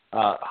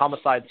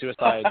 Homicide,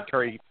 Suicide,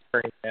 Curry,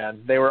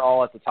 and they were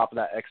all at the top of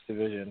that X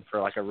division for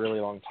like a really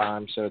long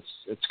time. So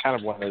it's kind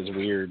of one of those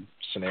weird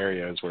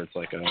scenarios where it's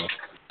like,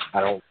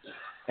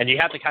 and you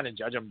have to kind of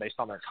judge them based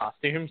on their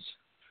costumes,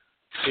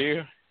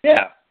 too.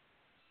 Yeah.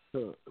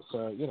 So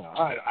you know,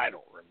 I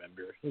don't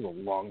remember. It was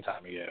a long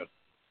time ago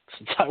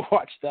since I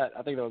watched that.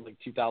 I think that was like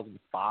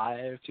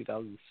 2005,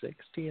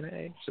 2006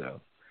 TNA.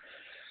 So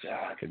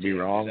I could be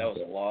wrong. That was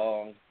a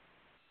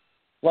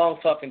long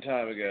fucking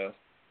time ago.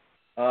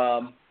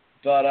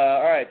 But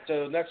all right.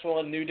 So next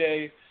one, New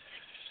Day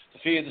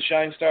defeated the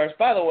Shining Stars.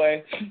 By the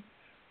way,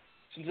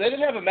 since they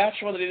didn't have a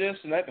match when they did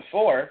this the night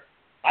before,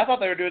 I thought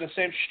they were doing the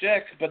same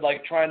shtick, but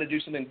like trying to do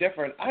something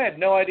different. I had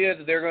no idea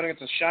that they were going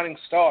against the Shining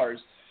Stars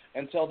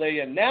until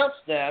they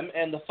announced them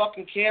and the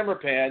fucking camera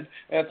panned,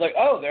 and it's like,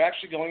 oh, they're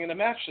actually going in a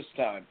match this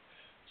time.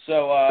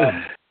 So,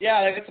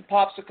 yeah, they get the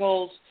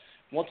popsicles.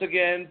 Once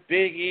again,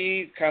 Big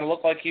E kind of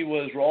looked like he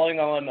was rolling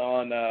on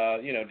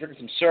drinking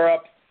some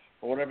syrup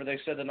or whatever they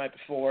said the night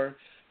before.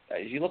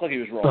 He looked like he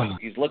was rolling.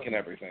 He's licking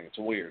everything. It's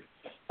weird.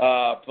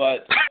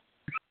 But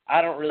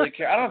I don't really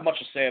care. I don't have much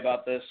to say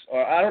about this,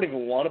 or I don't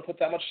even want to put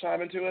that much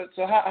time into it.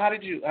 So how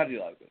did you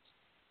like this?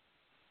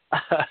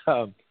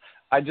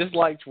 I just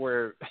liked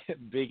where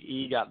Big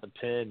E got the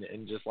pin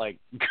and just like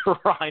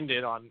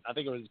grinded on, I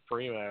think it was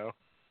Primo,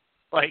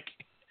 like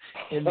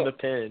in the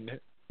pin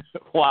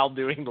while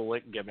doing the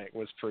lick gimmick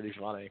was pretty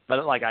funny.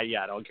 But like, I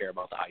don't care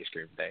about the ice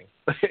cream thing.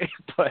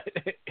 But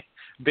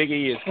Big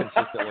E is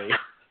consistently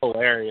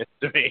hilarious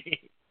to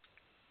me.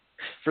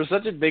 For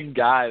such a big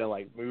guy to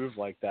like move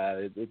like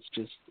that, it's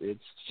just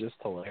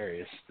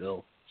hilarious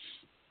still.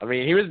 I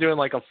mean, he was doing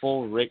like a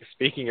full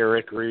speaking of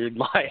Rick Rude,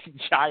 like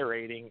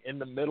gyrating in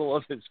the middle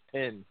of his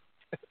pin.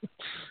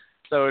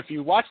 So if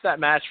you watch that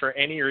match for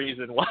any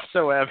reason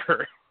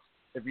whatsoever,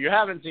 if you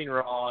haven't seen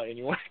Raw and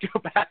you want to go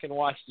back and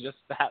watch just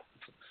that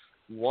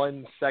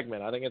one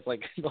segment, I think it's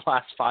like the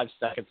last 5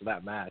 seconds of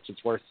that match.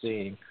 It's worth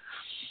seeing.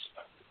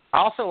 I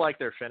also like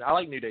I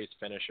like New Day's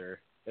finisher.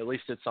 At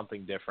least it's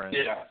something different.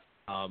 Yeah.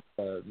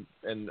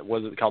 And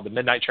was it called the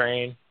Midnight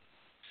Train?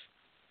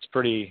 It's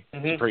pretty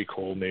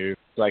cool move.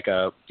 Like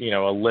a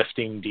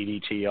lifting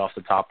DDT off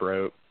the top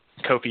rope.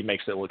 Kofi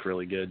makes it look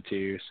really good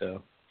too.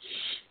 So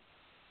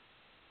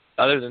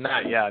other than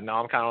that, I'm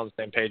kind of on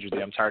the same page with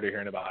you. I'm tired of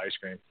hearing about ice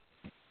cream.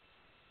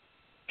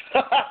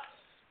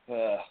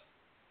 It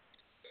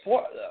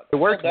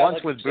worked once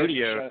with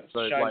Budio,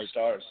 but like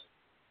Stars.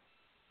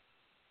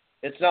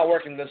 It's not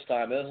working this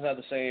time. It doesn't have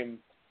the same.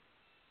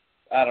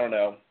 I don't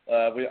know.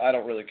 I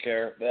don't really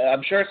care.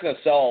 I'm sure it's going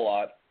to sell a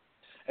lot.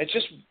 It's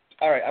just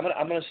all right,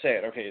 I'm gonna say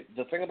it. Okay,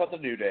 the thing about the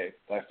New Day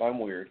that I find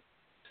weird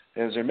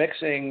is they're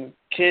mixing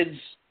kids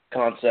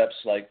concepts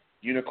like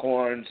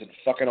unicorns and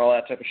fucking all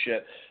that type of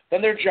shit.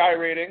 Then they're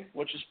gyrating,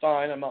 which is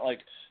fine. I'm not like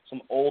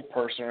some old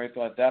person or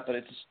anything like that, but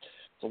it's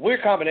a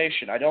weird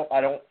combination.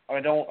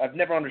 I've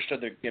never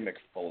understood their gimmick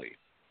fully,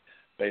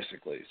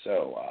 basically.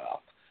 So,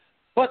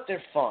 but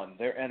they're fun.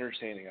 They're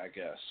entertaining, I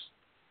guess.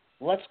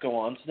 Let's go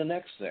on to the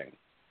next thing.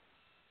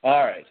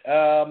 All right.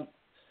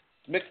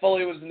 Mick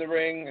Foley was in the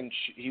ring, and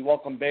he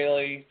welcomed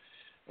Bayley,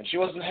 and she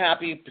wasn't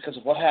happy because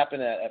of what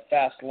happened at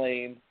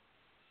Fastlane,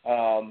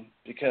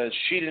 because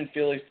she didn't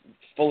fully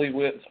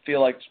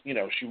feel like, you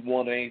know, she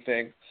won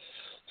anything.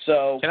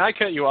 So can I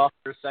cut you off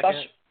for a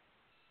second?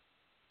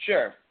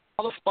 Sure.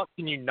 How the fuck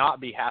can you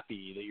not be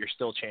happy that you're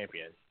still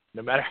champion,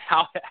 no matter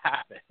how it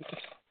happened?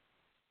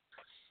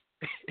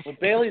 Well,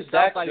 Bayley's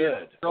that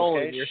good.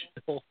 Okay? You're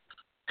still...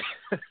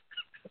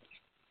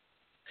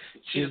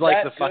 She's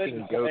like the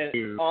fucking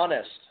Goku.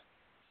 Honest.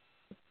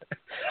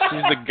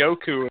 She's the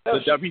Goku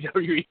of the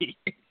WWE.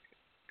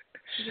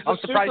 I'm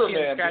surprised she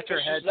didn't scratch her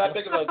head. She's not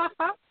big of a...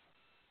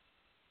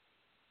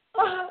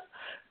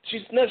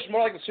 she's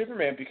more like the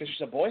Superman because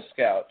she's a Boy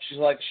Scout.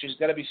 She's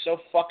got to be so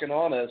fucking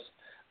honest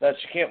that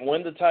she can't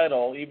win the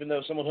title, even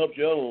though someone helped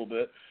you out a little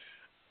bit.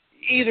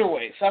 Either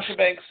way, Sasha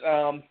Banks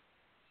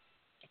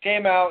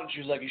came out and she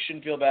was like, "You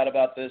shouldn't feel bad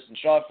about this." And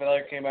Charlotte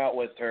Flair came out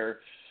with her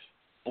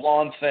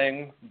blonde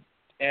thing,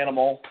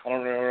 animal. I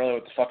don't know really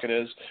what the fuck it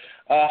is.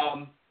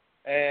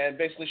 And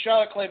basically,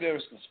 Charlotte claimed there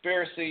was a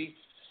conspiracy.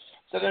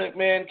 So then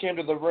McMahon came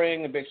to the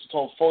ring and basically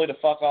told Foley to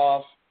fuck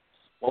off.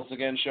 Once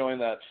again, showing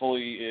that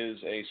Foley is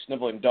a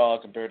sniveling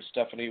dog compared to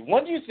Stephanie.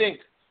 When do you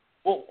think?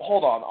 Well,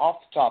 hold on,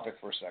 off the topic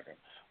for a second.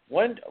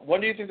 When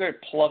do you think they're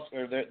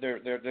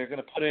going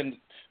to put in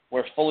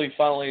where Foley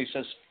finally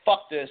says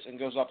fuck this and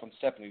goes off on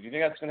Stephanie? Do you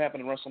think that's going to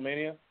happen in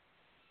WrestleMania?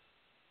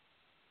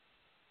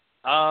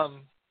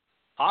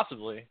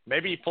 Possibly.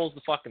 Maybe he pulls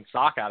the fucking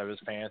sock out of his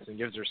pants and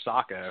gives her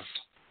Socko.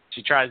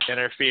 She tries to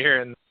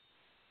interfere in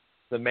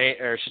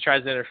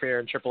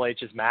Triple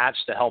H's match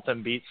to help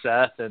him beat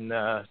Seth, and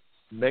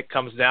Mick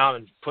comes down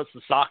and puts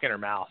the sock in her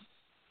mouth.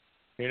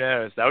 Who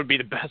knows? That would be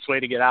the best way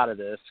to get out of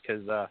this,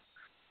 because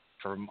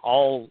from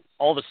all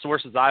the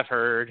sources I've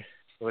heard,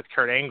 with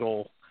Kurt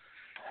Angle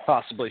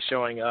possibly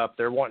showing up,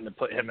 they're wanting to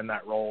put him in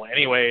that role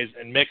anyways,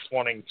 and Mick's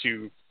wanting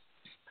to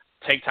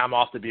take time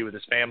off to be with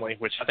his family,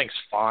 which I think is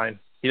fine.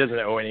 He doesn't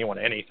owe anyone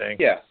anything.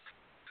 Yeah.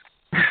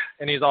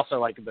 And he's also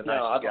like the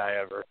nicest guy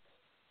ever.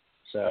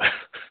 So.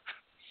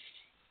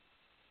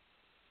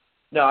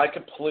 No, I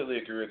completely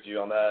agree with you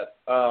on that.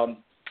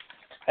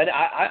 And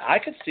I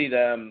could see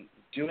them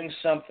doing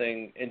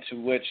something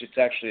into which it's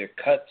actually a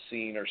cut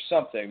scene or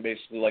something,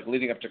 basically like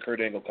leading up to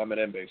Kurt Angle coming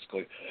in,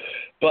 basically.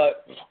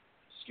 But,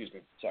 excuse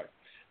me, sorry.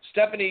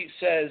 Stephanie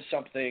says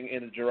something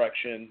in the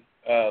direction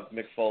of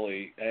Mick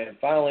Foley, and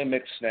finally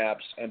Mick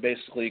snaps and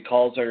basically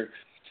calls her,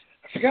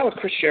 I forgot what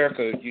Chris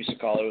Jericho used to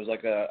call it. It was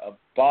like a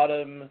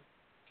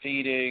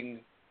bottom-feeding,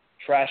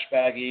 trash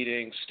bag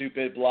eating,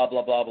 stupid, blah,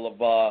 blah, blah, blah,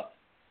 blah,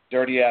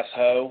 dirty-ass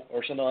hoe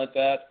or something like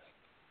that.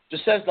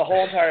 Just says the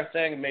whole entire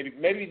thing, and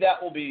maybe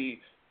that will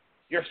be,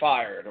 you're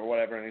fired or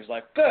whatever. And he's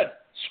like, good,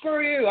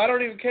 screw you, I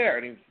don't even care.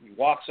 And he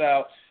walks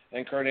out,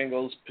 and Kurt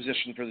Angle's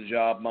positioned for the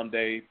job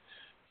Monday.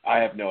 I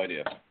have no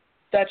idea.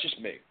 That's just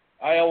me.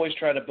 I always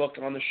try to book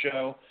it on the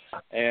show,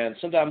 and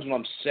sometimes when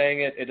I'm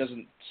saying it, it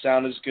doesn't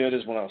sound as good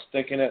as when I was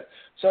thinking it.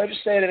 So I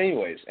just say it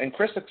anyways. And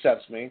Chris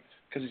accepts me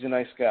because he's a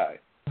nice guy.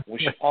 We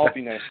should all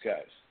be nice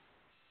guys.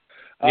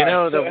 You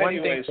know, the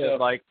one thing that,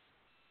 like,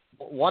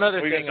 one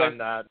other thing on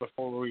that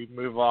before we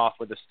move off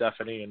with the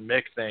Stephanie and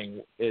Mick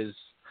thing is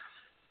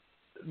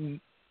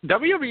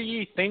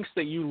WWE thinks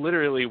that you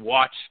literally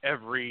watch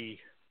every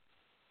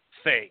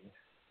thing,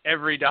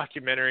 every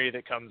documentary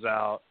that comes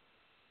out,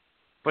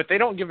 but they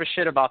don't give a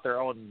shit about their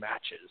own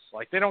matches.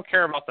 Like, they don't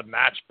care about the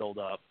match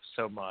build-up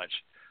so much,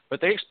 but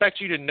they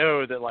expect you to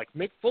know that, like,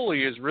 Mick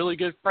Foley is really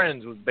good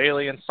friends with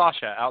Bayley and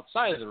Sasha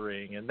outside of the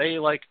ring, and they,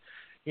 like,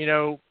 you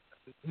know,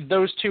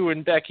 those two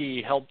and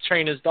Becky helped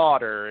train his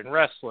daughter in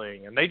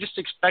wrestling, and they just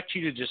expect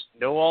you to just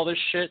know all this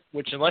shit,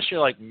 which unless you're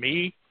like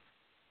me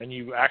and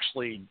you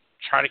actually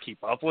try to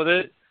keep up with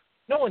it,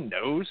 no one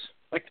knows.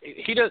 Like,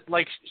 he does,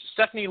 like,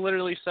 Stephanie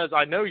literally says,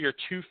 I know your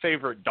two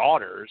favorite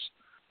daughters.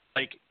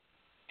 Like,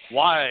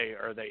 why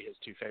are they his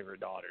two favorite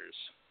daughters?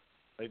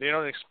 Like, they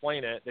don't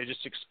explain it. They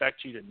just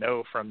expect you to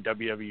know from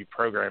WWE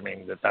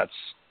programming that that's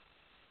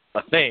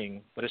a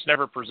thing, but it's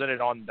never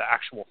presented on the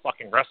actual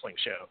fucking wrestling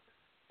show.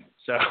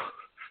 So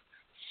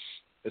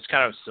it's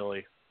kind of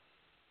silly,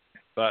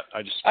 but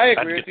I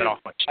agree with you. Off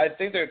my I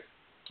think they're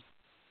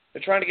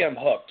trying to get them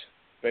hooked,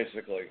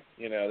 basically.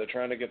 You know, they're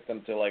trying to get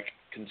them to, like,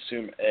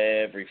 consume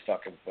every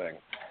fucking thing.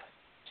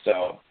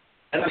 So,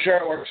 and I'm sure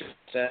it works.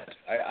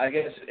 I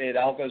guess it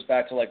all goes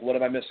back to, like, what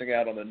am I missing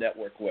out on the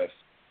network with?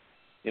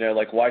 You know,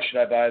 like, why should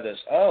I buy this?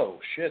 Oh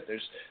shit,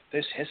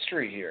 there's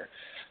history here.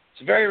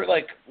 It's a very,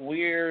 like,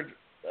 weird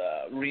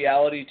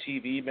reality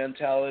TV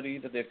mentality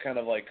that they've kind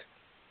of, like,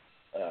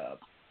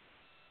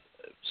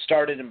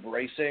 started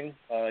embracing,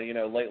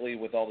 lately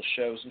with all the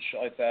shows and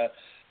shit like that.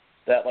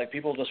 That like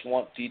people just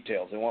want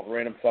details. They want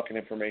random fucking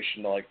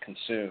information to like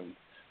consume.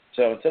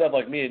 So instead of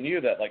like me and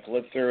you that like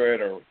lived through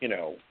it or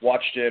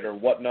watched it or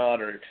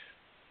whatnot or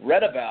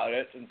read about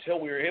it until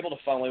we were able to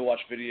finally watch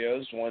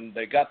videos when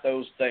they got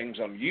those things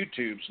on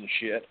YouTubes and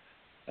shit.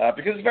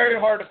 Because it's very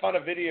hard to find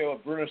a video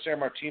of Bruno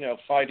Sammartino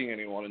fighting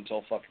anyone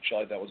until fucking shit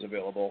like that was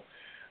available.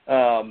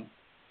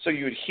 So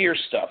you would hear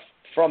stuff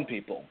from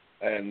people,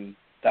 and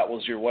that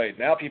was your way.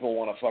 Now people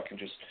want to fucking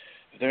just,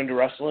 if they're into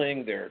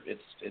wrestling,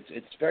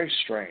 it's very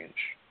strange.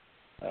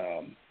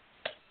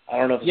 I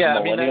don't know if it's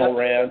a millennial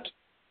rant.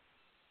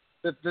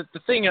 The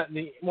thing,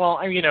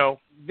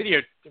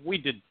 video, we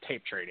did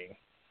tape trading.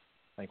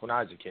 Like when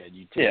I was a kid,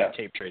 you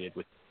tape traded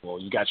with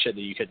people. You got shit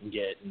that you couldn't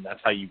get, and that's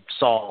how you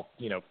saw,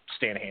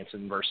 Stan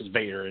Hansen versus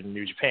Vader in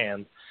New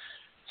Japan.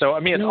 So, I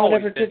mean, it's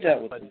always I never did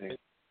that with me.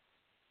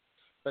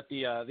 But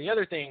the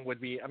other thing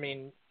would be,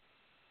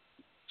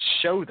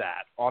 show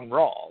that on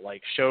Raw.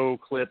 Like, show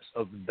clips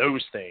of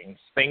those things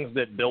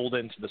that build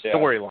into the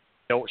storyline.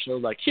 Don't show,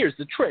 like, here's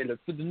the trailer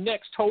for the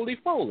next Holy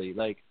Foley.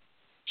 Like,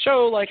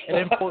 show, like, an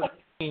important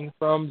scene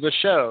from the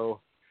show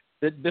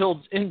that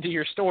builds into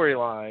your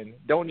storyline.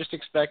 Don't just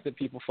expect that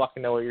people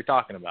fucking know what you're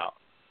talking about.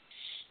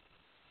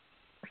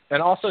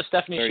 And also,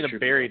 Stephanie should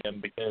have buried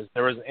him because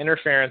there was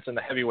interference in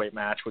the heavyweight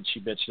match, which she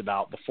bitched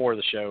about before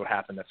the show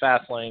happened at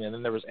Fastlane, and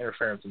then there was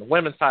interference in the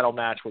women's title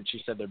match, which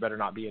she said there better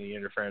not be any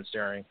interference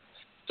during.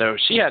 So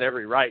she had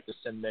every right to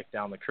send Mick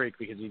down the creek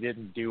because he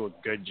didn't do a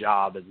good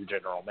job as the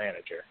general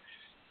manager.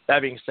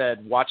 That being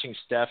said, watching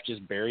Steph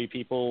just bury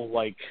people,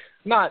 like,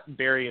 not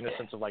bury in the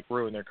sense of, like,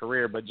 ruin their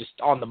career, but just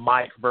on the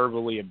mic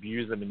verbally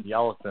abuse them and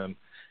yell at them,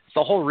 it's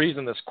the whole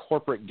reason this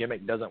corporate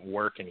gimmick doesn't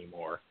work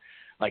anymore.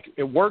 Like,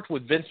 it worked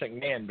with Vince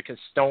McMahon because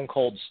Stone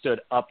Cold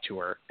stood up to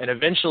her. And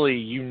eventually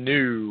you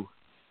knew,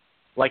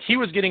 like, he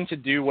was getting to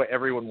do what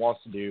everyone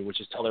wants to do,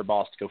 which is tell their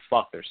boss to go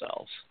fuck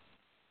themselves.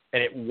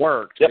 And it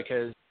worked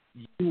because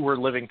you were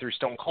living through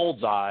Stone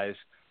Cold's eyes,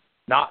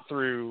 not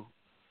through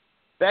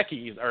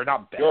Becky's, or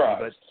not Becky,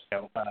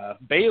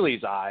 but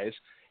Bayley's eyes,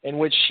 in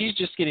which she's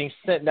just getting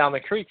sent down the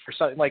creek for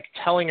something, like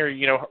telling her,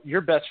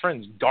 your best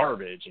friend's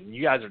garbage and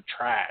you guys are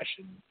trash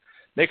and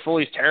Mick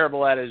Foley's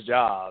terrible at his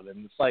job.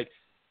 And it's like,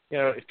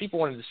 if people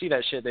wanted to see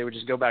that shit, they would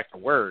just go back to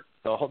work.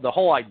 The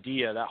whole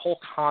idea, that whole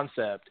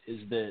concept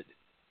is that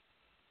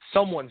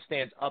someone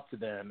stands up to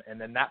them and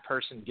then that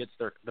person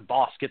the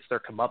boss gets their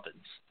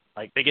comeuppance.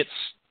 Like, they get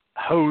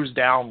hosed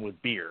down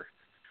with beer.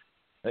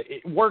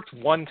 It worked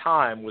one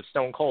time with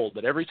Stone Cold,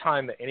 but every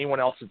time that anyone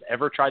else has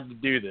ever tried to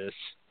do this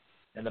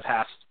in the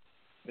past,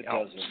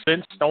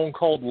 since Stone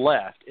Cold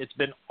left, it's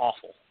been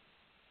awful.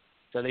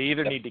 So they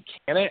either need to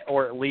can it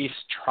or at least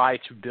try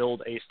to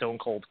build a Stone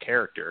Cold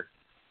character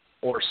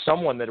or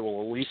someone that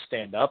will at least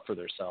stand up for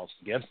themselves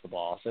against the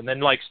boss. And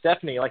then, like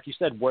Stephanie, like you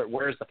said,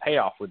 where's the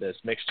payoff with this?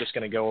 Mick's just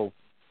going to go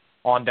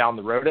on down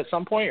the road at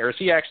some point, or is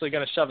he actually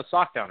going to shove a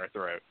sock down her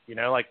throat?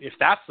 Like, if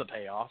that's the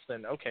payoff,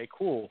 then okay,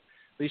 cool.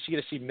 At least you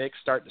get to see Mick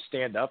start to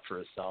stand up for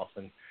himself.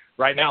 And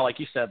right now, like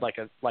you said, like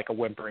a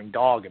whimpering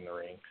dog in the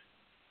ring,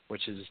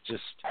 which is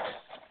just,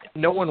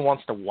 no one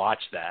wants to watch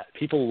that.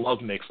 People love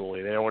Mick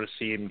Foley. They don't want to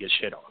see him get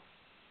shit on.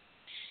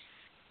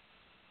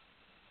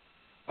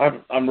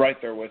 I'm right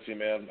there with you,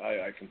 man.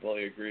 I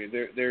completely agree.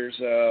 There's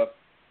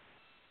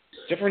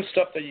different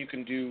stuff that you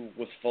can do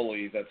with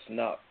Foley that's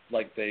not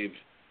like they've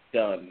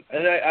done,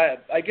 and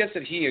I guess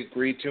that he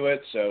agreed to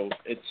it, so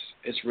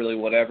it's really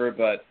whatever.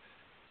 But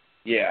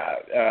yeah,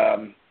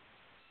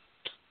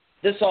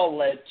 this all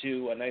led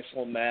to a nice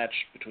little match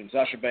between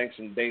Sasha Banks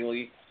and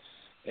Bayley,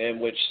 in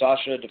which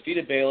Sasha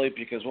defeated Bayley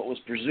because what was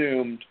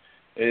presumed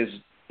is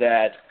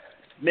that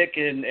Mick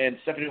and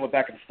Stephanie went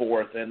back and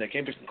forth, and they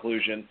came to the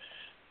conclusion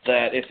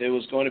that if it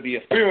was going to be a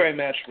three-way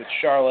match with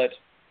Charlotte,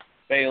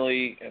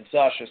 Bayley, and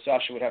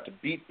Sasha would have to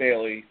beat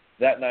Bayley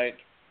that night,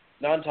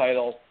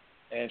 non-title,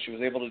 and she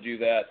was able to do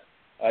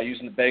that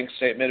using the bank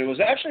statement. It was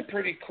actually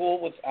pretty cool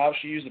with how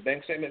she used the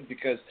bank statement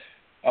because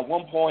at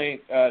one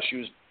point she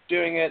was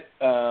doing it.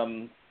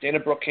 Dana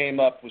Brooke came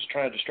up, was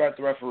trying to distract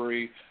the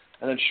referee,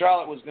 and then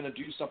Charlotte was going to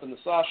do something to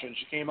Sasha, and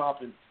she came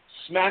up and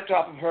smacked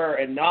off of her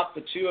and knocked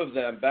the two of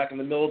them back in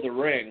the middle of the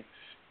ring,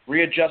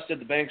 readjusted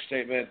the bank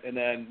statement, and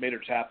then made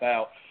her tap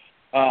out.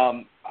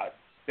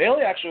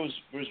 Bayley actually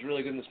was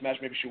really good in this match.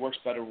 Maybe she works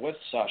better with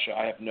Sasha.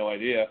 I have no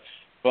idea.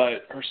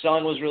 But her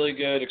selling was really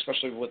good,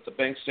 especially with the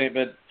bank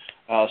statement.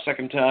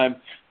 Second time.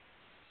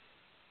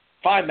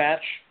 Fine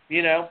match,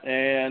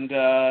 and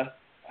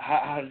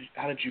how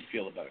did you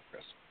feel about it,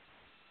 Chris?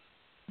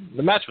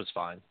 The match was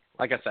fine.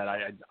 Like I said,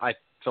 I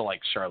feel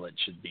like Charlotte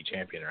should be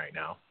champion right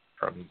now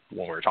from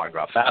when we were talking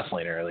about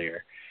Fastlane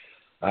earlier.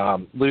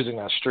 Losing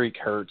that streak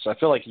hurts. I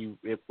feel like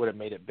it would have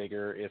made it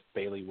bigger if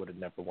Bayley would have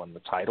never won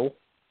the title.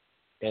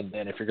 And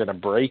then if you're going to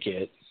break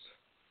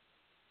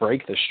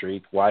the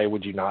streak, why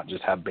would you not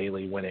just have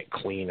Bayley win it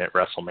clean at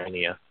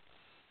WrestleMania?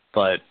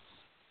 But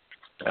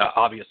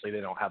obviously they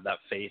don't have that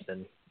faith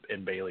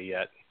in Bayley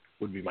yet,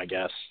 would be my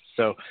guess.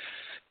 So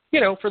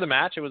for the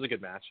match, it was a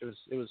good match.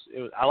 It was.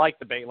 I like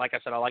like I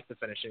said, I like the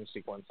finishing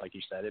sequence, like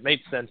you said. It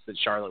made sense that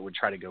Charlotte would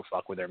try to go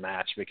fuck with their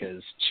match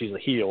because she's a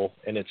heel,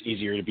 and it's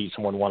easier to beat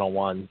someone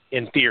one-on-one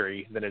in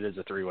theory than it is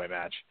a three-way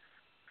match.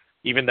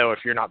 Even though if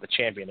you're not the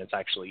champion, it's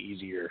actually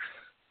easier.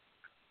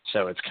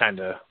 So it's kind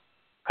of,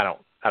 I don't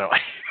I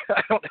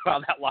don't know how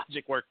that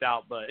logic worked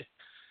out, but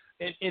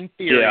in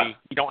theory,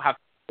 you don't have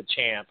to be the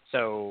champ,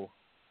 so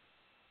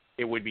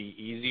it would be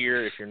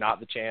easier if you're not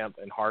the champ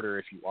and harder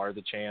if you are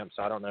the champ.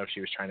 So I don't know if she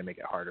was trying to make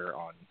it harder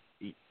on,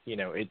 it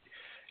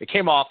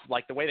came off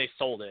like the way they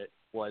sold it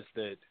was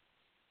that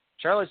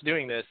Charlotte's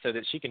doing this so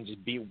that she can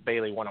just beat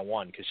Bayley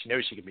one-on-one because she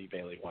knows she can beat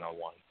Bayley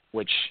one-on-one,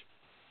 which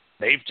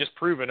they've just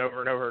proven over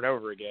and over and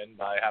over again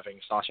by having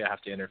Sasha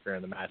have to interfere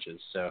in the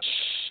matches. So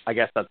I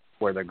guess that's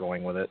where they're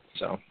going with it.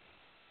 So.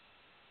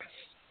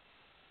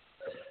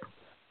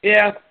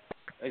 Yeah,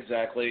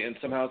 exactly. And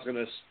somehow it's going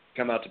to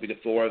come out to be the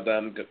four of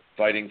them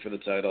fighting for the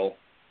title.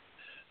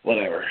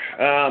 Whatever.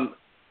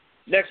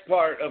 Next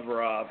part of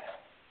Raw.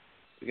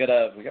 We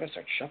gotta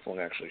start shuffling.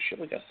 Actually, shit,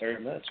 we got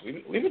 30 minutes.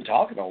 We've been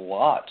talking a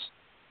lot,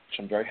 which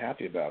I'm very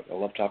happy about. I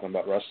love talking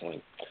about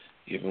wrestling,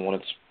 even when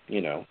it's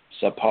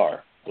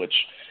subpar. Which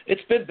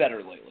it's been better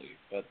lately,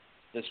 but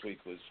this week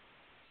was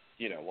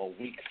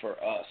a week for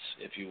us,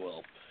 if you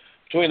will.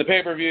 Between the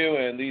pay-per-view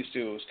and these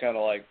two, it was kind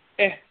of like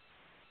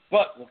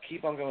But we'll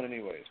keep on going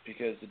anyways,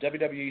 because the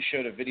WWE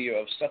showed a video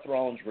of Seth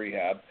Rollins'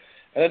 rehab,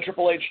 and then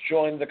Triple H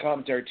joined the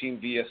commentary team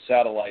via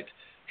satellite.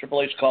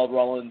 Triple H called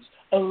Rollins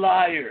a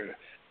liar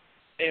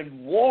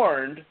and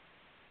warned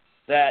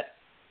that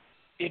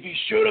if he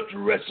showed up to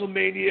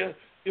WrestleMania,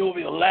 it will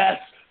be the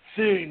last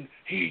thing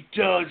he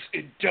does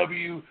in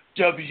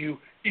WWE.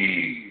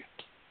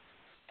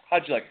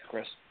 How'd you like it,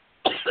 Chris?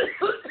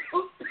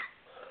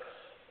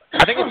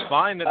 I think it's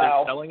fine that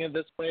they're selling it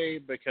this way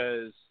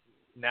because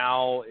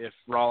now if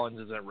Rollins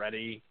isn't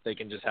ready, they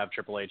can just have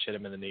Triple H hit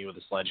him in the knee with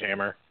a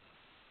sledgehammer.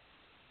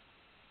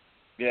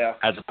 Yeah.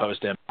 As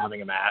opposed to him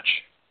having a match.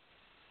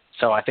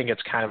 So I think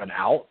it's kind of an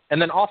out.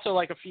 And then also,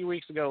 like a few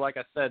weeks ago, like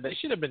I said, they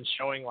should have been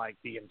showing like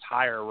the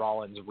entire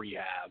Rollins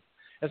rehab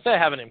instead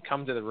of having him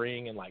come to the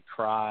ring and like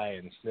cry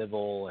and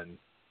snivel and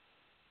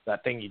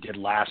that thing he did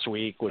last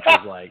week, which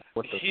was like,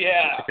 what the?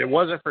 Yeah. If it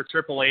wasn't for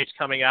Triple H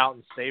coming out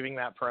and saving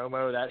that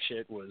promo, that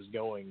shit was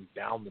going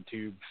down the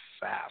tube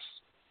fast.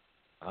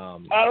 I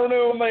don't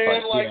know,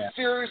 man.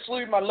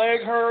 Seriously, my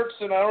leg hurts,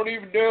 and I don't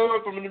even know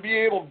if I'm going to be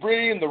able to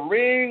breathe in the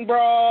ring,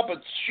 bro.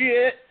 But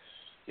shit,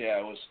 yeah,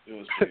 it was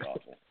pretty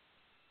awful.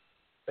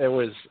 It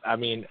was. I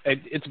mean,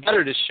 it's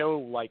better to show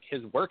like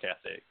his work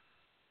ethic.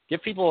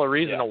 Give people a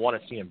reason to want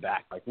to see him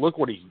back. Like, look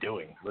what he's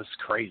doing. This is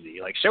crazy.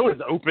 Like, show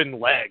his open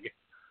leg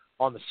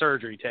on the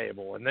surgery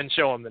table, and then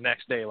show him the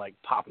next day like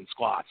popping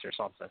squats or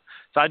something.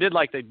 So I did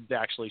like they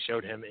actually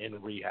showed him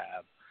in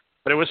rehab.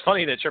 But it was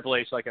funny that Triple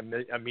H, like,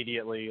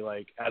 immediately,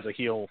 like, as a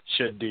heel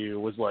should do,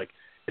 was like,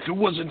 if it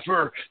wasn't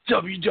for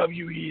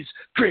WWE's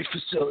great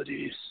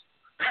facilities.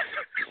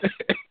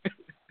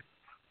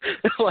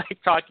 Like,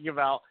 talking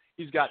about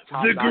he's got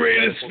the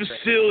greatest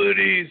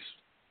facilities.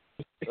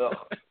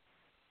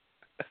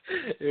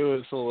 It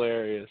was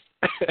hilarious.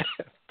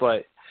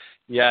 But,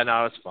 yeah,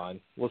 no, it's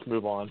fine. Let's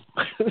move on.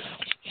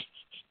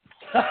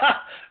 All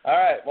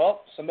right,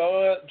 well,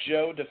 Samoa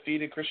Joe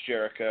defeated Chris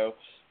Jericho.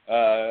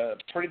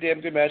 Pretty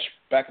damn good match,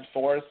 back and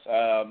forth.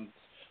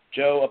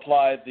 Joe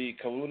applied the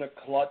Kahuna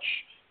clutch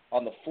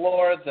on the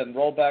floor, then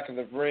rolled back in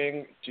the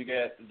ring to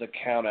get the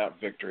count-out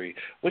victory,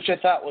 which I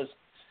thought was,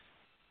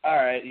 all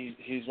right,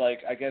 he's like,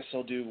 I guess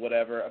he'll do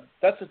whatever.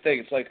 That's the thing.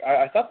 It's like,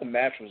 I thought the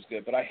match was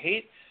good, but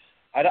I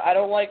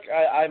don't like,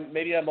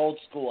 maybe I'm old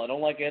school. I don't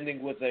like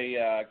ending with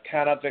a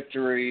count-out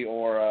victory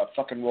or a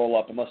fucking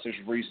roll-up unless there's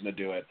reason to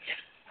do it.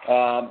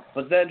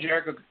 But then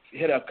Jericho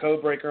hit a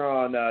code breaker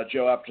on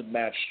Joe after the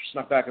match,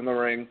 snuck back in the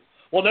ring.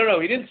 Well, no,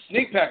 he didn't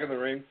sneak back in the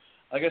ring.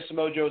 I guess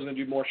Samoa Joe was going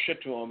to do more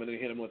shit to him, and he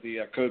hit him with the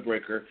code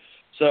breaker.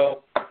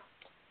 So,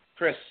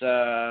 Chris,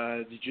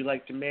 did you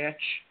like the match?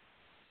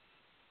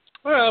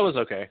 Well, it was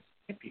okay.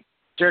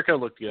 Jericho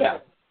looked good,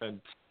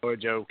 and Samoa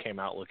Joe came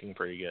out looking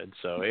pretty good.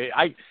 So, they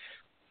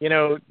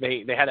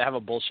had to have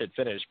a bullshit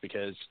finish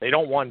because they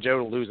don't want Joe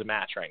to lose a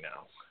match right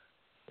now.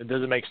 It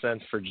doesn't make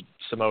sense for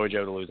Samoa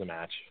Joe to lose a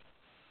match.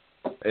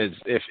 Is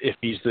if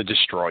he's the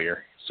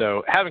destroyer.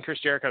 So having Chris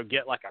Jericho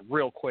get like a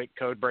real quick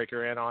code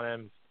breaker in on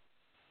him,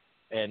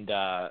 and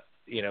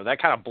that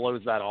kind of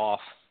blows that off.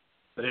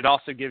 But it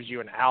also gives you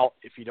an out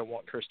if you don't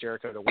want Chris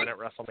Jericho to win at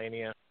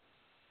WrestleMania,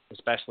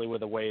 especially with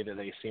the way that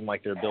they seem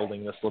like they're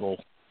building this little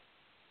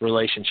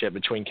relationship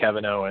between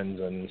Kevin Owens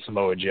and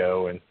Samoa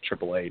Joe and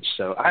Triple H.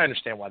 So I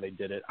understand why they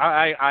did it.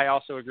 I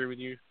also agree with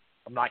you.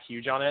 I'm not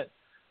huge on it,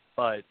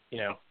 but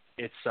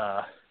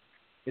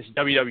it's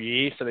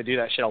WWE, so they do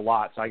that shit a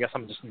lot. So I guess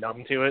I'm just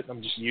numb to it.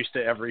 I'm just used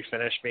to every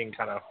finish being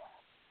kind of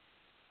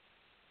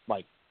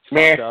like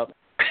fucked up.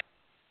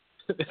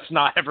 It's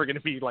not ever going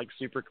to be like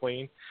super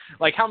clean.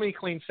 Like how many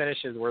clean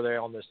finishes were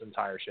there on this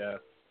entire show?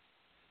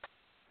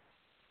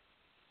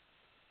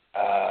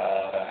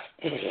 I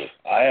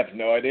have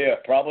no idea.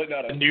 Probably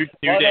not. New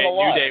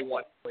Day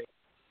won clean.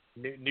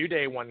 New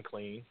Day won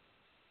clean.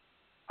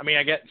 I mean,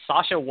 I get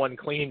Sasha won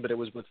clean, but it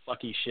was with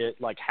fucky shit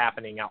like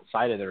happening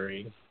outside of the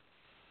ring.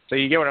 So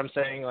you get what I'm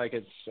saying? Like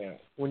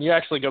when you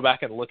actually go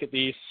back and look at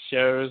these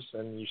shows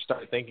and you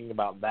start thinking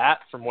about that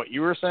from what you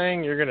were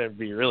saying, you're gonna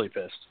be really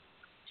pissed.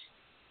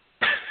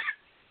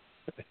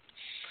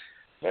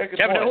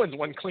 Kevin Owens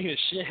won clean as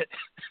shit.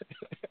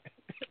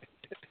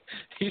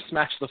 He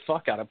smashed the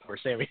fuck out of poor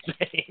Sami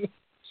Zayn.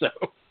 So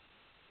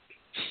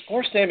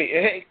poor Sami.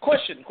 Hey,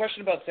 question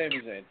about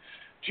Sami Zayn.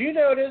 Do you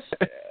notice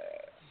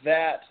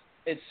that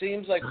it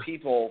seems like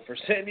people for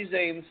Sami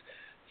Zayn's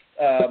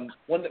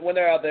when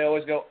they're out, they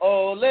always go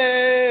ole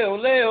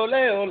ole ole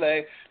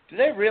ole. Do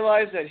they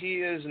realize that he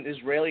is an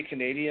Israeli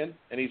Canadian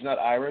and he's not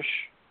Irish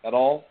at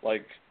all?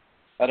 Like,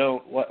 I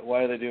don't.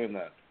 Why are they doing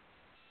that?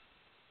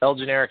 El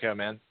Generico,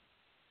 man.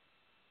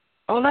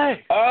 Ole.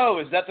 Oh,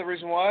 is that the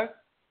reason why?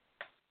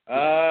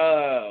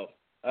 Oh,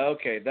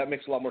 okay, that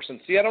makes a lot more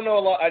sense. See, I don't know a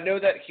lot. I know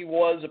that he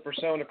was a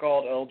persona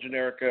called El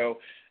Generico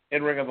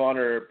in Ring of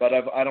Honor, but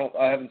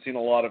I haven't seen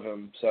a lot of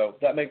him. So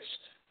that makes.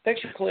 Thanks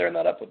for clearing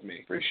that up with me.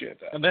 Appreciate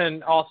that. And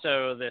then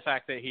also the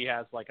fact that he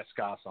has like a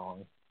ska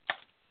song,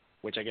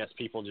 which I guess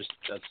people just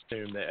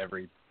assume that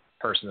every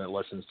person that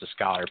listens to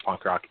ska or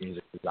punk rock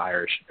music is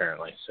Irish,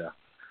 apparently. So.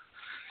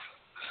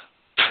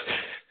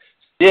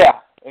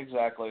 Yeah,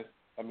 exactly.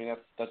 I mean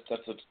that's a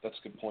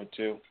good point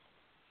too.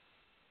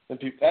 And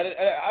people,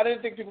 I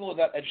didn't think people were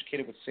that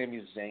educated with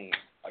Sami Zayn.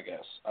 I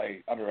guess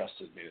I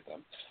underestimated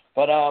them.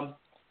 But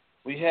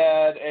we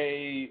had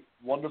a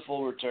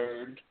wonderful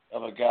return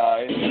of a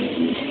guy.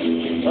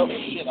 Oh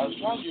shit! I was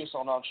trying to do this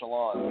all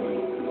nonchalant.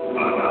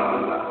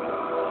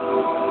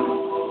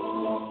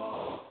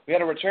 We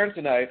had a return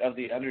tonight of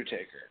The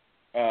Undertaker.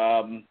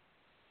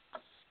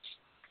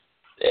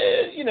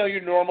 You know,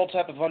 your normal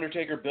type of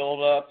Undertaker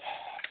build-up.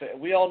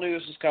 We all knew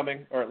this was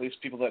coming, or at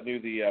least people that knew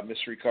the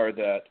mystery card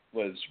that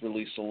was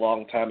released a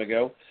long time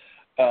ago.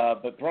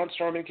 But Braun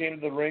Strowman came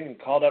to the ring and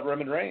called out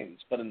Roman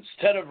Reigns. But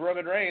instead of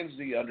Roman Reigns,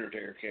 The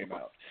Undertaker came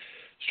out.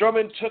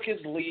 Strowman took his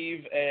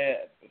leave,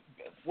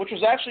 which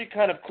was actually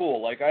kind of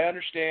cool. Like, I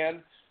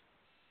understand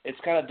it's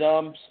kind of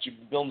dumb to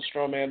build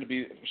Strowman to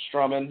be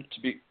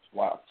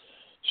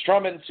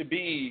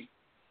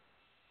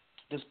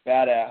this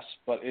badass,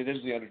 but it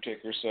is The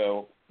Undertaker,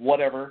 so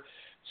whatever.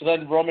 So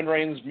then Roman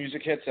Reigns'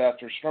 music hits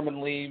after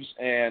Strowman leaves,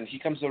 and he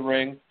comes to the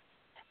ring.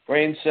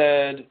 Reigns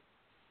said,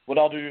 with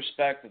all due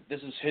respect, that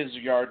this is his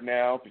yard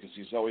now, because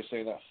he's always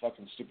saying that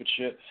fucking stupid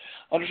shit.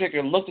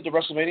 Undertaker looked at the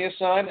WrestleMania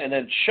sign and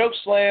then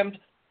chokeslammed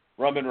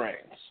Roman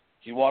Reigns.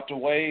 He walked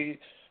away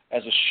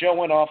as the show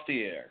went off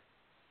the air.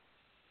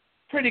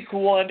 Pretty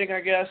cool ending,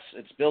 I guess.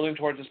 It's building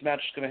towards this match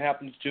that's going to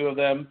happen to two of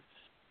them.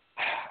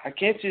 I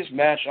can't see this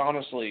match,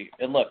 honestly.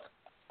 And look,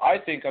 I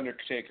think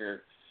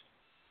Undertaker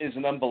is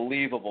an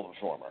unbelievable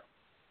performer.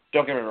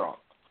 Don't get me wrong.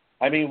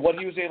 I mean, what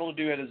he was able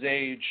to do at his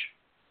age,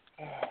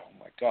 oh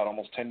my God,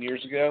 almost 10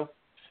 years ago?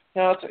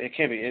 No, it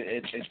can't be.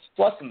 It's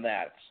less than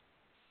that.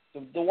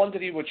 The one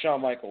that he did with Shawn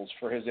Michaels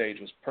for his age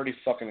was pretty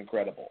fucking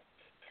incredible.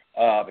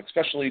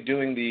 Especially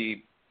doing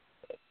the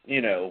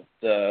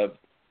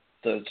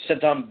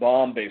senton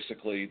bomb,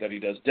 basically, that he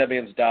does,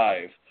 Deadman's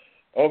Dive,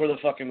 over the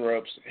fucking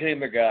ropes, hitting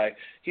the guy.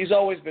 He's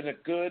always been a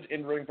good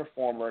in-ring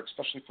performer,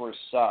 especially for his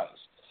size.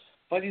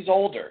 But he's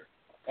older.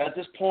 At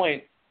this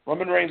point,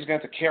 Roman Reigns is going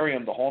to have to carry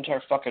him the whole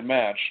entire fucking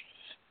match.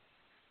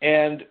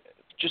 And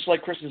just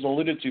like Chris has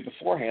alluded to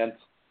beforehand,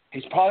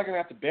 he's probably going to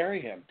have to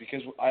bury him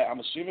because I'm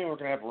assuming we're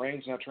going to have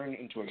Reigns now turning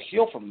into a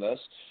heel from this.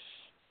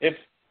 If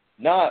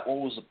not, what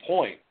was the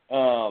point?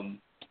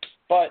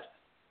 But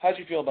how do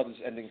you feel about this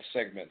ending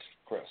segment,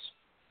 Chris?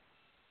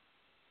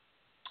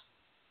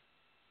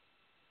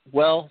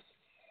 Well,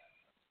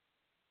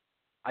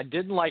 I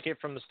didn't like it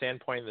from the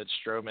standpoint that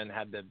Strowman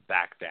had to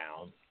back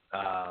down.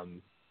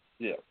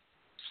 Yeah.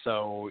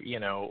 So,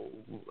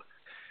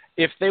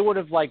 if they would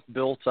have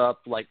built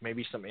up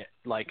maybe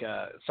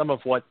some of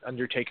what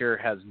Undertaker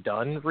has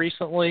done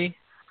recently,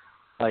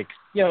 which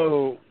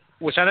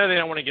I know they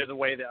don't want to give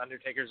away that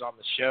Undertaker's on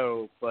the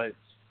show, but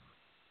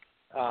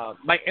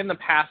in the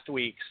past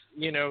weeks,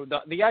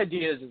 the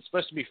idea is it's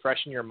supposed to be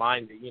fresh in your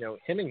mind that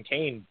him and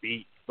Kane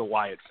beat the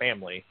Wyatt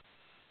family,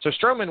 so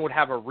Strowman would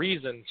have a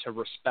reason to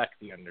respect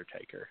the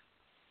Undertaker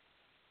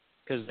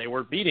because they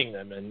were beating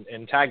them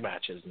in tag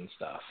matches and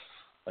stuff.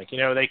 They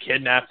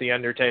kidnapped the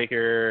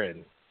Undertaker,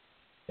 and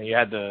you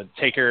had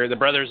the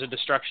Brothers of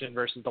Destruction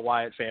versus the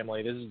Wyatt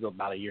family. This is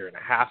about 1.5 years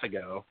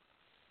ago.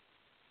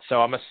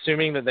 So I'm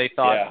assuming that they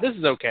thought this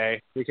is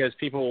okay because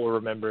people will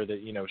remember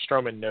that,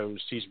 Strowman knows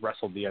he's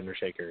wrestled the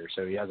Undertaker,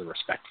 so he has a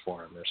respect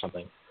for him or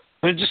something.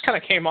 But it just kind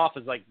of came off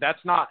as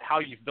that's not how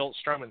you've built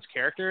Strowman's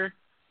character.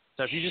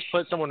 So if you just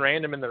put someone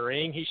random in the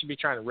ring, he should be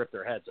trying to rip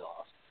their heads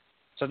off.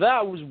 So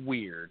that was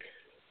weird.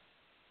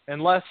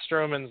 Unless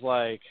Strowman's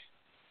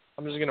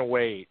I'm just going to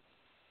wait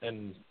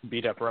and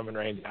beat up Roman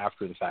Reigns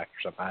after the fact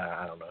or something.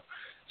 I don't know.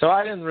 So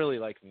I didn't really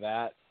like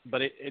that,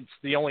 but it's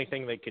the only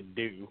thing they could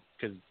do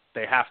because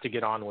they have to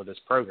get on with this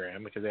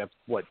program because they have,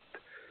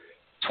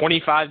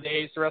 25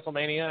 days to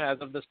WrestleMania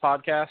as of this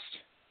podcast,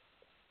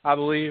 I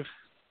believe.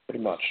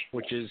 Pretty much.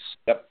 which is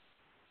Yep.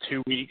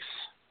 2 weeks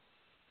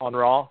on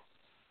Raw.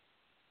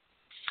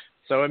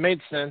 So it made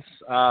sense.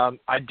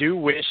 I do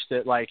wish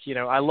that, like, you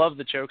know, I love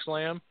the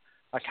chokeslam.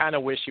 I kind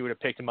of wish he would have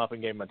picked him up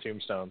and gave him a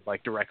tombstone,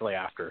 like, directly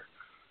after.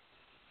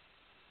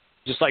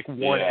 Just, like,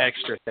 one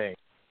extra thing.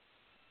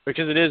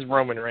 Because it is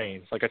Roman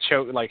Reigns. Like, a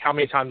choke, like, how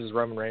many times has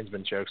Roman Reigns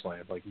been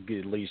chokeslammed? Like,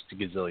 at least a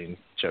gazillion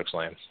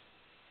chokeslams.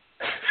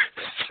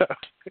 So,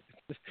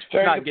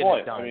 Very not good getting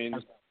point. it done. I mean,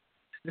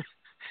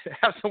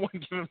 have someone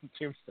give him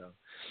a tombstone.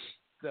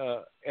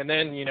 And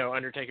then, you know,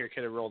 Undertaker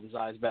could have rolled his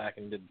eyes back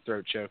and did the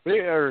throat choke,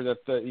 or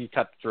he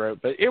cut the throat,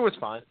 but it was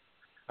fun.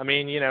 I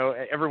mean, you know,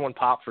 everyone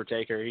popped for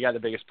Taker. He got the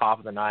biggest pop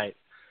of the night.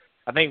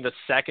 I think the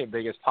second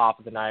biggest pop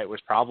of the night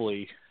was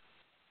probably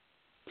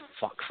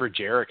for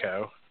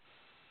Jericho.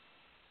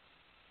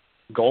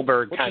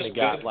 Goldberg kind of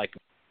got like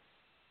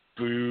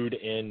booed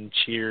and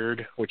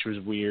cheered, which was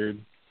weird.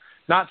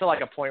 Not to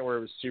like a point where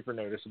it was super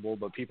noticeable,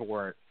 but people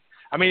weren't.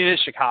 I mean, it is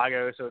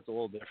Chicago, so it's a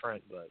little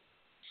different, but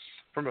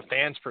from a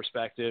fan's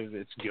perspective,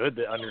 it's good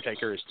that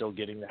Undertaker is still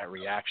getting that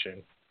reaction.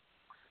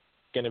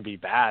 It's going to be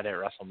bad at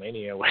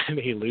WrestleMania when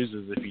he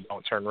loses if you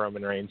don't turn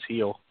Roman Reigns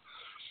heel.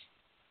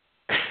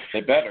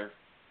 They better.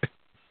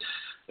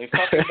 They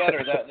fucking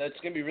better. That's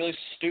going to be really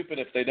stupid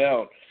if they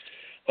don't.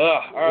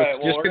 All right.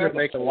 It's just going to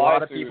make a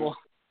lot of people.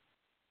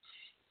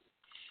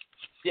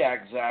 Yeah,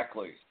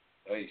 exactly.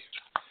 Hey.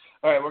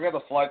 All right, we're going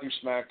to fly through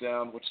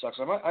SmackDown, which sucks.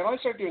 I might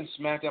start doing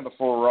SmackDown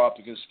before Raw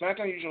because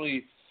SmackDown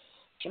usually,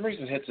 for some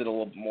reason, hits it a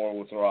little bit more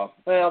with Raw.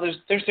 Well,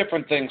 there's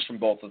different things from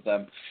both of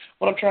them.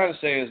 What I'm trying to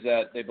say is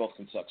that they both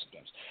can suck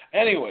sometimes.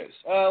 Anyways,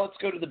 let's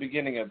go to the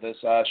beginning of this.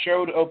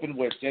 Show opened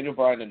with Daniel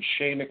Bryan and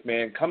Shane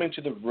McMahon coming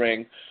to the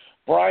ring.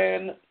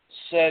 Bryan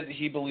said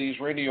he believes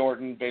Randy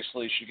Orton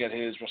basically should get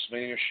his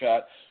WrestleMania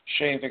shot.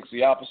 Shane thinks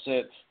the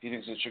opposite. He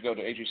thinks it should go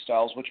to AJ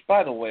Styles, which,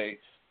 by the way,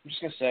 I'm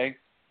just going to say,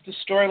 the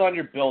storyline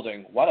you're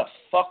building, why the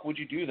fuck would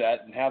you do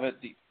that and have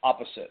it the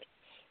opposite?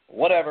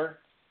 Whatever.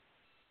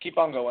 Keep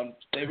on going.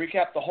 They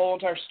recapped the whole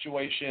entire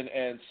situation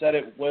and said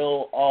it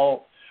will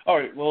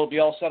be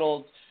all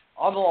settled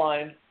on the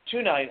line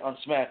tonight on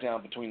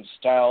SmackDown between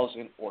Styles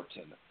and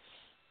Orton.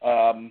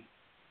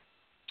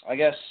 I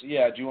guess,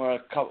 yeah, do you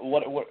want to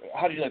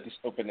how do you like this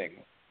opening?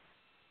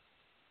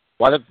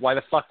 Why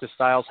the fuck does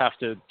Styles have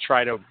to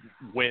try to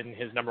win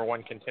his number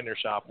one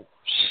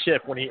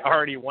contendership when he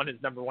already won his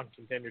number one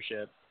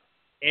contendership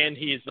and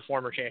he is the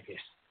former champion?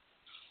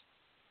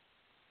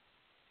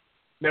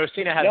 No,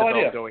 Cena had no the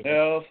idea. belt going.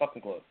 No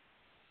fucking clue.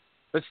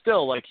 But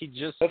still, like you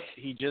just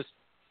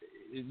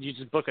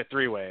book a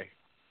three-way.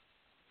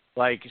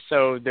 Like,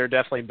 so they're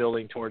definitely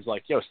building towards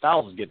like, yo,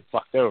 Styles is getting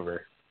fucked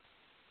over.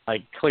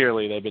 Like,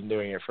 clearly they've been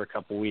doing it for a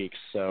couple weeks,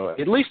 so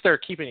at least they're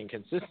keeping it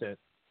consistent,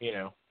 you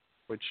know,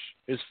 which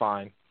is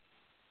fine.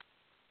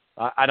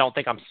 I don't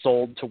think I'm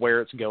sold to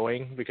where it's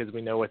going because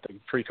we know what the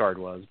pre-card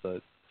was,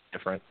 but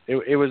different.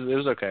 It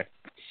was okay.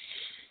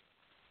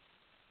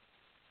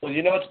 Well,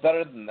 you know what's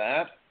better than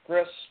that,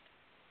 Chris?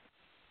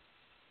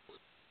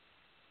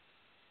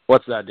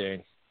 What's that,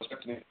 Dane?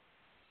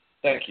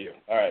 Thank you.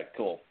 All right,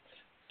 cool.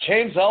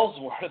 James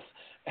Ellsworth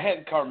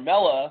and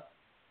Carmella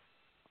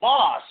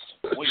lost,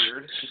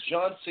 weird, to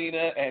John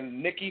Cena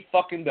and Nikki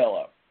fucking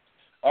Bella.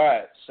 All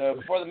right, so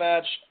before the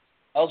match,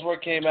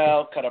 Ellsworth came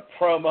out, cut a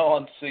promo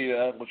on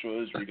Cena, which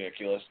was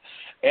ridiculous,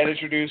 and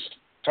introduced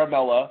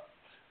Carmella.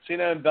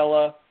 Cena and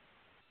Bella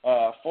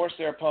forced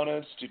their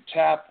opponents to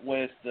tap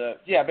with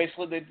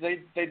basically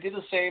they did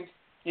the same,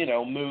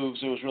 moves.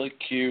 It was really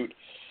cute,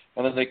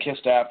 and then they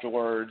kissed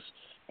afterwards.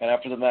 And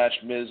after the match,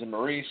 Miz and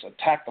Maurice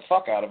attacked the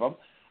fuck out of them.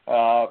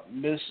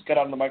 Miz got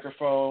on the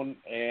microphone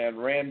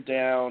and ran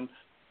down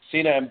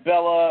Cena and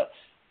Bella.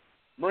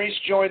 Maurice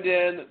joined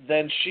in,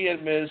 then she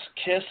and Miz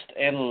kissed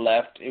and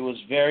left. It was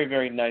very,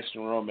 very nice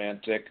and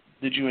romantic.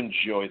 Did you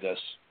enjoy this?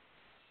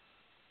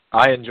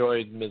 I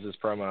enjoyed Miz's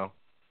promo.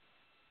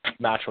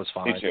 Match was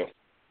fine. Me too.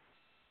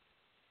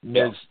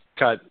 Miz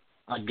cut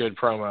a good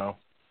promo.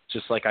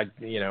 Just like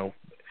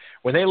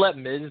when they let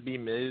Miz be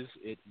Miz,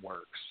 it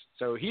works.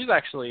 So he's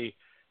actually,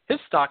 his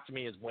stock to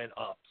me has went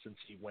up since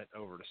he went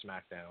over to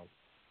SmackDown.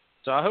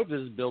 So I hope this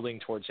is building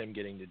towards him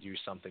getting to do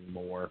something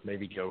more,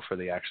 maybe go for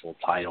the actual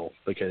title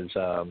because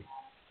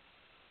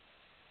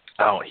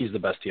he's the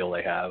best heel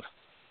they have.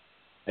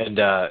 And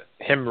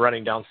him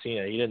running down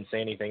Cena, he didn't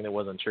say anything that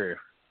wasn't true.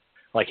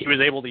 Like, he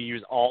was able to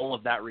use all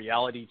of that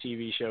reality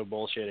TV show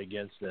bullshit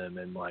against them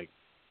and, like,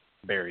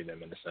 bury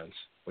them in a sense,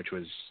 which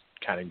was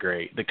kind of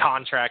great. The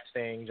contract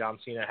thing, John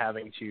Cena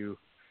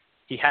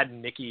he had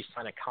Nikki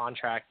sign a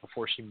contract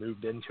before she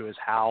moved into his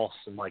house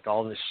and, like,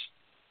 all this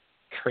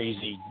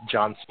crazy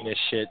John Cena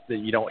shit that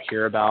you don't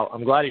hear about.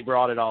 I'm glad he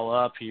brought it all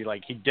up. He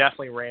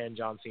definitely ran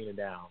John Cena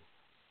down.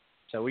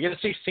 So we get to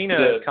see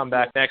Cena come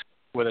back next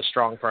with a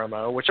strong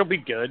promo, which will be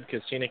good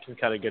because Cena can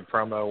cut a good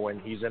promo when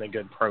he's in a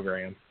good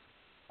program.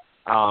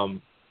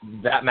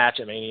 That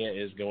match at Mania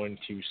is going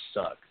to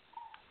suck.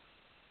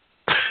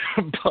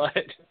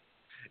 But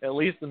at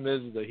least the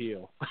Miz is the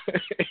heel.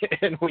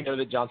 And we know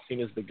that John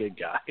Cena is the good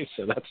guy,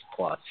 so that's a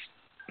plus.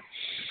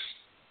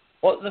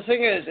 Well, the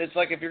thing is, it's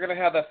like if you're going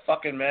to have that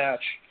fucking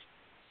match,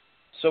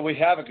 so we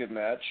have a good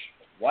match,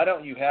 why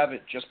don't you have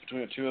it just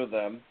between the two of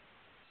them?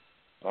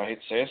 I hate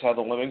to say this, have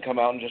the women come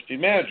out and just be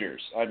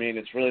managers. I mean,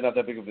 it's really not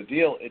that big of a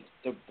deal.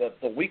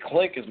 The weak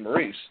link is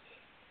Maryse.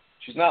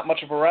 She's not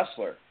much of a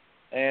wrestler.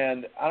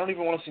 And I don't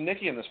even want to see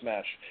Nikki in this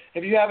match.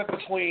 If you have it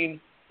between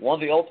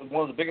one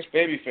of the biggest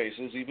baby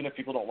faces, even if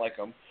people don't like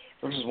them,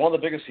 versus one of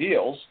the biggest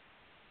heels,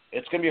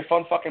 it's going to be a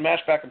fun fucking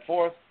match back and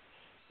forth.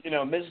 You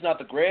know, Miz is not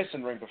the greatest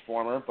in-ring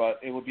performer, but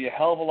it would be a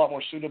hell of a lot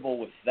more suitable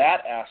with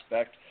that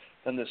aspect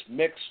than this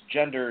mixed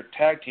gender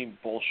tag team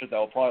bullshit that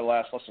will probably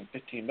last less than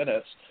 15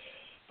 minutes.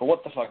 But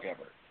what the fuck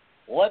ever.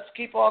 Let's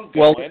keep on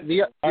going.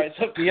 Well,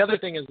 the other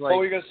thing is like, what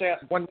were you gonna say?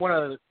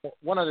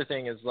 One other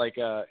thing is like,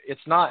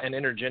 it's not an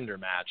intergender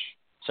match,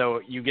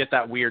 so you get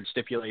that weird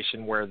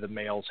stipulation where the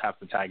males have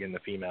to tag in the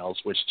females,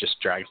 which just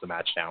drags the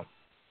match down.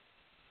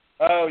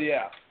 Oh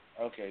yeah,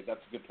 okay,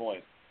 that's a good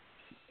point.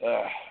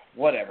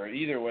 Whatever.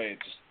 Either way,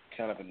 it's just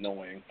kind of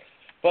annoying.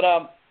 But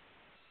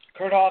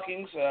Curt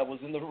Hawkins was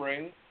in the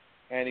ring,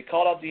 and he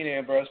called out Dean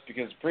Ambrose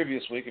because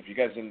previous week, if you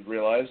guys didn't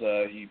realize,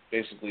 he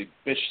basically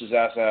bitched his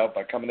ass out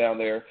by coming down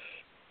there,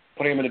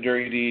 putting him in a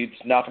dirty deeds,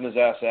 knocking his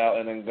ass out,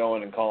 and then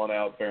going and calling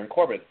out Baron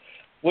Corbin,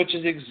 which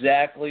is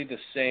exactly the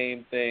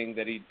same thing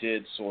that he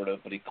did, sort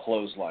of, but he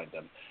clotheslined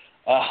him.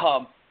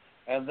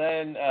 And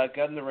then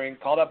got in the ring,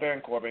 called out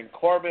Baron Corbin.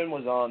 Corbin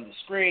was on the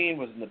screen,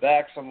 was in the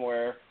back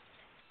somewhere.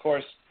 Of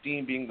course,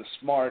 Dean being the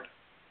smart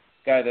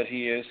guy that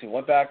he is, he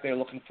went back there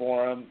looking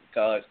for him,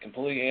 got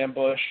completely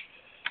ambushed.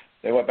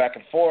 They went back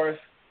and forth.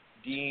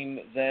 Dean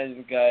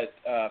then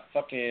got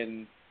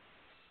fucking,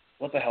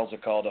 what the hell's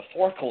it called, a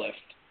forklift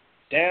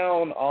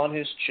down on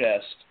his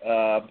chest.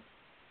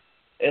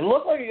 It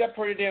looked like he got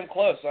pretty damn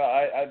close.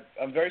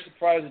 I'm very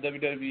surprised that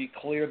WWE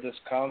cleared this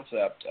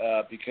concept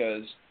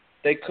because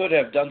they could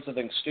have done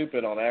something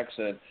stupid on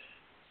accident,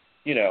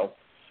 you know,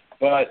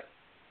 but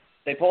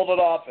they pulled it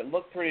off. It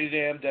looked pretty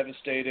damn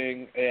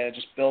devastating, and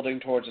just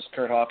building towards this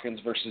Curt Hawkins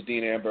versus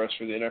Dean Ambrose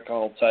for the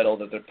Intercontinental title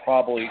that they're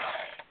probably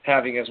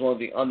having as one of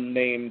the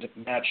unnamed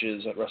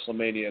matches at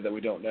WrestleMania that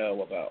we don't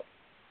know about.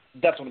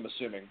 That's what I'm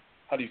assuming.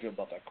 How do you feel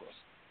about that, Chris?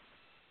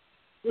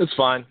 It's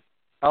fine.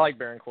 I like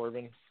Baron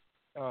Corbin.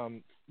 I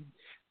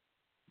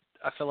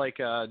feel like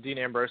Dean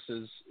Ambrose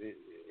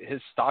his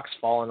stock's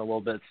fallen a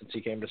little bit since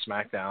he came to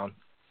SmackDown,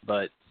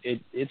 but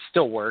it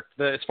still worked.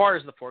 As far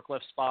as the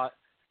forklift spot,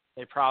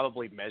 they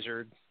probably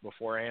measured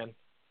beforehand,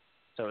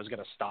 so it was going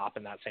to stop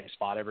in that same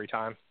spot every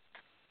time,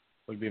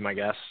 would be my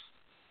guess.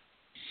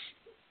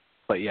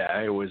 But yeah,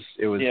 it was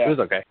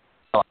okay.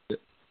 I liked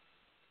it.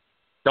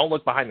 Don't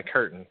look behind the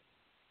curtain.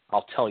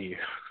 I'll tell you.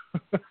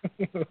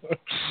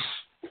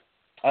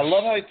 I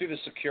love how he threw the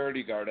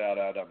security guard out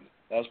at him.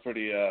 That was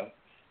pretty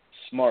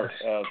smart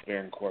of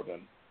Baron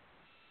Corbin.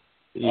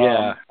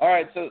 Yeah. All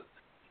right, so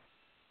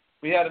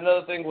we had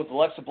another thing with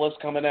Alexa Bliss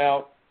coming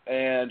out,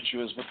 and she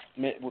was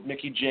with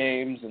Mickie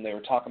James, and they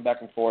were talking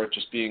back and forth,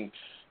 just being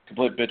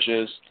complete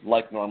bitches,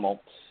 like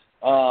normal.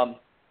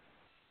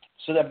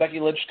 So then Becky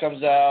Lynch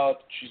comes out.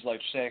 She's like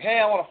saying, hey,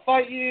 I want to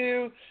fight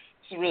you.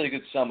 It's a really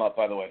good sum up,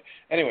 by the way.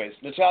 Anyways,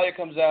 Natalya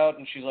comes out,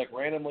 and she's like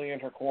randomly in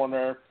her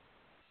corner.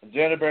 And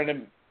Daniel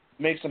Bryan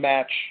makes a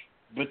match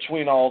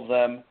between all of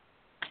them.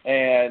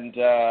 And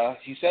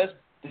he says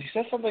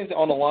something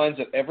on the lines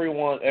that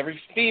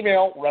every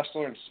female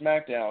wrestler in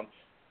SmackDown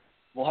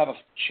will have a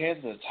chance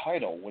at the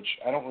title, which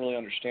I don't really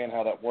understand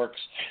how that works.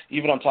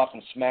 Even on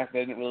Talking Smack, they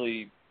didn't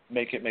really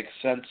make it make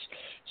sense.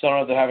 So I don't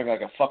know if they're having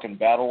like a fucking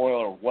battle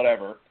royal or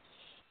whatever.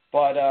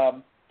 But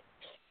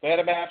they had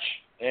a match,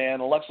 and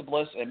Alexa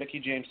Bliss and Mickie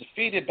James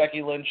defeated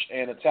Becky Lynch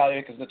and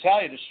Natalya because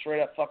Natalya just straight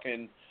up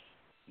fucking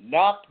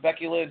knocked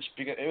Becky Lynch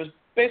because it was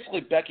basically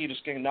Becky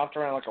just getting knocked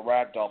around like a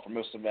rag doll for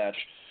most of the match.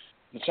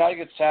 Natalya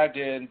gets tagged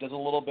in, does a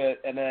little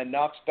bit, and then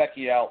knocks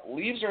Becky out,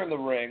 leaves her in the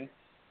ring,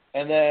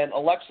 and then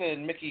Alexa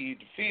and Mickie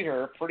defeat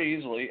her pretty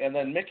easily, and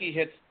then Mickie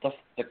hits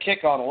the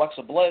kick on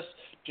Alexa Bliss,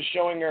 just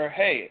showing her,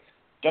 hey,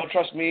 don't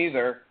trust me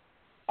either,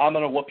 I'm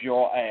going to whoop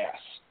your ass.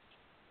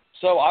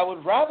 So I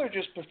would rather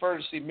just prefer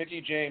to see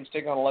Mickie James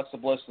take on Alexa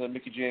Bliss and then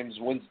Mickie James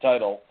wins the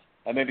title,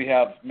 and maybe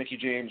have Mickie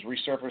James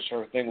resurface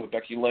her thing with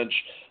Becky Lynch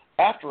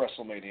after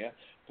WrestleMania.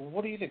 But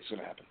what do you think is going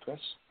to happen, Chris?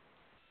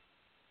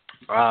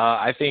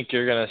 I think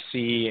you're going to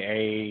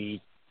see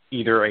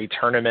either a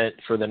tournament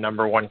for the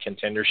number one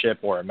contendership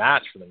or a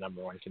match for the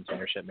number one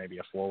contendership, maybe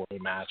a four-way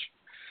match.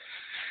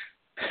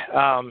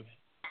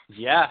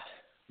 Yeah,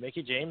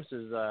 Mickie James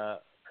is a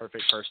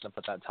perfect person to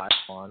put that title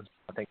on.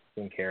 I think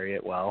she can carry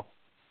it well.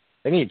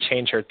 They need to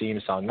change her theme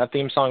song. That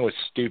theme song was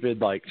stupid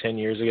like 10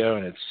 years ago,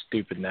 and it's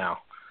stupid now.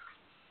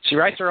 She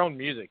writes her own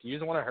music.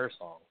 Use one of her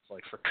songs,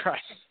 like, for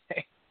Christ's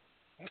sake.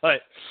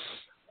 But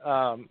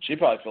she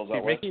probably feels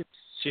that way.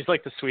 She's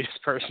like the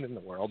sweetest person in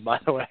the world, by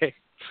the way.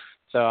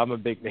 So I'm a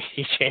big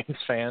Mickie James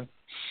fan.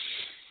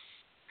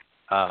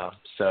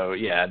 So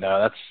yeah, no,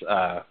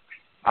 that's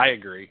I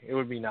agree. It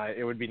would be nice.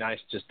 It would be nice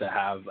just to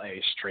have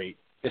a straight,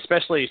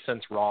 especially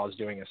since Raw is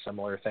doing a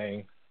similar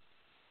thing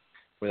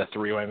with a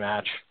three-way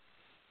match.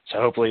 So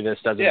hopefully this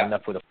doesn't end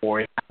up with a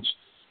four-way match.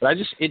 But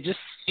it just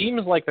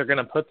seems like they're going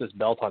to put this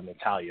belt on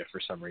Natalya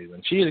for some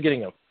reason. She is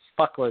getting a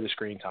fuckload of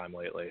screen time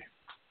lately.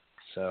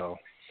 So,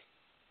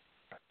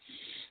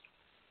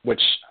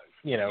 which,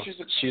 you know,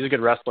 she's a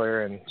good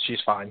wrestler and she's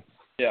fine.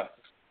 Yeah.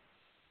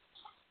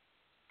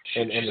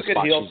 She's a good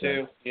heel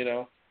too, you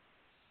know.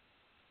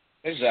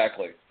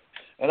 Exactly.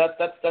 And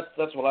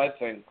that's what I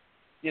think.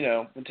 You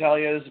know,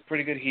 Natalya is a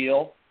pretty good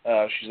heel.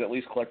 She's at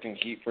least collecting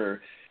heat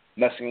for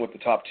messing with the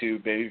top two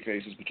baby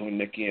faces between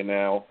Nikki and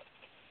now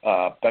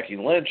Becky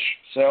Lynch.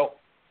 So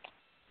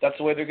that's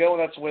the way they're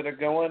going.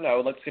 I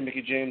would like to see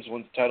Mickie James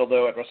win the title,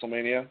 though, at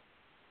WrestleMania.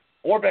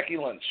 Or Becky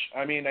Lynch.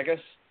 I mean, I guess,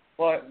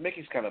 well,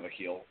 Mickey's kind of a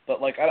heel.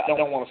 But, like, I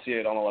don't want to see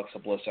it on Alexa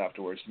Bliss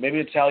afterwards. Maybe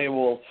Natalya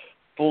will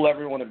fool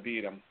everyone and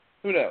beat him.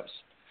 Who knows?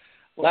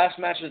 Last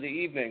match of the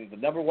evening, the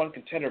number one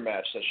contender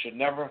match that should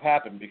never have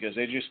happened because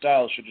AJ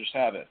Styles should just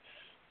have it.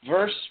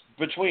 Verse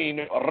between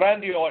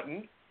Randy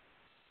Orton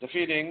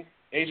defeating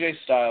AJ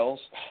Styles.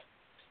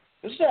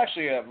 This is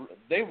actually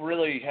they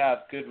really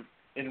have good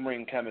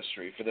in-ring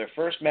chemistry for their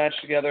first match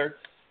together.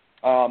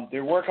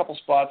 There were a couple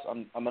spots.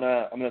 I'm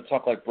gonna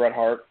talk like Bret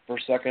Hart for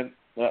a second,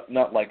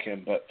 not like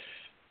him, but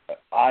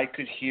I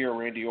could hear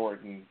Randy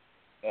Orton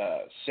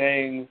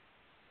saying,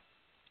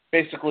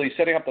 basically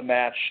setting up the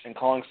match and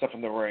calling stuff in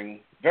the ring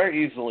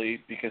very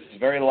easily because he's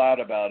very loud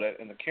about it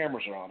and the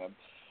cameras are on him.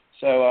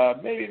 So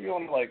maybe if you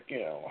want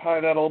to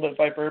hide that a little bit,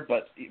 Viper.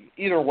 But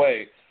either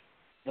way,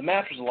 the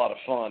match was a lot of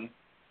fun.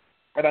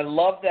 And I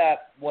love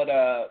that what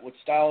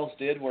Styles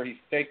did where he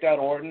faked out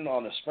Orton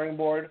on the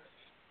springboard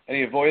and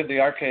he avoided the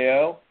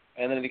RKO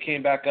and then he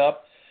came back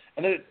up.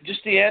 And then just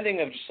the ending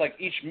of just like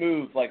each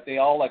move, like they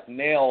all like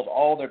nailed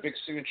all their big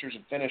signatures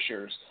and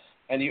finishers.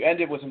 And you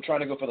ended with him trying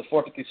to go for the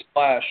 450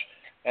 splash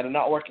and it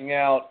not working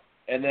out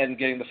and then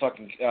getting the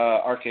fucking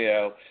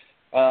RKO.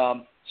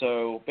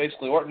 So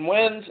basically Orton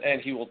wins and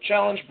he will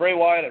challenge Bray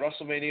Wyatt at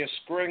WrestleMania,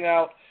 screwing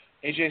out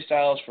AJ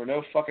Styles for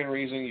no fucking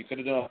reason. You could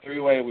have done a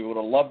three-way. We would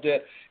have loved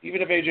it,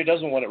 even if AJ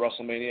doesn't win at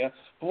WrestleMania.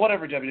 But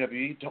whatever,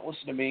 WWE, don't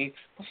listen to me.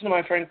 Listen to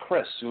my friend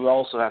Chris, who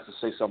also has to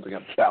say something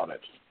about it.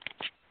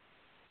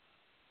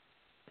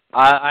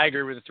 I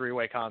agree with the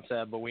three-way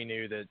concept, but we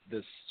knew that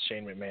this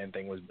Shane McMahon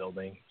thing was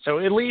building. So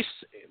at least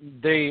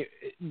the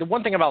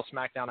one thing about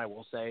SmackDown I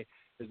will say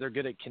is they're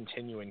good at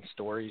continuing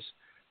stories.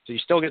 So you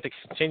still get the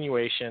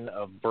continuation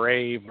of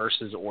Bray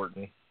versus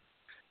Orton.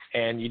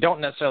 And you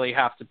don't necessarily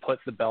have to put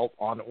the belt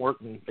on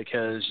Orton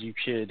because you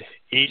could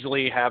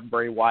easily have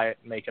Bray Wyatt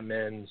make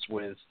amends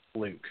with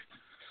Luke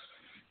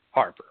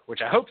Harper,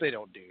 which I hope they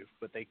don't do,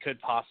 but they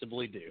could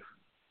possibly do.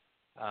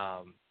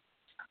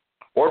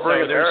 Or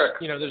bring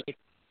Eric.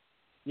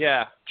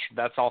 Yeah,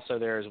 that's also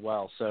there as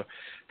well. So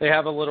they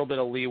have a little bit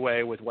of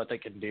leeway with what they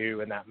can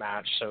do in that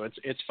match. So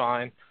it's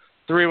fine.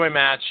 Three-way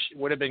match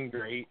would have been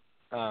great,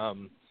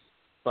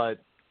 but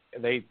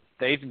they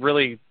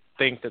really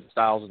think that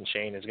Styles and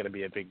Shane is going to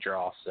be a big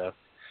draw. So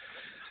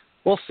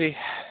we'll see.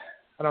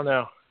 I don't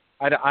know.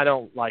 I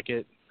don't like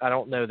it. I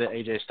don't know that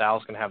AJ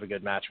Styles can have a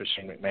good match with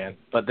Shane McMahon.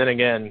 But then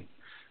again,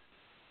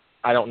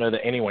 I don't know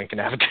that anyone can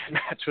have a good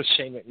match with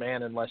Shane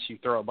McMahon unless you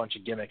throw a bunch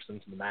of gimmicks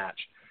into the match,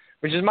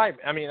 which is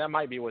that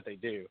might be what they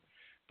do.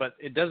 But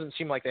it doesn't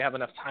seem like they have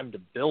enough time to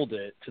build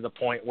it to the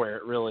point where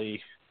it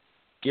really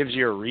gives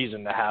you a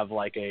reason to have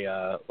like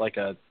a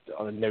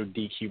no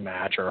DQ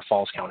match or a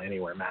false count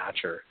anywhere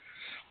match or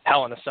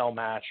Hell in a Cell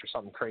match or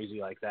something crazy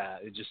like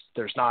that.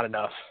 There's not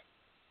enough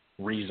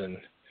reason.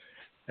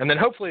 And then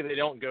hopefully they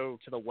don't go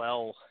to the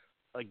well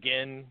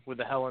again with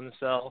the Hell in a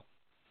Cell.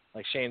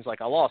 Like Shane's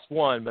like, I lost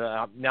one,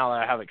 but now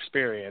that I have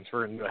experience,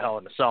 we're going to do a Hell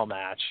in a Cell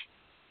match.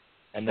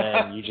 And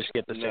then you just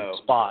get the same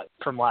spot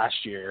from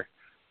last year,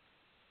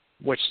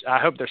 which I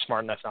hope they're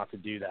smart enough not to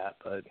do that,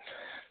 but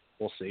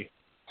we'll see.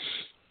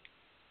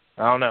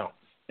 I don't know.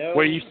 No,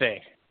 what do you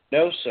think?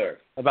 No, sir.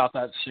 About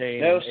that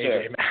Shane and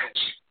AJ match?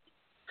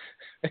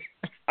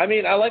 I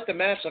mean, I like the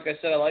match. Like I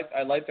said,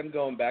 I like them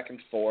going back and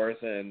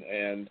forth,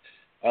 and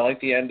I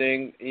like the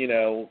ending. You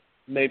know,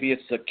 maybe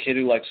it's the kid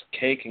who likes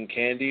cake and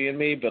candy in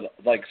me, but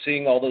like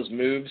seeing all those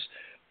moves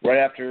right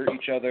after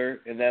each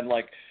other, and then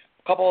like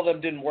a couple of them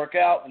didn't work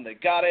out, and they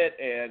got it,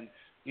 and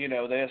you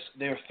know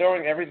they were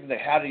throwing everything they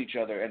had at each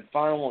other, and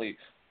finally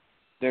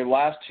their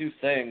last two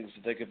things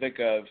that they could think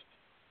of,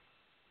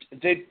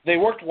 they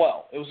worked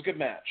well. It was a good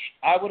match.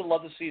 I would have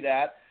loved to see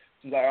that,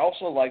 because I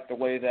also like the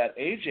way that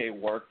AJ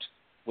worked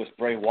with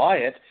Bray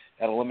Wyatt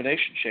at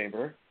Elimination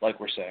Chamber, like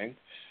we're saying.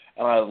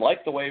 And I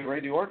like the way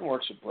Randy Orton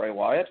works with Bray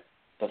Wyatt.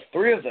 The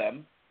three of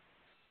them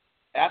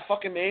at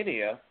fucking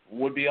Mania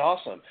would be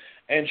awesome.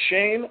 And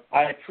Shane,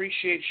 I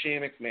appreciate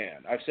Shane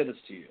McMahon. I've said this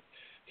to you.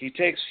 He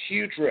takes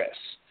huge risks.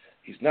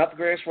 He's not the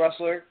greatest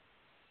wrestler,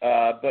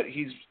 but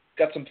he's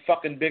got some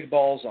fucking big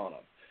balls on him.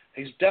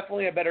 He's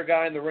definitely a better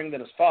guy in the ring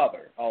than his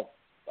father.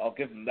 I'll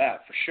give him that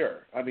for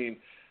sure. I mean,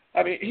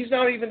 he's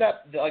not even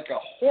that like a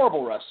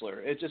horrible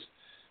wrestler. It's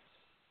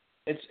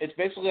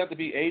basically have to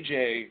be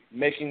AJ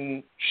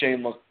making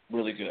Shane look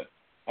really good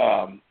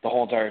the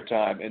whole entire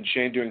time, and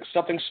Shane doing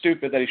something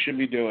stupid that he shouldn't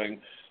be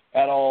doing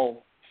at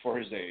all for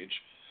his age.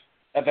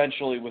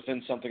 eventually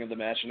within something of the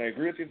match. And I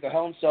agree with you, the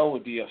Hell in Cell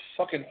would be a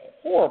fucking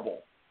horrible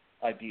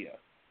idea.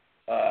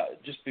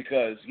 Just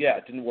because, yeah,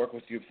 it didn't work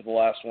with you for the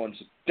last one,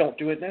 so don't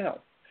do it now.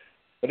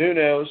 But who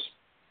knows?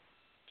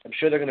 I'm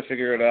sure they're going to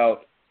figure it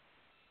out.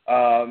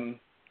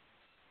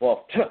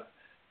 Well,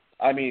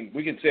 I mean,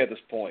 we can say at this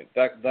point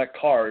that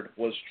card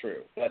was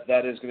true.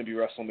 That is going to be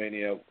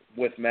WrestleMania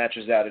with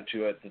matches added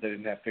to it that they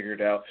didn't have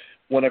figured out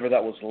whenever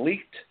that was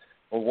leaked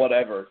or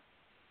whatever.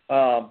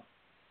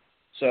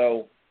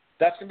 So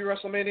that's going to be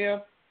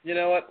WrestleMania. You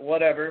know what?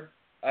 Whatever.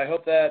 I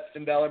hope that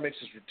Finn Balor makes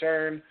his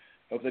return.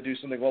 Hope they do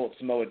something well with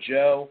Samoa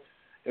Joe.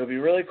 It would be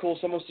really cool.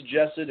 Someone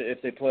suggested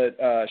if they put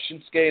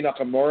Shinsuke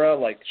Nakamura,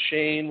 like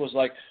Shane was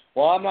like,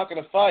 well, I'm not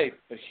going to fight,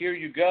 but here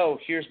you go.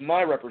 Here's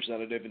my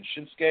representative, and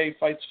Shinsuke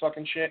fights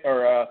fucking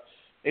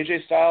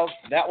AJ Styles.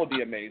 That would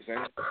be amazing.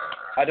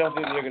 I don't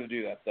think they're going to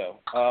do that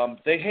though.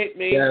 They hate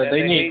me. Yeah, and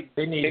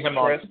they need him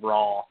on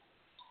Raw.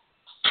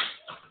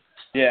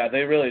 Yeah, they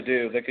really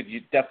do. They could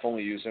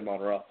definitely use him on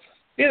Raw.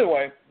 Either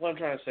way, what I'm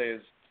trying to say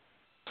is,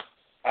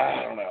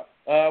 I don't know.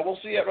 We'll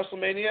see at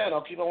WrestleMania, and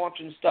I'll keep on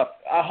watching stuff.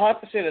 I'll have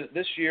to say that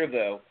this year,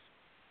 though,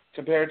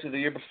 compared to the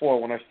year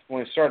before when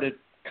I started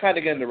kind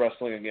of getting into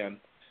wrestling again,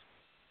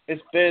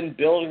 it's been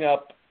building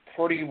up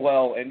pretty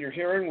well, and you're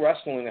hearing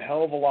wrestling a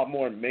hell of a lot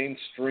more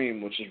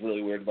mainstream, which is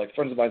really weird. Like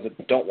friends of mine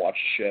that don't watch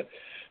shit.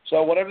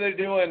 So whatever they're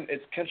doing,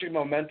 it's catching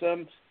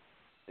momentum.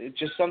 It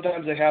just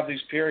sometimes they have these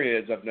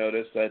periods, I've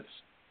noticed, that's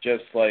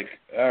just like,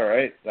 all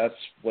right, that's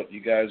what you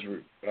guys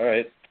were, all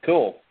right,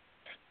 cool.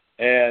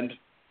 And,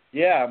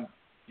 yeah,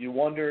 you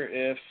wonder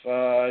if,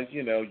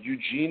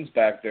 Eugene's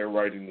back there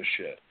writing the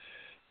shit.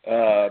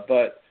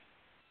 But,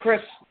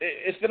 Chris,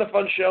 it's been a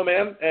fun show,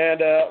 man,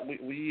 and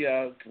we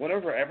went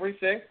over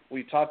everything.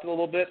 We talked a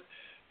little bit.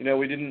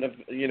 We didn't,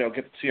 get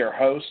to see our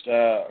host,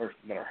 or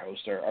not our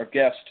host, our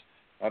guest.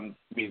 I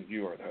mean,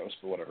 you were the host,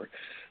 but whatever.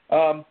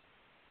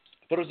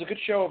 But it was a good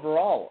show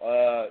overall.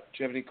 Do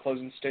you have any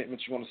closing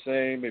statements you want to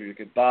say? Maybe a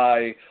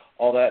goodbye,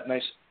 all that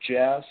nice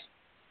jazz?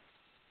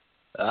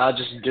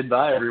 Just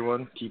goodbye,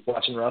 everyone. Keep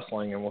watching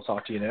wrestling, and we'll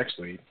talk to you next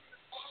week.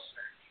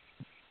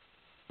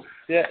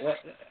 Yeah,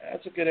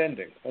 that's a good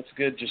ending. That's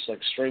good, just like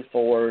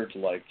straightforward,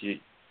 like, this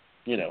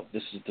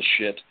is the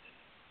shit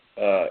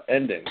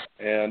ending.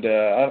 And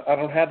I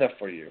don't have that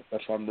for you.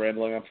 That's why I'm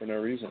rambling on for no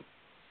reason.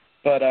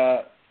 But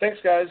thanks,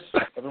 guys,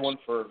 everyone,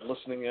 for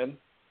listening in.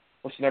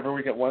 Listen every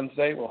week at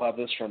Wednesday. We'll have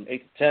this from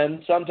 8 to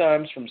 10,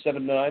 sometimes from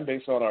 7 to 9,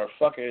 based on our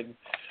fucking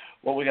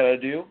what we got to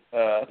do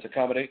to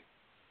accommodate.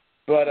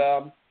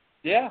 But,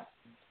 yeah,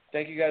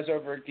 thank you guys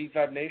over at Geek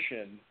Vibe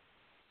Nation.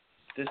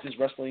 This is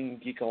Wrestling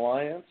Geek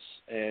Alliance,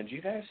 and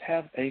you guys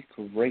have a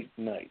great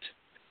night.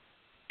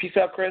 Peace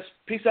out, Chris.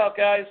 Peace out,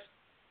 guys.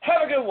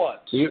 Have a good one.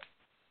 See you.